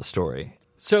stuff about the story.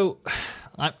 So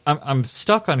I'm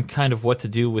stuck on kind of what to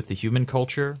do with the human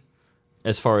culture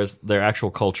as far as their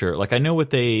actual culture. Like, I know what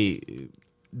they,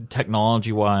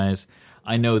 technology-wise,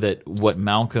 I know that what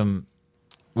Malcolm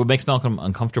what makes Malcolm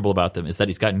uncomfortable about them is that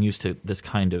he's gotten used to this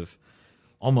kind of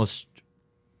almost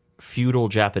feudal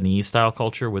Japanese style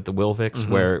culture with the Wilviks,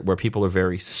 where people are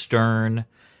very stern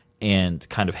and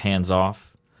kind of hands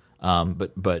off,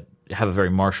 but have a very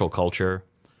martial culture.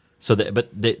 So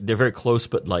they're very close,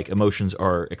 but like emotions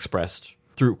are expressed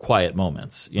through quiet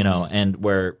moments, you know, and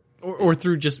where or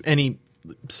through just any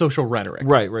social rhetoric.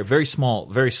 Right, very small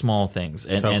things,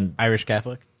 and Irish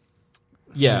Catholic.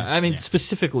 Yeah, I mean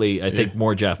specifically, I think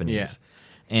more Japanese,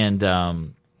 and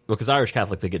because Irish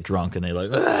Catholic, they get drunk and they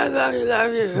like, I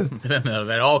love you.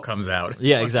 That all comes out.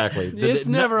 Yeah, exactly. It's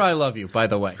never "I love you," by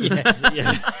the way.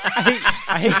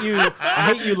 I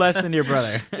hate you less than your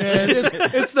brother.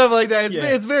 It's stuff like that.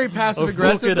 It's very passive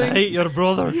aggressive. I hate your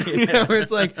brother. Where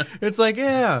it's like,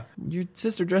 yeah, your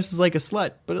sister dresses like a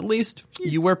slut, but at least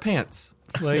you wear pants.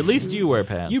 Like, At least you wear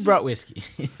pants. You brought whiskey.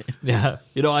 Yeah,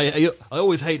 you know, I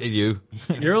always hated you.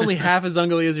 You're only half as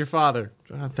ugly as your father.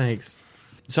 Oh, thanks.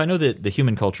 So I know that the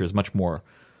human culture is much more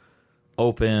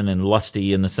open and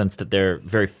lusty in the sense that they're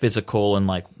very physical and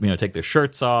like, you know, take their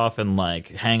shirts off and like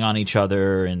hang on each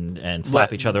other and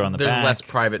slap each other on the back. There's less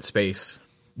private space.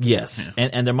 Yes,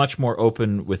 and they're much more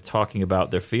open with talking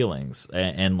about their feelings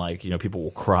and like, you know, people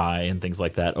will cry and things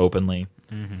like that openly.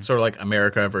 Sort of like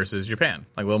America versus Japan,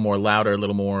 like a little more louder, a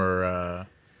little more.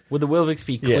 Would the Wilviks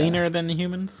be cleaner than the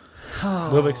humans?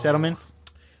 Wilvik settlements?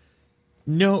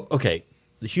 No, okay.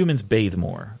 The humans bathe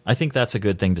more. I think that's a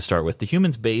good thing to start with. The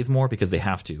humans bathe more because they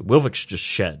have to. Wilviks just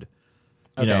shed,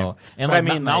 you know. And but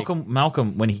like I mean,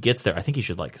 Malcolm, when he gets there, I think he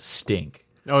should like stink.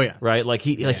 Oh yeah, right. Like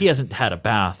he hasn't had a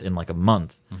bath in like a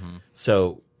month,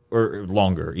 so or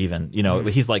longer even. You know,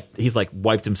 he's like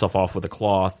wiped himself off with a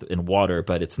cloth and water,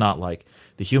 but it's not like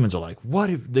the humans are like, what?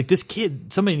 Like this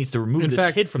kid, somebody needs to remove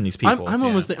this kid from these people. I'm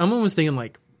almost thinking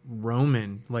like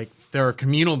Roman, like there are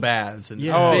communal baths and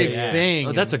it's a big thing.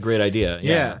 Oh, that's a great idea.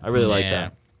 Yeah, I really like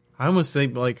that. I almost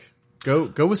think like go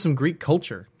with some Greek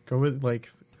culture. Go with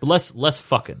like less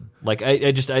fucking. Like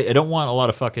I don't want a lot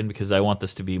of fucking because I want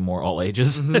this to be more all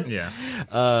ages.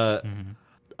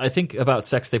 I think about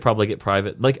sex they probably get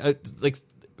private. Like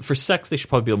for sex they should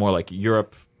probably be more like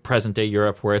Europe, present day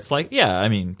Europe, where it's like, yeah, I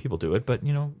mean people do it, but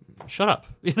you know, shut up.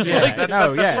 You know? Yeah, that's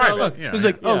private. It's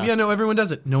like, no, everyone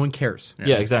does it. No one cares.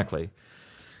 Yeah, exactly.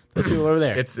 Those people over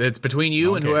there. It's between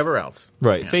you and whoever else.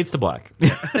 Right. Fades to black.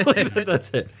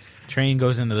 That's it. Train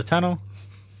goes into the tunnel.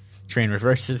 Train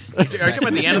reverses. Are you talking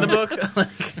about the end of the book?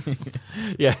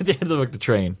 Yeah, at the end of the book, the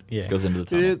train goes into the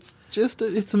tunnel. It's just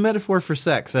it's a metaphor for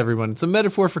sex, everyone. It's a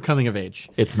metaphor for coming of age.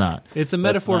 It's not. It's a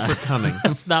metaphor for coming.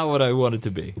 That's not what I want it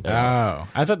to be. Oh,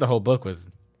 I thought the whole book was.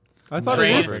 I thought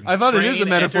it is a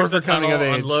metaphor for coming of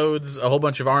age. Unloads a whole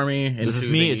bunch of army. This is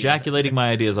me ejaculating my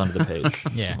ideas onto the page.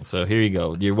 Yeah. So here you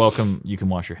go. You're welcome. You can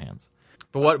wash your hands.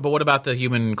 But what about the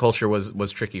human culture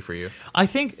was tricky for you? I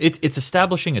think it's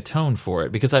establishing a tone for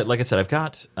it because like I said, I've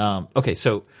got okay.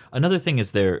 So another thing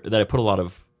is there that I put a lot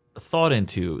of thought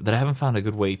into that I haven't found a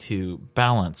good way to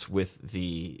balance with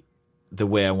the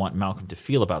way I want Malcolm to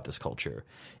feel about this culture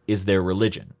is their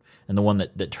religion and the one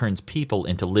that turns people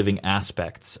into living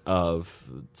aspects of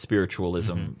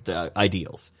spiritualism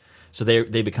ideals. So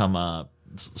they become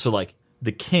so like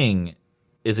the king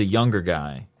is a younger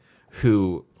guy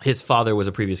who his father was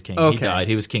a previous king. Okay. He died.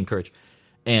 He was King Courage.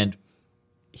 And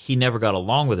he never got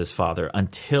along with his father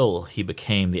until he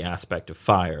became the aspect of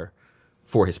fire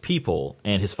for his people.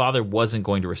 And his father wasn't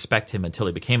going to respect him until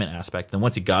he became an aspect. And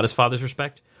once he got his father's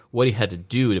respect, what he had to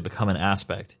do to become an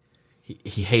aspect,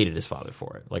 he hated his father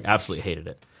for it. Like, absolutely hated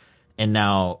it. And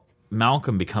now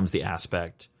Malcolm becomes the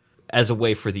aspect as a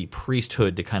way for the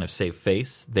priesthood to kind of save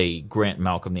face. They grant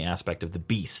Malcolm the aspect of the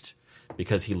beast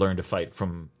because he learned to fight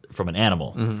from an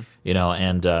animal, you know,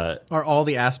 and are all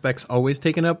the aspects always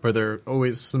taken up? Or are there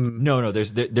always some? No.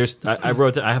 There's. I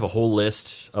wrote that I have a whole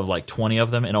list of like 20 of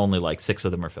them, and only like 6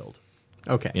 of them are filled.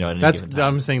 Okay, you know,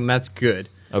 I'm saying that's good.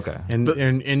 Okay,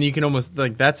 and you can almost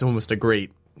like that's almost a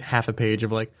great half a page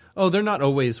of like, oh, they're not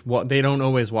always they don't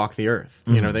always walk the earth.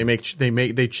 You know,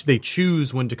 they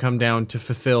choose when to come down to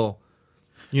fulfill,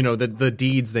 you know, the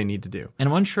deeds they need to do. And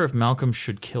I'm unsure if Malcolm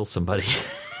should kill somebody.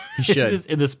 He should.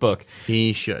 in this book.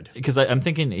 He should. Because I'm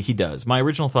thinking he does. My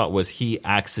original thought was he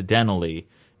accidentally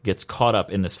gets caught up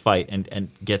in this fight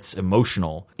and gets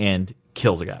emotional and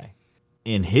kills a guy.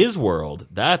 In his world,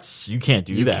 you can't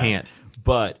do that. You can't.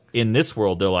 But in this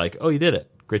world, they're like, oh, you did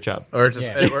it. Great job. Or just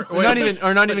not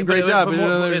even great job.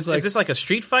 Is this like a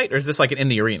street fight or is this like in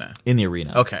the arena? In the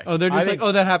arena. Okay. Oh, they're just like,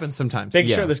 that happens sometimes. Big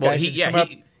sure this guy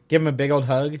give him a big old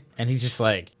hug, and he's just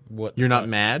like, "What? You're not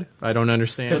mad? I don't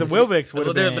understand. Because the Wilviks would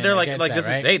But have they're been like against this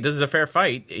that, is this is a fair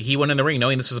fight. He went in the ring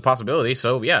knowing this was a possibility,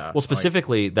 so yeah. Well,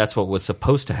 specifically, that's what was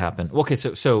supposed to happen. Okay,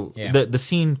 so Yeah. the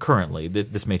scene currently,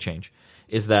 this may change,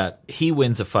 is that he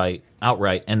wins a fight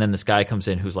outright, and then this guy comes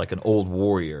in who's like an old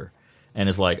warrior and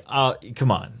is like, "Oh,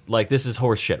 come on, like this is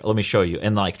horse shit. Let me show you,"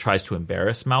 and like tries to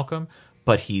embarrass Malcolm,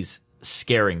 but he's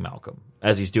scaring Malcolm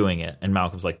as he's doing it, and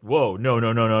Malcolm's like, "Whoa,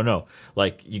 no,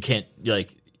 like you can't like."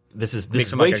 This is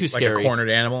makes him way like too scary. Like a cornered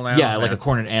animal now. Yeah, like a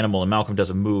cornered animal, and Malcolm does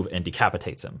a move and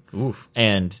decapitates him. Oof.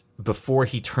 And before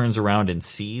he turns around and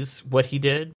sees what he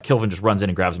did, Kilvin just runs in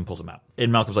and grabs him and pulls him out. And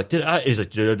Malcolm's like, "Did I?" He's like,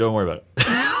 "Don't worry about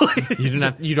it."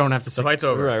 You don't have to. The fight's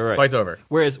over. Right. Fight's over.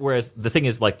 Whereas the thing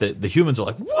is, like the humans are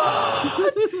like,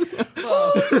 "What?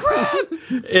 Holy crap!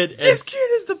 This kid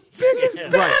is the biggest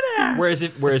badass."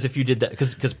 Whereas if you did that,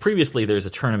 because previously there's a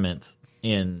tournament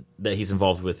that he's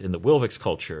involved with in the Wilvix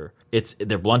culture.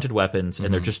 They're blunted weapons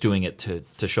and they're just doing it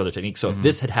to show their technique. So if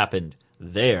this had happened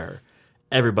there,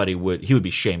 he would be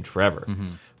shamed forever.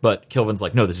 But Kilvin's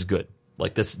like, "No, this is good.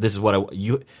 Like this is what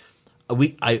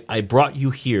I brought you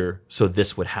here so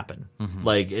this would happen,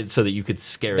 so that you could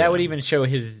scare That them." would even show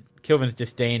Kilvin's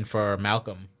disdain for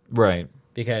Malcolm, right.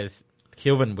 because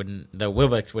the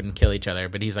Wilviks wouldn't kill each other,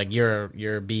 but he's like, "You're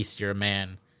a beast. You're a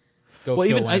man. Go Well,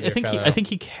 kill even one of your fellow." I think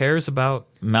he cares about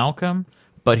Malcolm,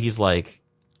 but he's like,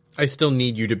 I still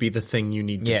need you to be the thing you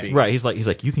need to be. right. He's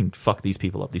like, you can fuck these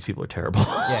people up. These people are terrible.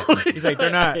 Yeah, he's like,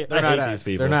 they're not I us. hate these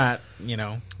people. They're not,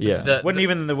 Yeah. Wouldn't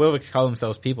even the Wilviks call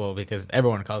themselves people, because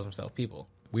everyone calls themselves people.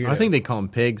 Weirdos. I think they call them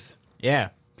pigs yeah,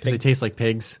 because they taste like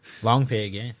pigs. long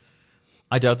pig. Yeah,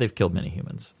 I doubt they've killed many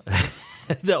humans.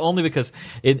 Only because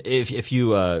if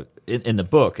you in the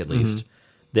book at least,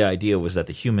 the idea was that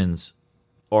the humans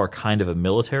are kind of a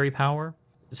military power,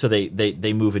 so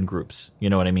they move in groups. You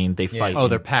know what I mean? They fight. Oh,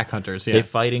 they're pack hunters. Yeah, They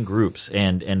fight in groups,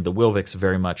 and the Wilviks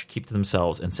very much keep to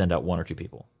themselves and send out one or two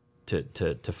people to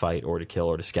fight or to kill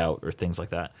or to scout or things like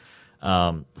that.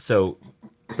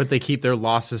 but they keep their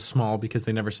losses small because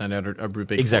they never send out a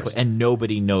big Exactly, force. and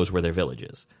nobody knows where their village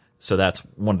is. So that's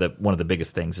one of the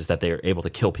biggest things, is that they are able to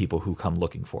kill people who come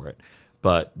looking for it.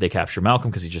 But they capture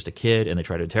Malcolm because he's just a kid, and they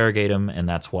try to interrogate him, and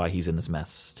that's why he's in this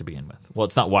mess to begin with. Well,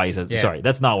 it's not why he's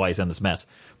that's not why he's in this mess,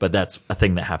 but that's a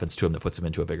thing that happens to him that puts him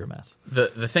into a bigger mess. The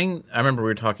thing, I remember we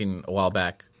were talking a while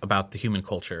back about the human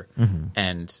culture,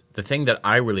 and the thing that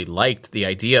I really liked the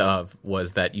idea of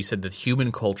was that you said that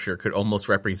human culture could almost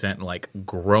represent like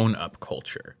grown-up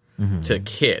culture to a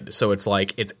kid. So it's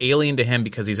like it's alien to him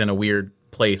because he's in a weird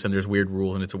place and there's weird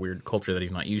rules and it's a weird culture that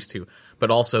he's not used to. But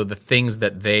also the things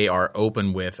that they are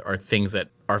open with are things that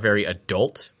are very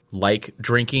adult, like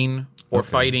drinking or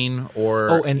fighting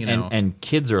or and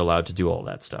kids are allowed to do all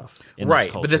that stuff. In right,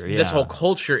 this but this culture, this whole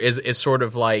culture is sort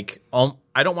of like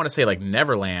I don't want to say like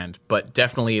Neverland, but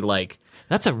definitely like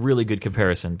that's a really good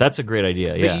comparison. That's a great idea.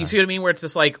 but Yeah, you see what I mean? Where it's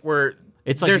just like where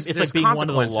it's like being one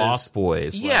of the Lost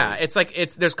Boys. Yeah,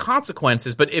 there's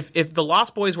consequences, but if the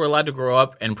Lost Boys were allowed to grow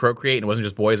up and procreate, and it wasn't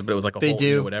just boys, but it was like They whole,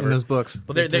 do whatever. in those books.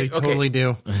 Well, they totally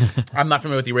do. I'm not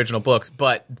familiar with the original books,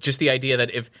 but just the idea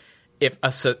that if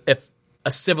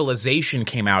a civilization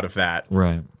came out of that,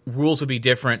 right, rules would be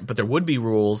different, but there would be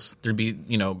rules. There'd be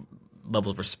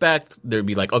levels of respect. There'd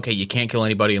be like, okay, you can't kill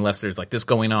anybody unless there's like this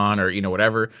going on, or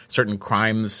whatever. Certain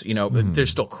crimes, there's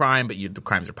still crime, but the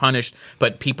crimes are punished.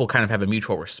 But people kind of have a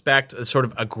mutual respect, sort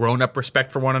of a grown-up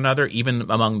respect for one another, even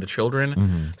among the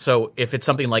children. So if it's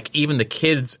something like even the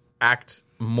kids act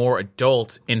more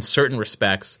adult in certain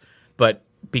respects, but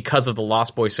because of the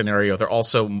Lost Boy scenario, they're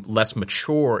also less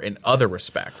mature in other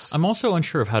respects. I'm also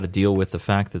unsure of how to deal with the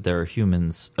fact that there are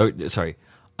humans.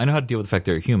 I know how to deal with the fact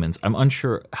there are humans. I'm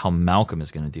unsure how Malcolm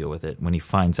is going to deal with it when he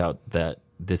finds out that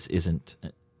this isn't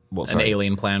an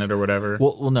alien planet or whatever.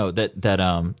 Well, no,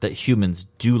 that humans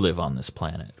do live on this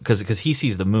planet because he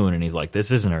sees the moon and he's like,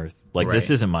 this isn't Earth. Like this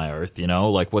isn't my Earth.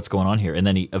 Like what's going on here? And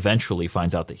then he eventually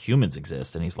finds out that humans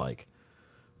exist, and he's like,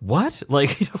 what?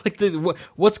 Like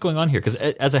what's going on here? Because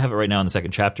as I have it right now in the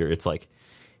second chapter, it's like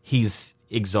he's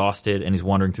exhausted and he's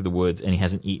wandering through the woods and he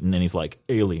hasn't eaten and he's like,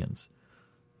 aliens.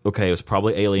 Okay, it was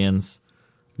probably aliens.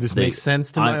 This makes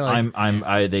sense to my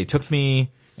life. They took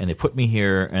me and they put me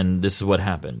here, and this is what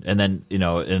happened. And then in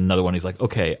another one, he's like,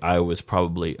 okay, I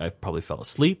probably fell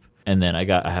asleep, and then I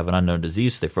have an unknown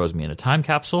disease, so they froze me in a time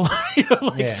capsule.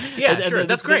 Sure,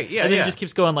 that's great. Yeah, and then it just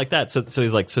keeps going like that. So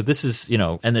he's like, so this is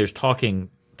and there's talking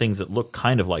things that look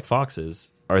kind of like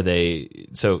foxes. Are they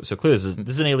so clear? This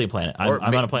is an alien planet. I'm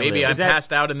on a planet. Maybe I'm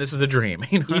passed out and this is a dream.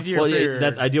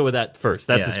 I deal with that first.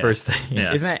 That's first thing.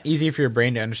 Yeah. Isn't that easier for your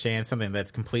brain to understand something that's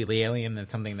completely alien than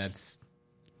something that's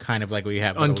kind of like what you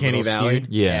have Uncanny a little Valley.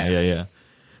 skewed. Yeah.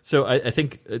 So I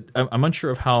think I'm unsure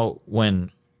of how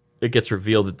when it gets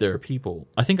revealed that there are people.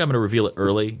 I think I'm going to reveal it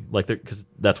early, like because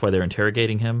that's why they're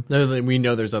interrogating him. No, we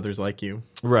know there's others like you.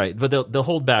 Right, but they'll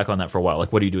hold back on that for a while.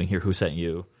 Like, what are you doing here? Who sent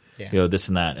you? Yeah. This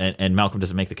and that. And Malcolm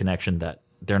doesn't make the connection that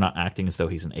they're not acting as though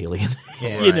he's an alien.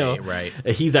 Yeah. Right.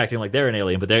 He's acting like they're an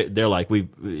alien, but they're like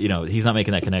he's not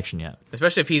making that connection yet.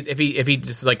 Especially if he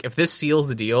just like if this seals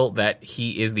the deal that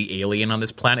he is the alien on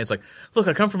this planet. It's like, look,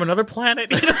 I come from another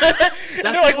planet. And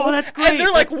they're like, oh, that's great. And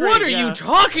they're like, That's what great, are yeah. you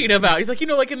talking about? He's like,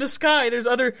 like in the sky, there's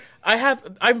other.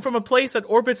 I'm from a place that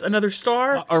orbits another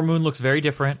star. Our moon looks very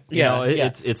different.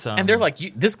 It's and they're like,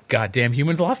 this goddamn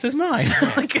human's lost his mind.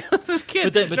 Like this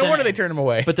kid. But No wonder they turn him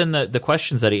away. But then the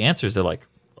questions that he answers, they're like,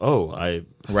 oh,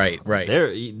 right.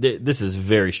 This is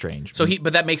very strange. So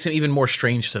but that makes him even more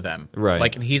strange to them. Right.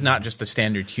 Like he's not just a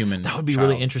standard human. That would be child.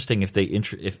 really interesting if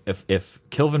if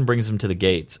Kilvin brings him to the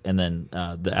gates and then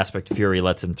the Aspect Fury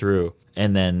lets him through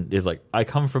and then is like, I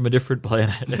come from a different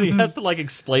planet, and he has to like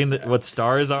explain what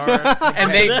stars are,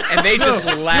 and they just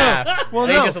laugh. Well,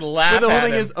 they no. just laugh. But the whole at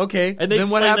thing him. is, okay, and they then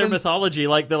what explain happens? their mythology.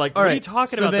 Like they're like, All what are right, you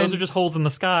talking so about? then- Those are just holes in the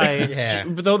sky. Yeah.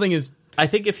 But the whole thing is, I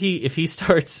think if he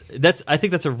starts, I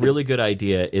think that's a really good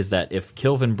idea. Is that if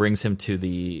Kilvin brings him to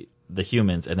the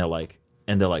humans and they're like,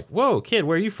 whoa, kid,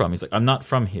 where are you from? He's like, I'm not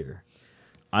from here.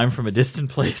 I'm from a distant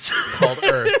place called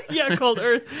Earth. Yeah, called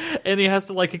Earth. And he has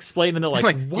to like explain, and they're like,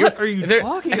 Like, what are you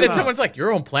talking and about? then someone's like,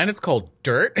 your own planet's called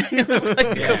Dirt.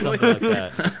 Yeah, something like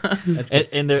that.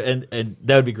 and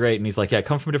that would be great. And he's like, yeah, I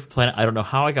come from a different planet. I don't know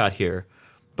how I got here,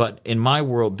 but in my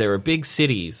world there are big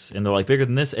cities, and they're like bigger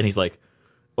than this. And he's like,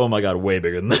 oh my god, way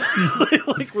bigger than that.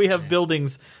 Like we have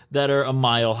buildings that are a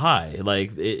mile high.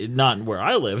 Like not where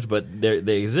I lived, but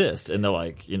they exist. And they're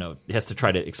like, he has to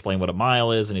try to explain what a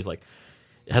mile is, and he's like,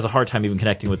 has a hard time even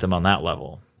connecting with them on that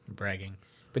level. Bragging.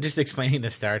 But just explaining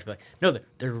the stars, like, no,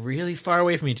 they're really far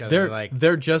away from each other.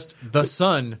 they're just the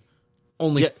sun,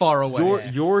 only far away.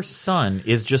 Your sun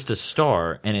is just a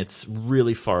star, and it's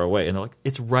really far away. And they're like,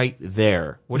 it's right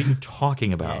there. What are you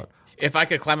talking about? If I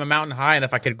could climb a mountain high and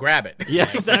if I could grab it.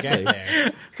 Yes, exactly.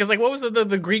 Because like, what was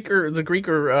the Greek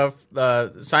or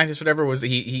scientist, whatever, was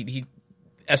he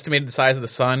estimated the size of the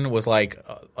sun was like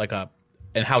a.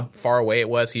 And how far away it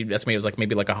was, he estimated it was like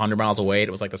maybe like 100 miles away. It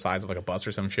was like the size of like a bus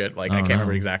or some shit. Like I can't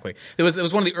remember exactly. It was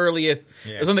one of the earliest.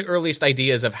 Yeah. It was one of the earliest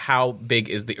ideas of how big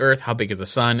is the Earth, how big is the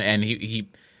sun, and he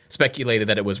speculated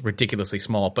that it was ridiculously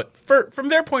small. But from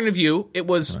their point of view, it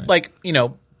was like He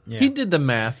did the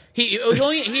math. He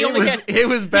only had it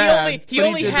was bad. He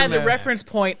only had the reference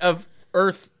point of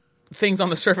Earth. Things on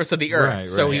the surface of the Earth. Right,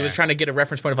 so he was trying to get a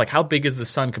reference point of like how big is the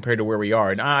sun compared to where we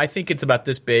are. And I think it's about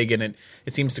this big, and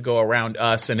it seems to go around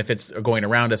us. And if it's going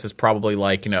around us, it's probably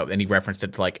like and he referenced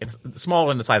it to like it's smaller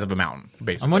than the size of a mountain.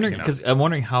 Basically, I'm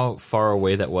wondering how far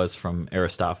away that was from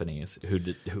Aristophanes,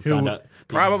 who found out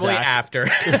probably after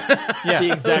the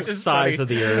exact size of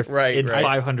the Earth, in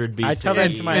 500 BC. I tell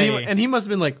that to my and he must have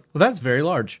been like, well, that's very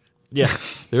large. Yeah,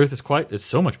 the Earth is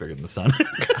so much bigger than the sun.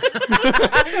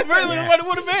 Really, what it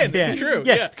would have been. It's true.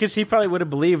 Yeah, because he probably would have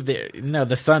believed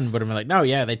the sun would have been like, no,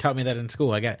 yeah, they taught me that in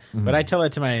school. I got it. Mm-hmm. But I tell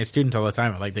that to my students all the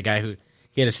time. Like the guy who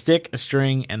he had a stick, a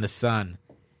string, and the sun,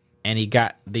 and he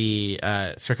got the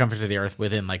circumference of the Earth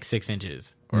within like 6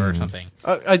 inches or something.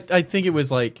 I think it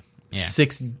was like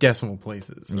 6 decimal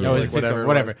places. No, like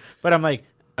whatever. But I'm like,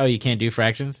 oh, you can't do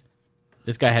fractions?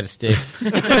 This guy had a stick.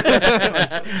 This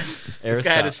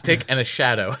guy had a stick and a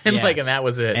shadow, and and that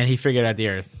was it. And he figured out the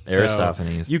Earth.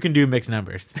 Aristophanes. So you can do mixed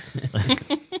numbers.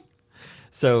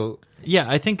 So yeah,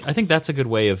 I think that's a good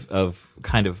way of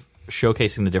kind of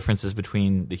showcasing the differences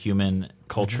between the human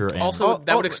culture and also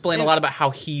that would explain a lot about how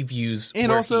he views and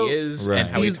where also, he is and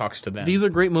how he talks to them. These are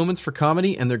great moments for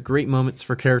comedy, and they're great moments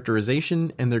for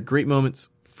characterization, and they're great moments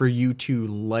for you to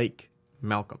like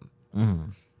Malcolm.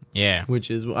 Yeah, which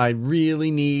is I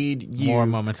really need you more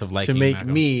moments of liking to make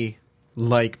Malcolm. me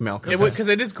like Malcolm. Because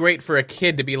it is great for a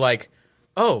kid to be like,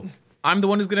 oh, I'm the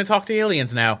one who's going to talk to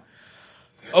aliens now.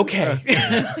 Okay,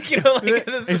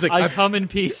 He's like, I come in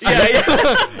peace.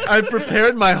 I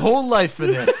prepared my whole life for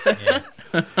this.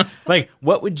 Like,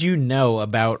 what would you know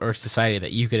about Earth society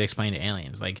that you could explain to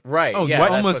aliens? Like, right? Oh, yeah,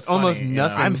 almost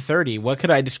nothing. I'm 30. What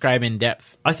could I describe in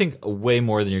depth? I think way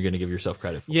more than you're going to give yourself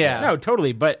credit for. Yeah, no,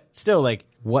 totally. But still, like,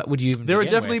 what would you even? There would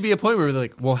definitely be a point where we're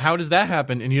like, well, how does that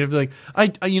happen? And you'd be like, I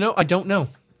don't know.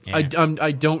 Yeah. I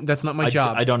don't. That's not my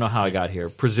job. I don't know how I got here.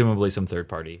 Presumably some third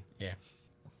party. Yeah.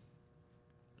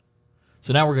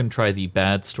 So now we're going to try the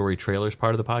bad story trailers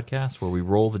part of the podcast, where we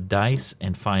roll the dice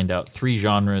and find out 3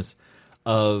 genres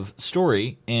of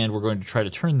story, and we're going to try to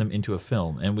turn them into a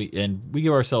film. And we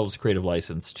give ourselves creative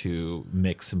license to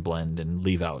mix and blend and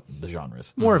leave out the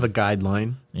genres. More of a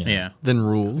guideline Yeah. than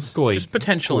rules. Just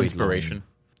potential inspiration.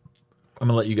 I'm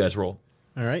going to let you guys roll.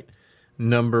 All right.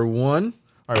 Number 1,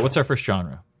 All right, what's our first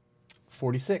genre?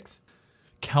 46.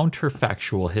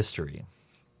 Counterfactual history.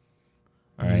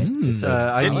 All right. It says,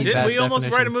 I like Didn't that we almost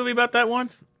definition. write a movie about that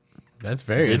once? That's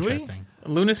very Did we? interesting.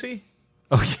 Lunacy?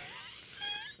 oh, yeah.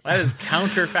 That is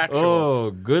counterfactual. Oh,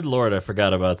 good Lord, I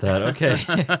forgot about that.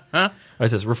 Okay. It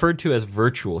says, referred to as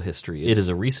virtual history. It is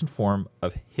a recent form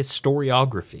of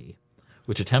historiography,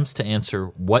 which attempts to answer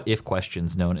what-if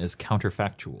questions known as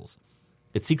counterfactuals.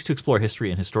 It seeks to explore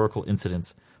history and historical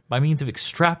incidents by means of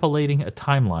extrapolating a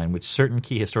timeline which certain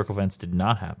key historical events did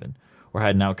not happen, or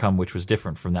had an outcome which was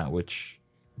different from that which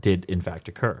did in fact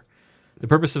occur. The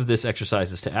purpose of this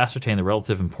exercise is to ascertain the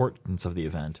relative importance of the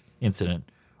event, incident,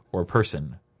 or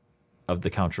person of the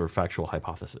counterfactual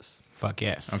hypothesis. Fuck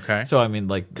yes. Okay. So, I mean,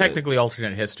 like... Technically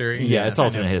alternate history. yeah, it's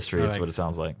alternate history. I It's like what it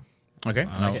sounds like. Okay.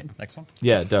 Okay. Next one.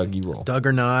 Yeah, Doug, you roll. Doug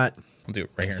or not? I'll do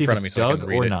it right here See in if front of me it's so I Doug can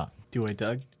read or it. not. Do I,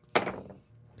 Doug?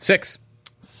 6.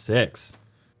 6.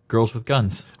 Girls with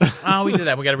guns. Oh, we did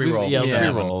that. We got to re-roll. Yeah, Yeah.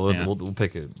 re-roll. Yeah. We'll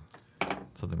pick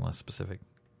something less specific.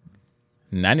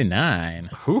 99.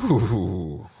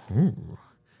 Ooh.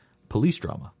 Police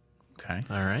drama. Okay.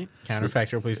 All right.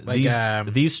 Counterfactual, please.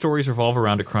 Like, These stories revolve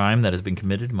around a crime that has been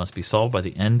committed and must be solved by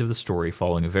the end of the story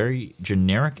following a very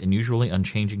generic and usually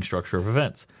unchanging structure of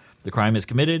events. The crime is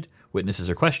committed, witnesses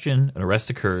are questioned, an arrest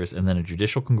occurs, and then a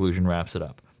judicial conclusion wraps it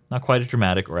up. Not quite as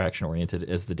dramatic or action-oriented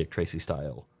as the Dick Tracy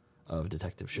style of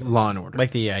detective shows. Law and Order.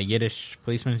 like the Yiddish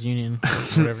Policemen's Union,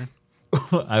 whatever.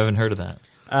 I haven't heard of that.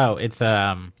 Oh, it's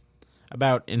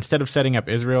about instead of setting up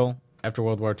Israel after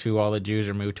World War II, all the Jews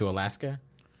are moved to Alaska.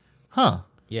 Huh.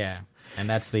 Yeah, and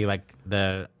that's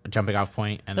the jumping off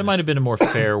point. And That might have been a more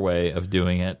fair way of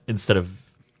doing it instead of...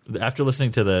 After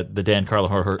listening to the Dan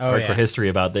Carlin hardcore history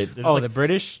about it, the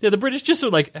British? Yeah, the British just are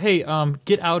like, hey,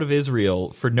 get out of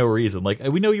Israel for no reason. Like,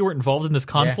 we know you weren't involved in this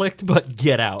conflict, but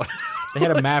get out. They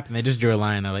had a map and they just drew a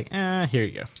line. They're like, here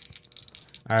you go.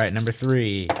 All right, number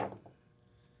 3.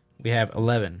 We have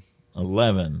 11.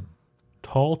 11.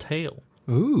 Tall Tale.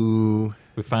 Ooh.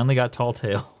 We finally got Tall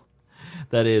Tale.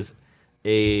 That is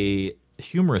a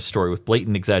humorous story with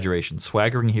blatant exaggeration,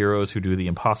 swaggering heroes who do the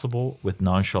impossible with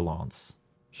nonchalance.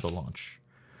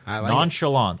 I like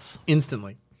Nonchalance.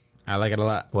 Instantly. I like it a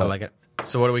lot. What? I like it.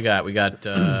 So what do we got? We got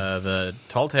the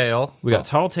Tall Tale. We got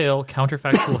Tall Tale,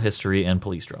 counterfactual history, and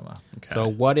police drama. Okay. So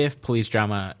what if police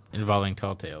drama involving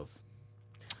tall tales?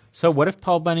 So what if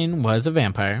Paul Bunyan was a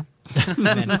vampire and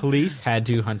then police had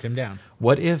to hunt him down?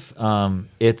 What if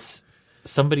it's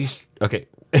somebody's... Okay,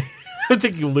 I'm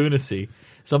thinking lunacy.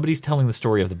 Somebody's telling the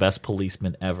story of the best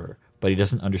policeman ever, but he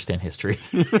doesn't understand history.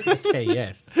 Okay,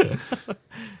 yes.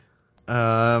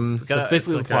 That's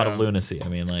basically the plot of lunacy. I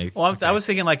mean, like... Well, I was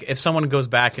thinking like if someone goes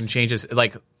back and changes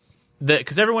like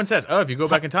because everyone says, oh, if you go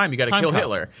back in time, you got to kill cop.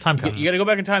 Hitler. Time cop. You got to go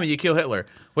back in time and you kill Hitler.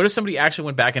 What if somebody actually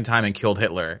went back in time and killed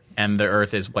Hitler, and the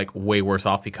Earth is like way worse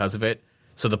off because of it?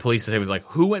 So the police today was like,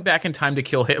 who went back in time to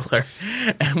kill Hitler?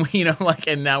 And we,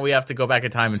 and now we have to go back in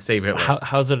time and save Hitler.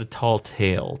 How's it a tall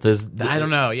tale? I don't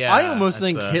know. Yeah, I almost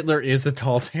think Hitler is a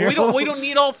tall tale. We don't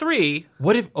need all three.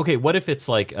 What if it's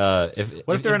like What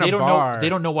if they're in they a don't bar? Know, they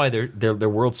don't know why their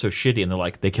world's so shitty, and they're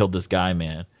like, they killed this guy,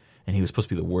 man, and he was supposed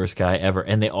to be the worst guy ever,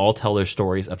 and they all tell their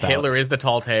stories about Hitler is the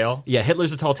tall tale. Yeah,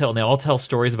 Hitler's a tall tale, and they all tell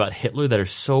stories about Hitler that are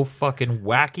so fucking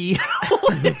wacky.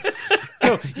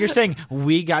 So you're saying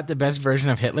we got the best version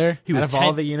of Hitler out of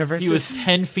all the universes? He was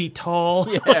 10 feet tall.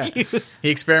 Yeah. He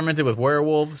experimented with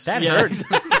werewolves. That Yeah. hurts.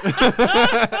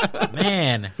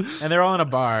 Man. And they're all in a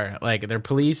bar. Like, they're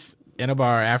police in a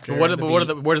bar after Where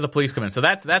the does the police come in? So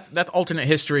that's alternate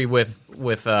history with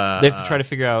They have to try to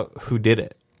figure out who did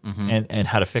it and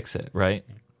how to fix it, right?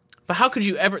 But how could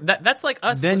you ever? That's like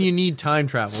us. Then you need time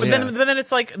travel. But then it's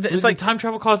like time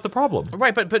travel caused the problem.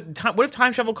 Right, but what if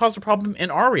time travel caused a problem in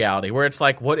our reality, where it's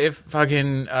like, what if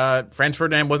fucking Franz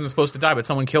Ferdinand wasn't supposed to die, but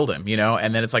someone killed him,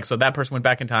 and then it's like, so that person went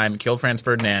back in time, killed Franz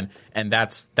Ferdinand, and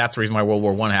that's the reason why World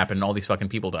War I happened, and all these fucking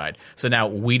people died. So now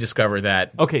we discover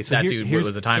that that dude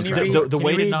was a time traveler. The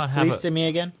way to not have Please to me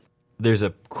again. There's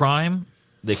a crime,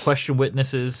 they question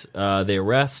witnesses, they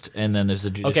arrest, and then there's a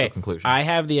judicial conclusion. I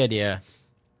have the idea.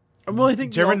 Well, I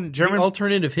think German the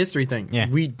alternative history thing. Yeah.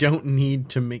 We don't need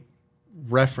to make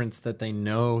reference that they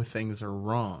know things are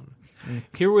wrong.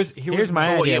 Here's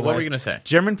my idea. What were you gonna say?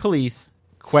 German police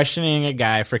questioning a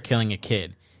guy for killing a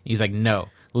kid. He's like, no,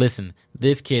 listen,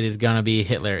 this kid is gonna be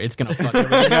Hitler. It's gonna fuck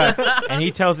everything up. And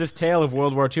he tells this tale of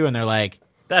World War II, and they're like,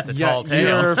 That's a tall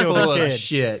tale. You're full Killed a of kid.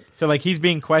 shit. So like he's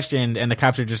being questioned, and the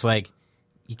cops are just like,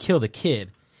 "You killed a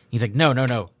kid." He's like,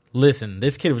 "No. Listen,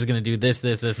 this kid was going to do this,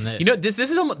 and this." You know, this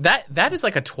is almost, that is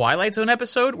like a Twilight Zone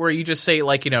episode where you just say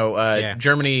like,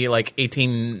 Germany like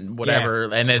 18 whatever,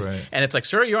 and it's like,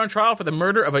 "Sir, you're on trial for the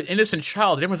murder of an innocent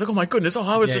child." And everyone's like, "Oh my goodness,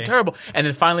 how is it terrible?" And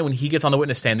then finally, when he gets on the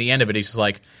witness stand, the end of it, he's just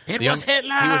like, It was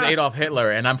Hitler! He was Adolf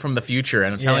Hitler, and I'm from the future,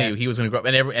 and I'm telling you, he was going to grow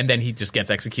up, and then he just gets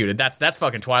executed. That's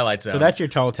fucking Twilight Zone. So that's your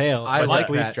tall tale. I like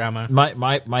police that. drama.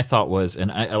 My thought was,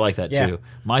 and I like that too.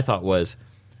 My thought was,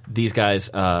 these guys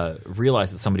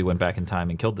realized that somebody went back in time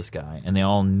and killed this guy, and they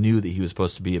all knew that he was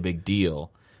supposed to be a big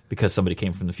deal because somebody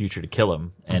came from the future to kill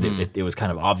him, and it was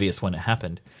kind of obvious when it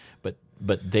happened.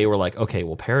 But they were like, okay,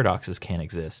 well, paradoxes can't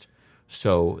exist,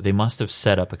 so they must have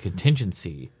set up a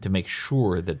contingency to make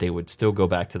sure that they would still go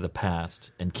back to the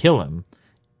past and kill him,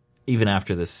 even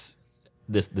after this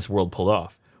world pulled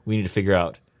off. We need to figure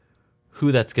out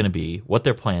who that's going to be, what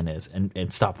their plan is,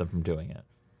 and stop them from doing it.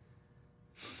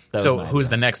 So who's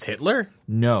the next Hitler?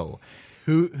 No.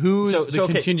 Who's the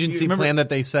okay, contingency you remember- plan that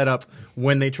they set up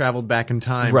when they traveled back in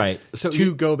time? Right. So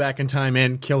to go back in time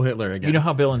and kill Hitler again. You know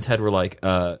how Bill and Ted were like,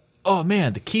 oh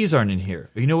man, the keys aren't in here.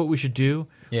 You know what we should do?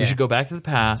 Yeah. We should go back to the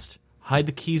past, hide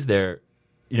the keys there,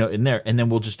 in there, and then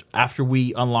we'll just, after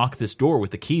we unlock this door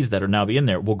with the keys that are now in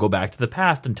there, we'll go back to the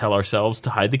past and tell ourselves to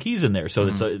hide the keys in there. So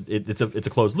it's a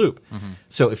closed loop.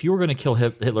 So if you were going to kill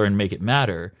Hitler and make it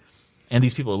matter, and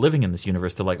these people are living in this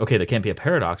universe, they're like, okay, there can't be a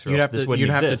paradox, or else this wouldn't You'd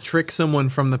have exist. to trick someone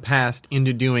from the past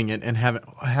into doing it and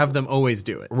have them always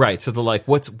do it. Right. So they're like,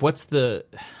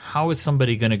 how is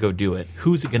somebody going to go do it?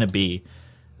 Who's it going to be,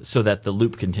 so that the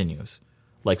loop continues?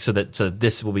 Like, so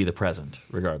this will be the present,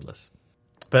 regardless.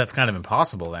 But that's kind of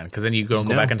impossible then, because then you don't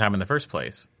go back in time in the first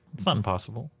place. It's not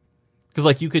impossible. Because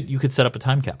like you could set up a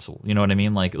time capsule. You know what I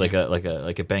mean? Like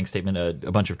a bank statement,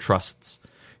 a bunch of trusts.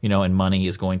 And money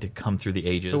is going to come through the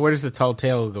ages. So where does the tall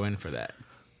tale go in for that?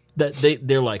 That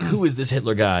they're like, who is this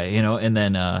Hitler guy? And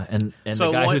then and So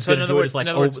the guy what- who's so going in to other do it words- is like, in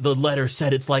other words- the letter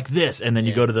said it's like this, and then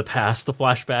you go to the past, the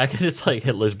flashback, and it's like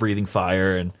Hitler's breathing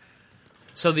fire, and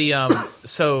So the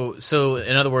so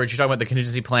in other words, you're talking about the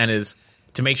contingency plan is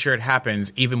to make sure it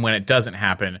happens, even when it doesn't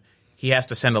happen. He has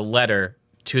to send a letter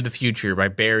to the future by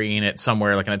burying it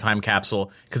somewhere, like in a time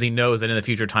capsule, because he knows that in the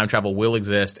future time travel will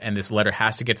exist, and this letter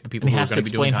has to get to the people he who are has going to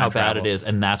to be doing explain time how travel. bad it is,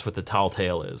 and that's what the tall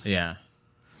tale is. Yeah.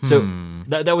 So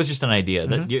that was just an idea.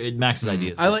 Max's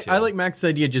idea is I good, like Max's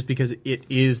idea just because it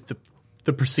is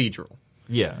the procedural.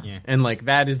 Yeah. And like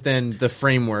that is then the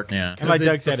framework. Yeah. And like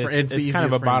Doug It's the said, fr- it's the kind of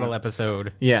easiest a bottle framework.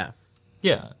 episode. Yeah.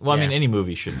 Yeah. Well, I mean, Yeah. any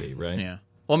movie should be, right? Yeah.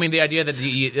 Well, I mean, the idea that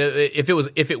if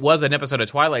it was an episode of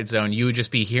Twilight Zone, you would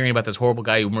just be hearing about this horrible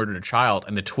guy who murdered a child,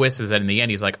 and the twist is that in the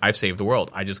end he's like, "I've saved the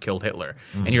world. I just killed Hitler,"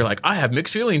 and you're like, "I have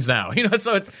mixed feelings now."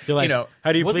 So it's They're like,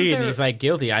 how do you wasn't plead? there- And he's like,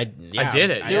 guilty. I did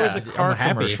it. There was a Yeah. car I'm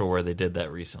happy. commercial where they did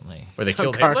that recently. where they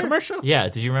killed car Hitler. commercial? Yeah.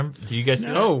 Did you remember? Did you guys see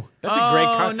that? No, that's a great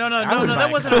car. No, I would buy that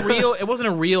a wasn't a real. It wasn't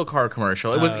a real car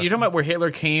commercial. It was. You're talking about where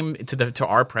Hitler came to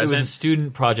our It was present. a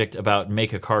student project about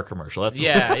make a car commercial. That's what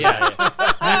Yeah.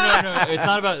 No, it's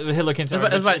not about Hitler came to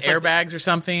It was about it's like- airbags or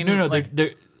something. No, Like,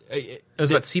 they're, it was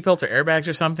about seatbelts or airbags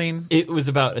or something. it was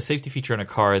about a safety feature in a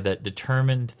car that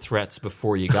determined threats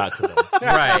before you got to them.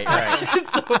 Right.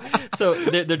 so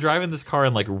they're driving this car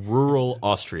in like rural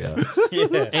Austria,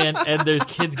 and there's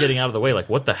kids getting out of the way. Like,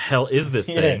 what the hell is this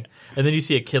thing? And then you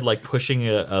see a kid like pushing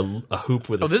a hoop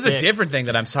with. Oh, this is a different thing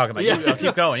that I'm talking about. You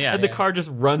keep going. Yeah. And the car just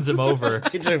runs him over,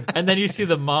 and then you see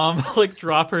the mom like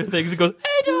drop her things and goes,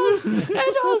 Adolf.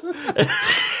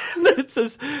 And then it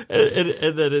says,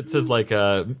 and then it says like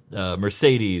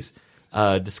Mercedes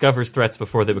discovers threats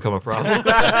before they become a problem.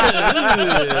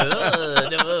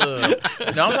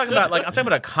 No, I'm talking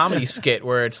about a comedy skit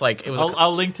where it's like it was.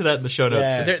 I'll link to that in the show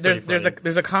notes. Yeah.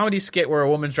 There's a comedy skit where a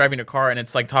woman's driving a car and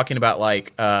it's like talking about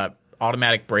like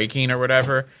automatic braking or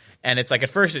whatever, and it's like at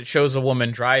first it shows a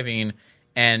woman driving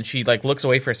and she like looks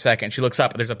away for a second, she looks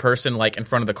up, there's a person like in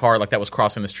front of the car like that was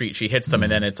crossing the street, she hits them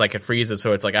and then it's like it freezes,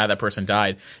 so it's like that person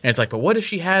died, and it's like, but what if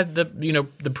she had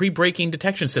the pre-braking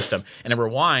detection system, and it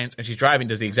rewinds and she's driving,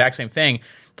 does the exact same thing,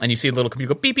 and you see a little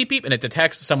computer go beep beep beep and it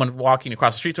detects someone walking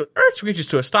across the street, so it reaches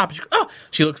to a stop, and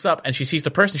she looks up and she sees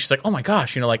the person, she's like, oh my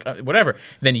gosh, whatever,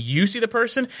 then you see the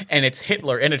person and it's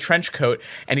Hitler in a trench coat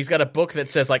and he's got a book that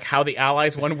says like how the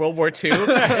Allies won World War II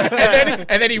and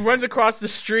then he runs across the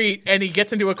street and he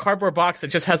gets into a cardboard box that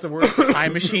just has the word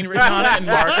time machine written on it and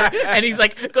marker, and he's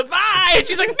like, goodbye, and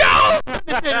she's like, no,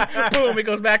 and then, boom, it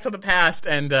goes back to the past,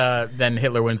 and then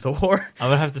Hitler wins the war. I'm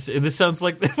gonna have to say, this sounds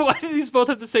like, why do these both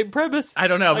have the same premise? I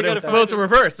don't know, but it's a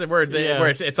reverse where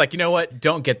it's like, you know what?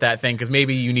 Don't get that thing because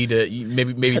maybe you need to.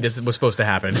 Maybe this was supposed to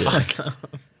happen. Awesome.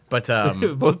 But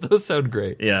both those sound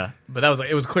great. Yeah, but that was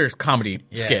it was a clear comedy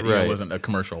skit. right. It wasn't a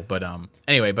commercial. But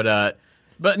anyway, but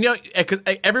you know, because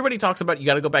everybody talks about you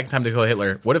got to go back in time to kill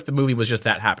Hitler. What if the movie was just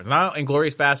that happens? Now,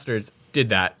 Inglourious Bastards did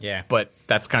that. Yeah, but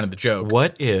that's kind of the joke.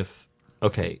 What if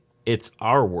it's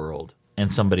our world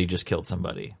and somebody just killed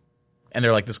somebody? And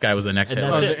they're like, this guy was the next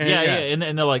Hitler. That's it. Yeah.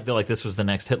 And they're like, this was the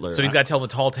next Hitler. So he's got to tell the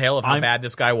tall tale of how bad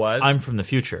this guy was. I'm from the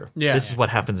future. Yeah. This is what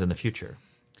happens in the future.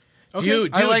 Okay.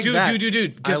 Dude. I like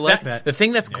that. I like that. The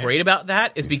thing that's great about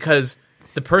that is because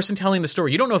the person telling the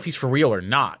story, you don't know if he's for real or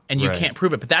not, and you can't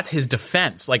prove it. But that's his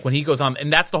defense. Like when he goes on,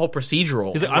 and that's the whole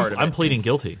procedural. He's like, I'm pleading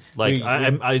guilty. Like he's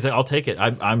like, I'll take it.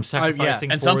 I'm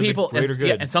sacrificing. And for some people, the greater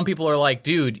good. and some people are like,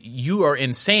 dude, you are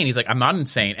insane. He's like, I'm not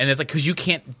insane, and it's like because you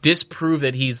can't disprove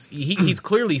that he's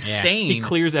clearly sane. He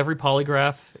clears every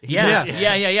polygraph. Yeah.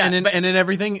 And in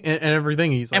everything,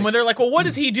 he's like, and when they're like, well, what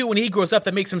does he do when he grows up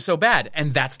that makes him so bad?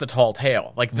 And that's the tall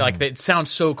tale. Like it sounds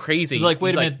so crazy. Like,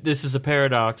 wait a minute, this is a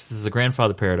paradox. This is a grandfather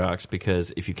paradox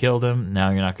because if you killed him, now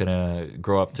you're not going to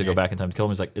grow up to go back in time to kill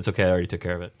him. He's like, it's okay, I already took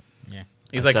care of it. Yeah,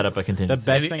 he's like, set up a contingency. The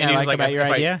best thing I like about your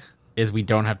idea is we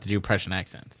don't have to do Prussian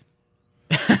accents.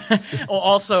 Well,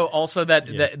 also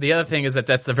that the other thing is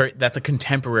that's a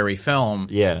contemporary film.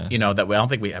 Yeah, you know that I don't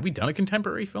think have we done a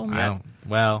contemporary film yet?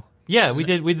 Yeah, we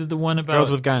did the one about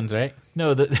girls with guns, right?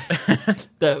 No,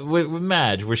 with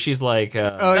Madge, where she's like,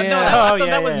 I thought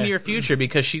that was near future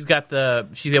because she's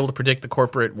able to predict the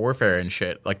corporate warfare and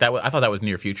shit like that. I thought that was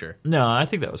near future. No, I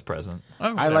think that was present.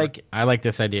 Oh, I like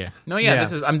this idea. No,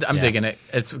 this is I'm digging it.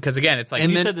 It's because again, it's like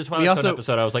and you said the Twilight Zone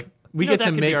episode. I was like, we get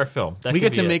to make our film. We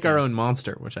get to make our own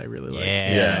monster, which I really like.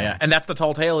 Yeah. And that's the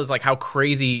tall tale is like how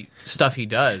crazy stuff he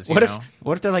does. What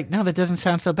if they're like, no, that doesn't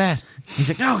sound so bad? He's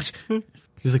like, no.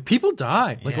 He's like, people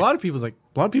die. Like a lot of people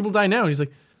die now. He's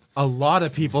like, a lot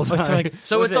of people die.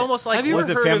 So it's almost like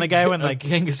was it Family Guy when like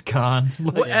Genghis Khan?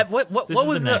 What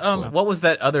was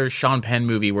that other Sean Penn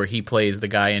movie where he plays the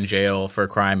guy in jail for a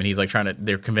crime and he's like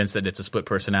they're convinced that it's a split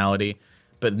personality,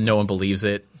 but no one believes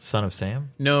it. Son of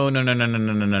Sam? No.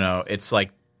 It's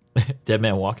like Dead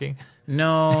Man Walking?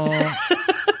 No.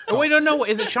 Oh wait, no.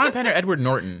 Is it Sean Penn or Edward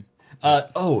Norton?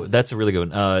 That's a really good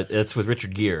one. It's with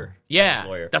Richard Gere.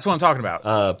 Yeah, that's what I'm talking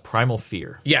about. Primal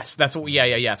Fear. Yes, that's what.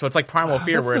 Yeah. So it's like Primal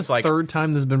Fear, where it's like third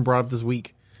time this has been brought up this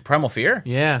week. Primal Fear.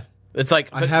 Yeah, it's like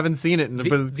I haven't seen it.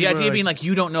 The idea being like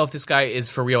you don't know if this guy is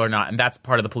for real or not, and that's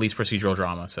part of the police procedural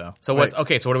drama. So what's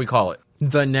okay? So what do we call it?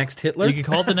 The next Hitler. You can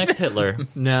call it the next Hitler.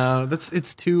 No,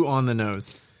 it's too on the nose.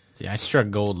 See, I struck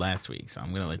gold last week, so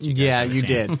I'm gonna let you. Yeah, you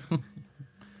did.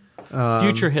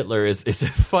 Future Hitler is a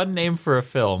fun name for a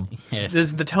film. Yeah.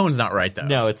 The tone's not right though.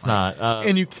 No, it's not.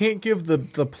 And you can't give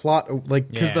the plot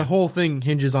because the whole thing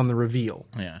hinges on the reveal.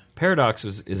 Yeah, paradox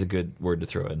is a good word to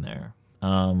throw in there.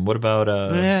 What about?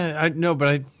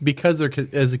 Because they're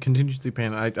as a contingency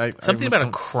plan. Something about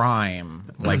a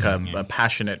crime, like a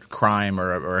passionate crime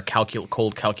or a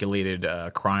cold calculated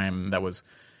crime that was.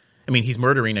 I mean, he's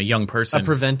murdering a young person. A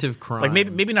preventive crime. Like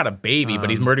maybe not a baby,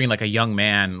 but he's murdering like a young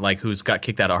man, like who's got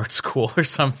kicked out of art school or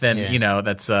something. Yeah. You know,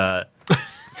 that's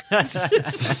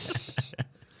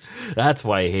that's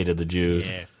why he hated the Jews.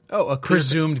 Yes. Oh,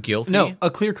 presumed guilty. No, A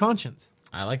Clear Conscience.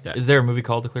 I like that. Is there a movie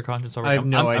called The Clear Conscience already? I have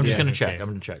no idea. I'm just gonna check. I'm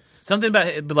gonna check something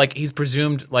about like he's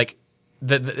presumed like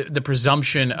the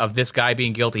presumption of this guy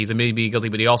being guilty. He's admitted to being guilty,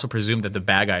 but he also presumed that the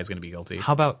bad guy is going to be guilty.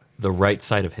 How about The Right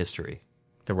Side of History?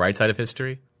 The Right Side of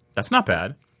History. That's not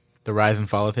bad. The rise and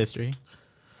fall of history.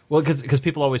 Well, because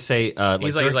people always say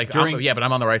he's like but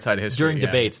I'm on the right side of history. During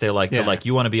debates, they're like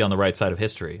you want to be on the right side of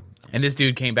history. And this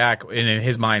dude came back and in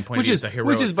his mind pointed to a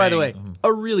heroic which is, by the way, thing.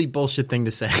 a really bullshit thing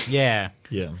to say. Yeah.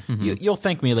 Mm-hmm. You'll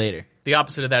thank me later. The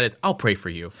opposite of that is I'll pray for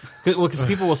you. Well, because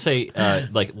people will say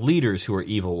like leaders who are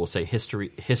evil will say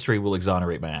history will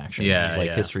exonerate my actions.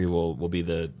 History will be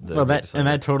the well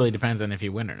that totally depends on if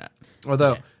you win or not.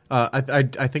 Although. I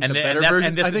think the better version.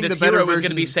 And this hero is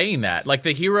going to be saying that, like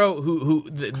the hero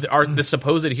the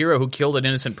supposed hero who killed an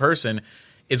innocent person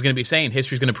is going to be saying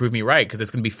history's going to prove me right because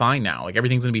it's going to be fine now. Like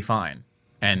everything's going to be fine,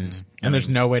 and there's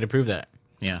no way to prove that.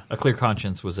 Yeah, A Clear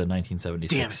Conscience was a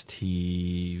 1976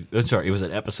 it was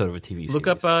an episode of a TV series. Look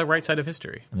up Right Side of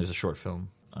History, and there's a short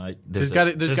film. There's got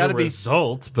to be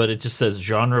result, but it just says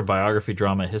genre, biography,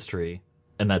 drama, history,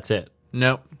 and that's it.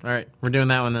 Nope. All right, we're doing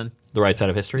that one then. The Right Side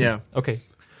of History. Yeah. Okay.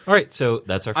 All right, so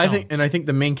that's our film. I think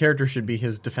the main character should be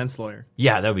his defense lawyer.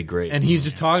 Yeah, that would be great. And he's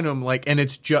just talking to him and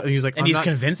it's just he's like, and he's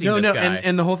convincing this guy.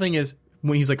 And the whole thing is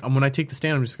when he's like, when I take the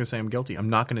stand, I'm just going to say I'm guilty.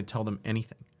 I'm not going to tell them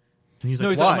anything. And he's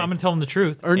like, why? I'm going to tell them the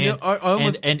truth. Or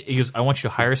and he goes, I want you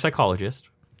to hire a psychologist.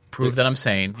 Prove that I'm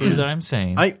sane. Prove that I'm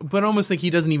sane. But I almost think he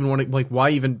doesn't even want to, like,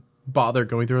 why even bother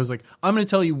going through? I was like, I'm going to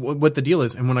tell you what the deal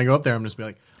is, and when I go up there, I'm just be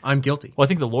like, I'm guilty. Well, I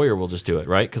think the lawyer will just do it,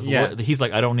 right? Because he's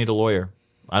like, I don't need a lawyer.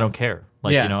 I don't care.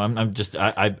 Like, you know, I'm just,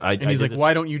 and he's like,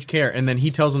 why don't you care? And then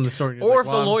he tells him the story. Or if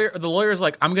the lawyer's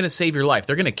like, I'm going to save your life.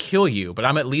 They're going to kill you, but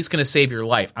I'm at least going to save your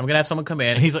life. I'm going to have someone come in.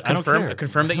 And he's like,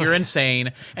 confirm that you're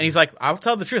insane. And he's like, I'll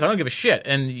tell the truth. I don't give a shit.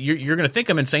 And you're going to think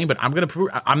I'm insane, but I'm going to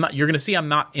prove I'm not. You're going to see I'm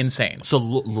not insane. So the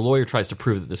lawyer tries to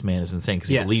prove that this man is insane because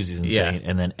he believes he's insane,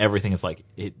 and then everything is like,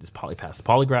 it's probably past the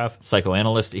polygraph.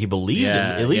 Psychoanalyst, he believes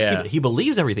at least he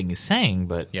believes everything he's saying.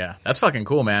 But yeah, that's fucking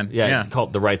cool, man. Yeah,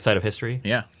 called The Right Side of History.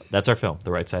 Yeah. That's our film,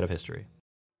 The Right Side of History.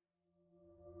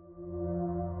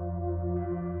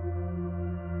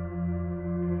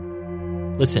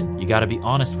 Listen, you gotta be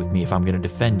honest with me if I'm gonna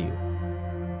defend you.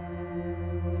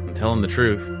 I'm telling the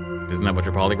truth. Isn't that what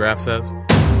your polygraph says?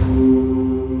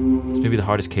 It's maybe the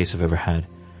hardest case I've ever had.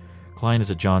 Client is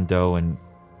a John Doe and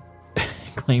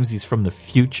claims he's from the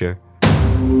future.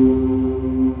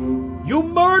 You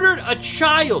murdered a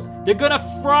child! They're gonna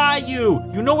fry you!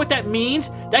 You know what that means?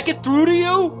 That get through to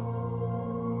you?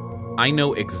 I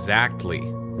know exactly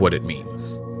what it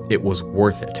means. It was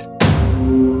worth it.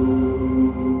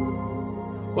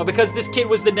 Well, because this kid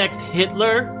was the next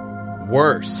Hitler?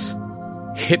 Worse.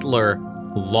 Hitler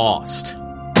lost.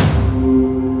 I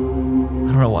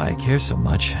don't know why I care so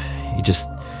much. He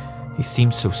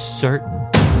seems so certain.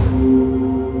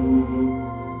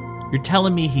 You're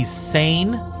telling me he's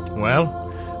sane?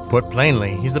 Well, put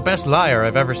plainly, he's the best liar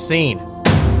I've ever seen.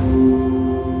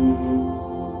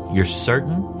 You're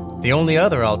certain? The only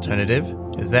other alternative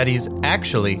is that he's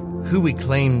actually who he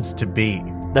claims to be.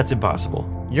 That's impossible.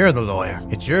 You're the lawyer.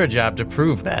 It's your job to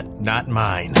prove that, not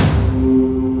mine.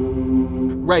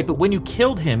 Right, but when you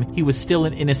killed him, he was still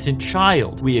an innocent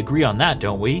child. We agree on that,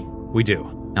 don't we? We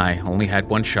do. I only had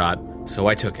one shot, so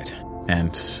I took it.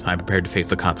 And I'm prepared to face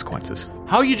the consequences.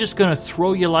 How are you just gonna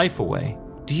throw your life away?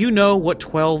 Do you know what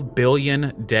 12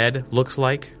 billion dead looks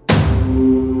like?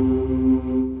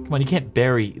 Come on, you can't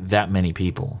bury that many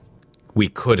people. We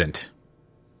couldn't.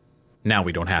 Now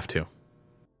we don't have to.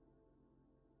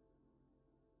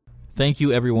 Thank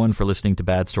you, everyone, for listening to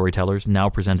Bad Storytellers, now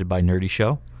presented by Nerdy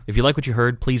Show. If you like what you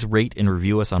heard, please rate and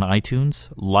review us on iTunes,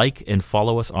 like and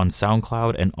follow us on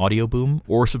SoundCloud and Audio Boom,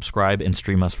 or subscribe and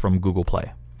stream us from Google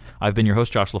Play. I've been your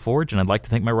host, Josh LaForge, and I'd like to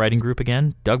thank my writing group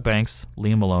again, Doug Banks,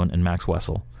 Liam Malone, and Max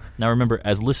Wessel. Now remember,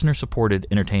 as listener-supported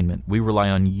entertainment, we rely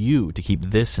on you to keep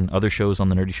this and other shows on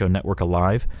the Nerdy Show Network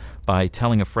alive by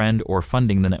telling a friend or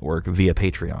funding the network via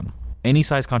Patreon. Any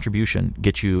size contribution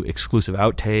gets you exclusive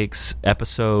outtakes,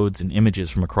 episodes, and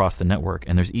images from across the network,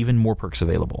 and there's even more perks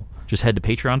available. Just head to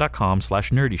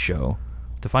patreon.com/nerdyshow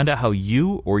to find out how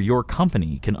you or your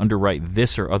company can underwrite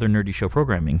this or other Nerdy Show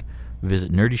programming.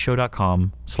 Visit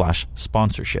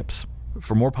nerdyshow.com/sponsorships.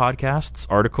 For more podcasts,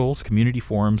 articles, community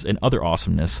forums, and other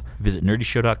awesomeness, visit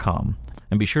nerdyshow.com.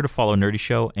 And be sure to follow Nerdy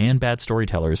Show and Bad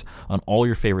Storytellers on all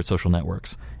your favorite social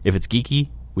networks. If it's geeky,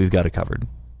 we've got it covered.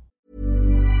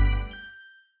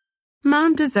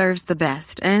 Mom deserves the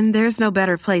best, and there's no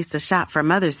better place to shop for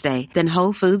Mother's Day than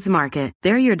Whole Foods Market.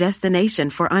 They're your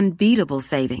destination for unbeatable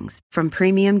savings, from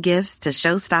premium gifts to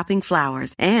show-stopping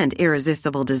flowers and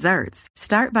irresistible desserts.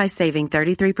 Start by saving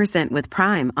 33% with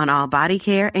Prime on all body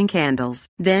care and candles.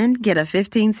 Then get a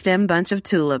 15-stem bunch of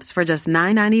tulips for just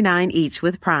 $9.99 each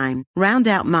with Prime. Round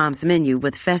out Mom's menu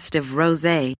with festive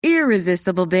rosé,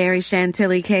 irresistible berry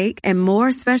chantilly cake, and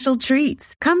more special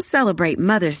treats. Come celebrate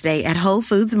Mother's Day at Whole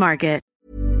Foods Market.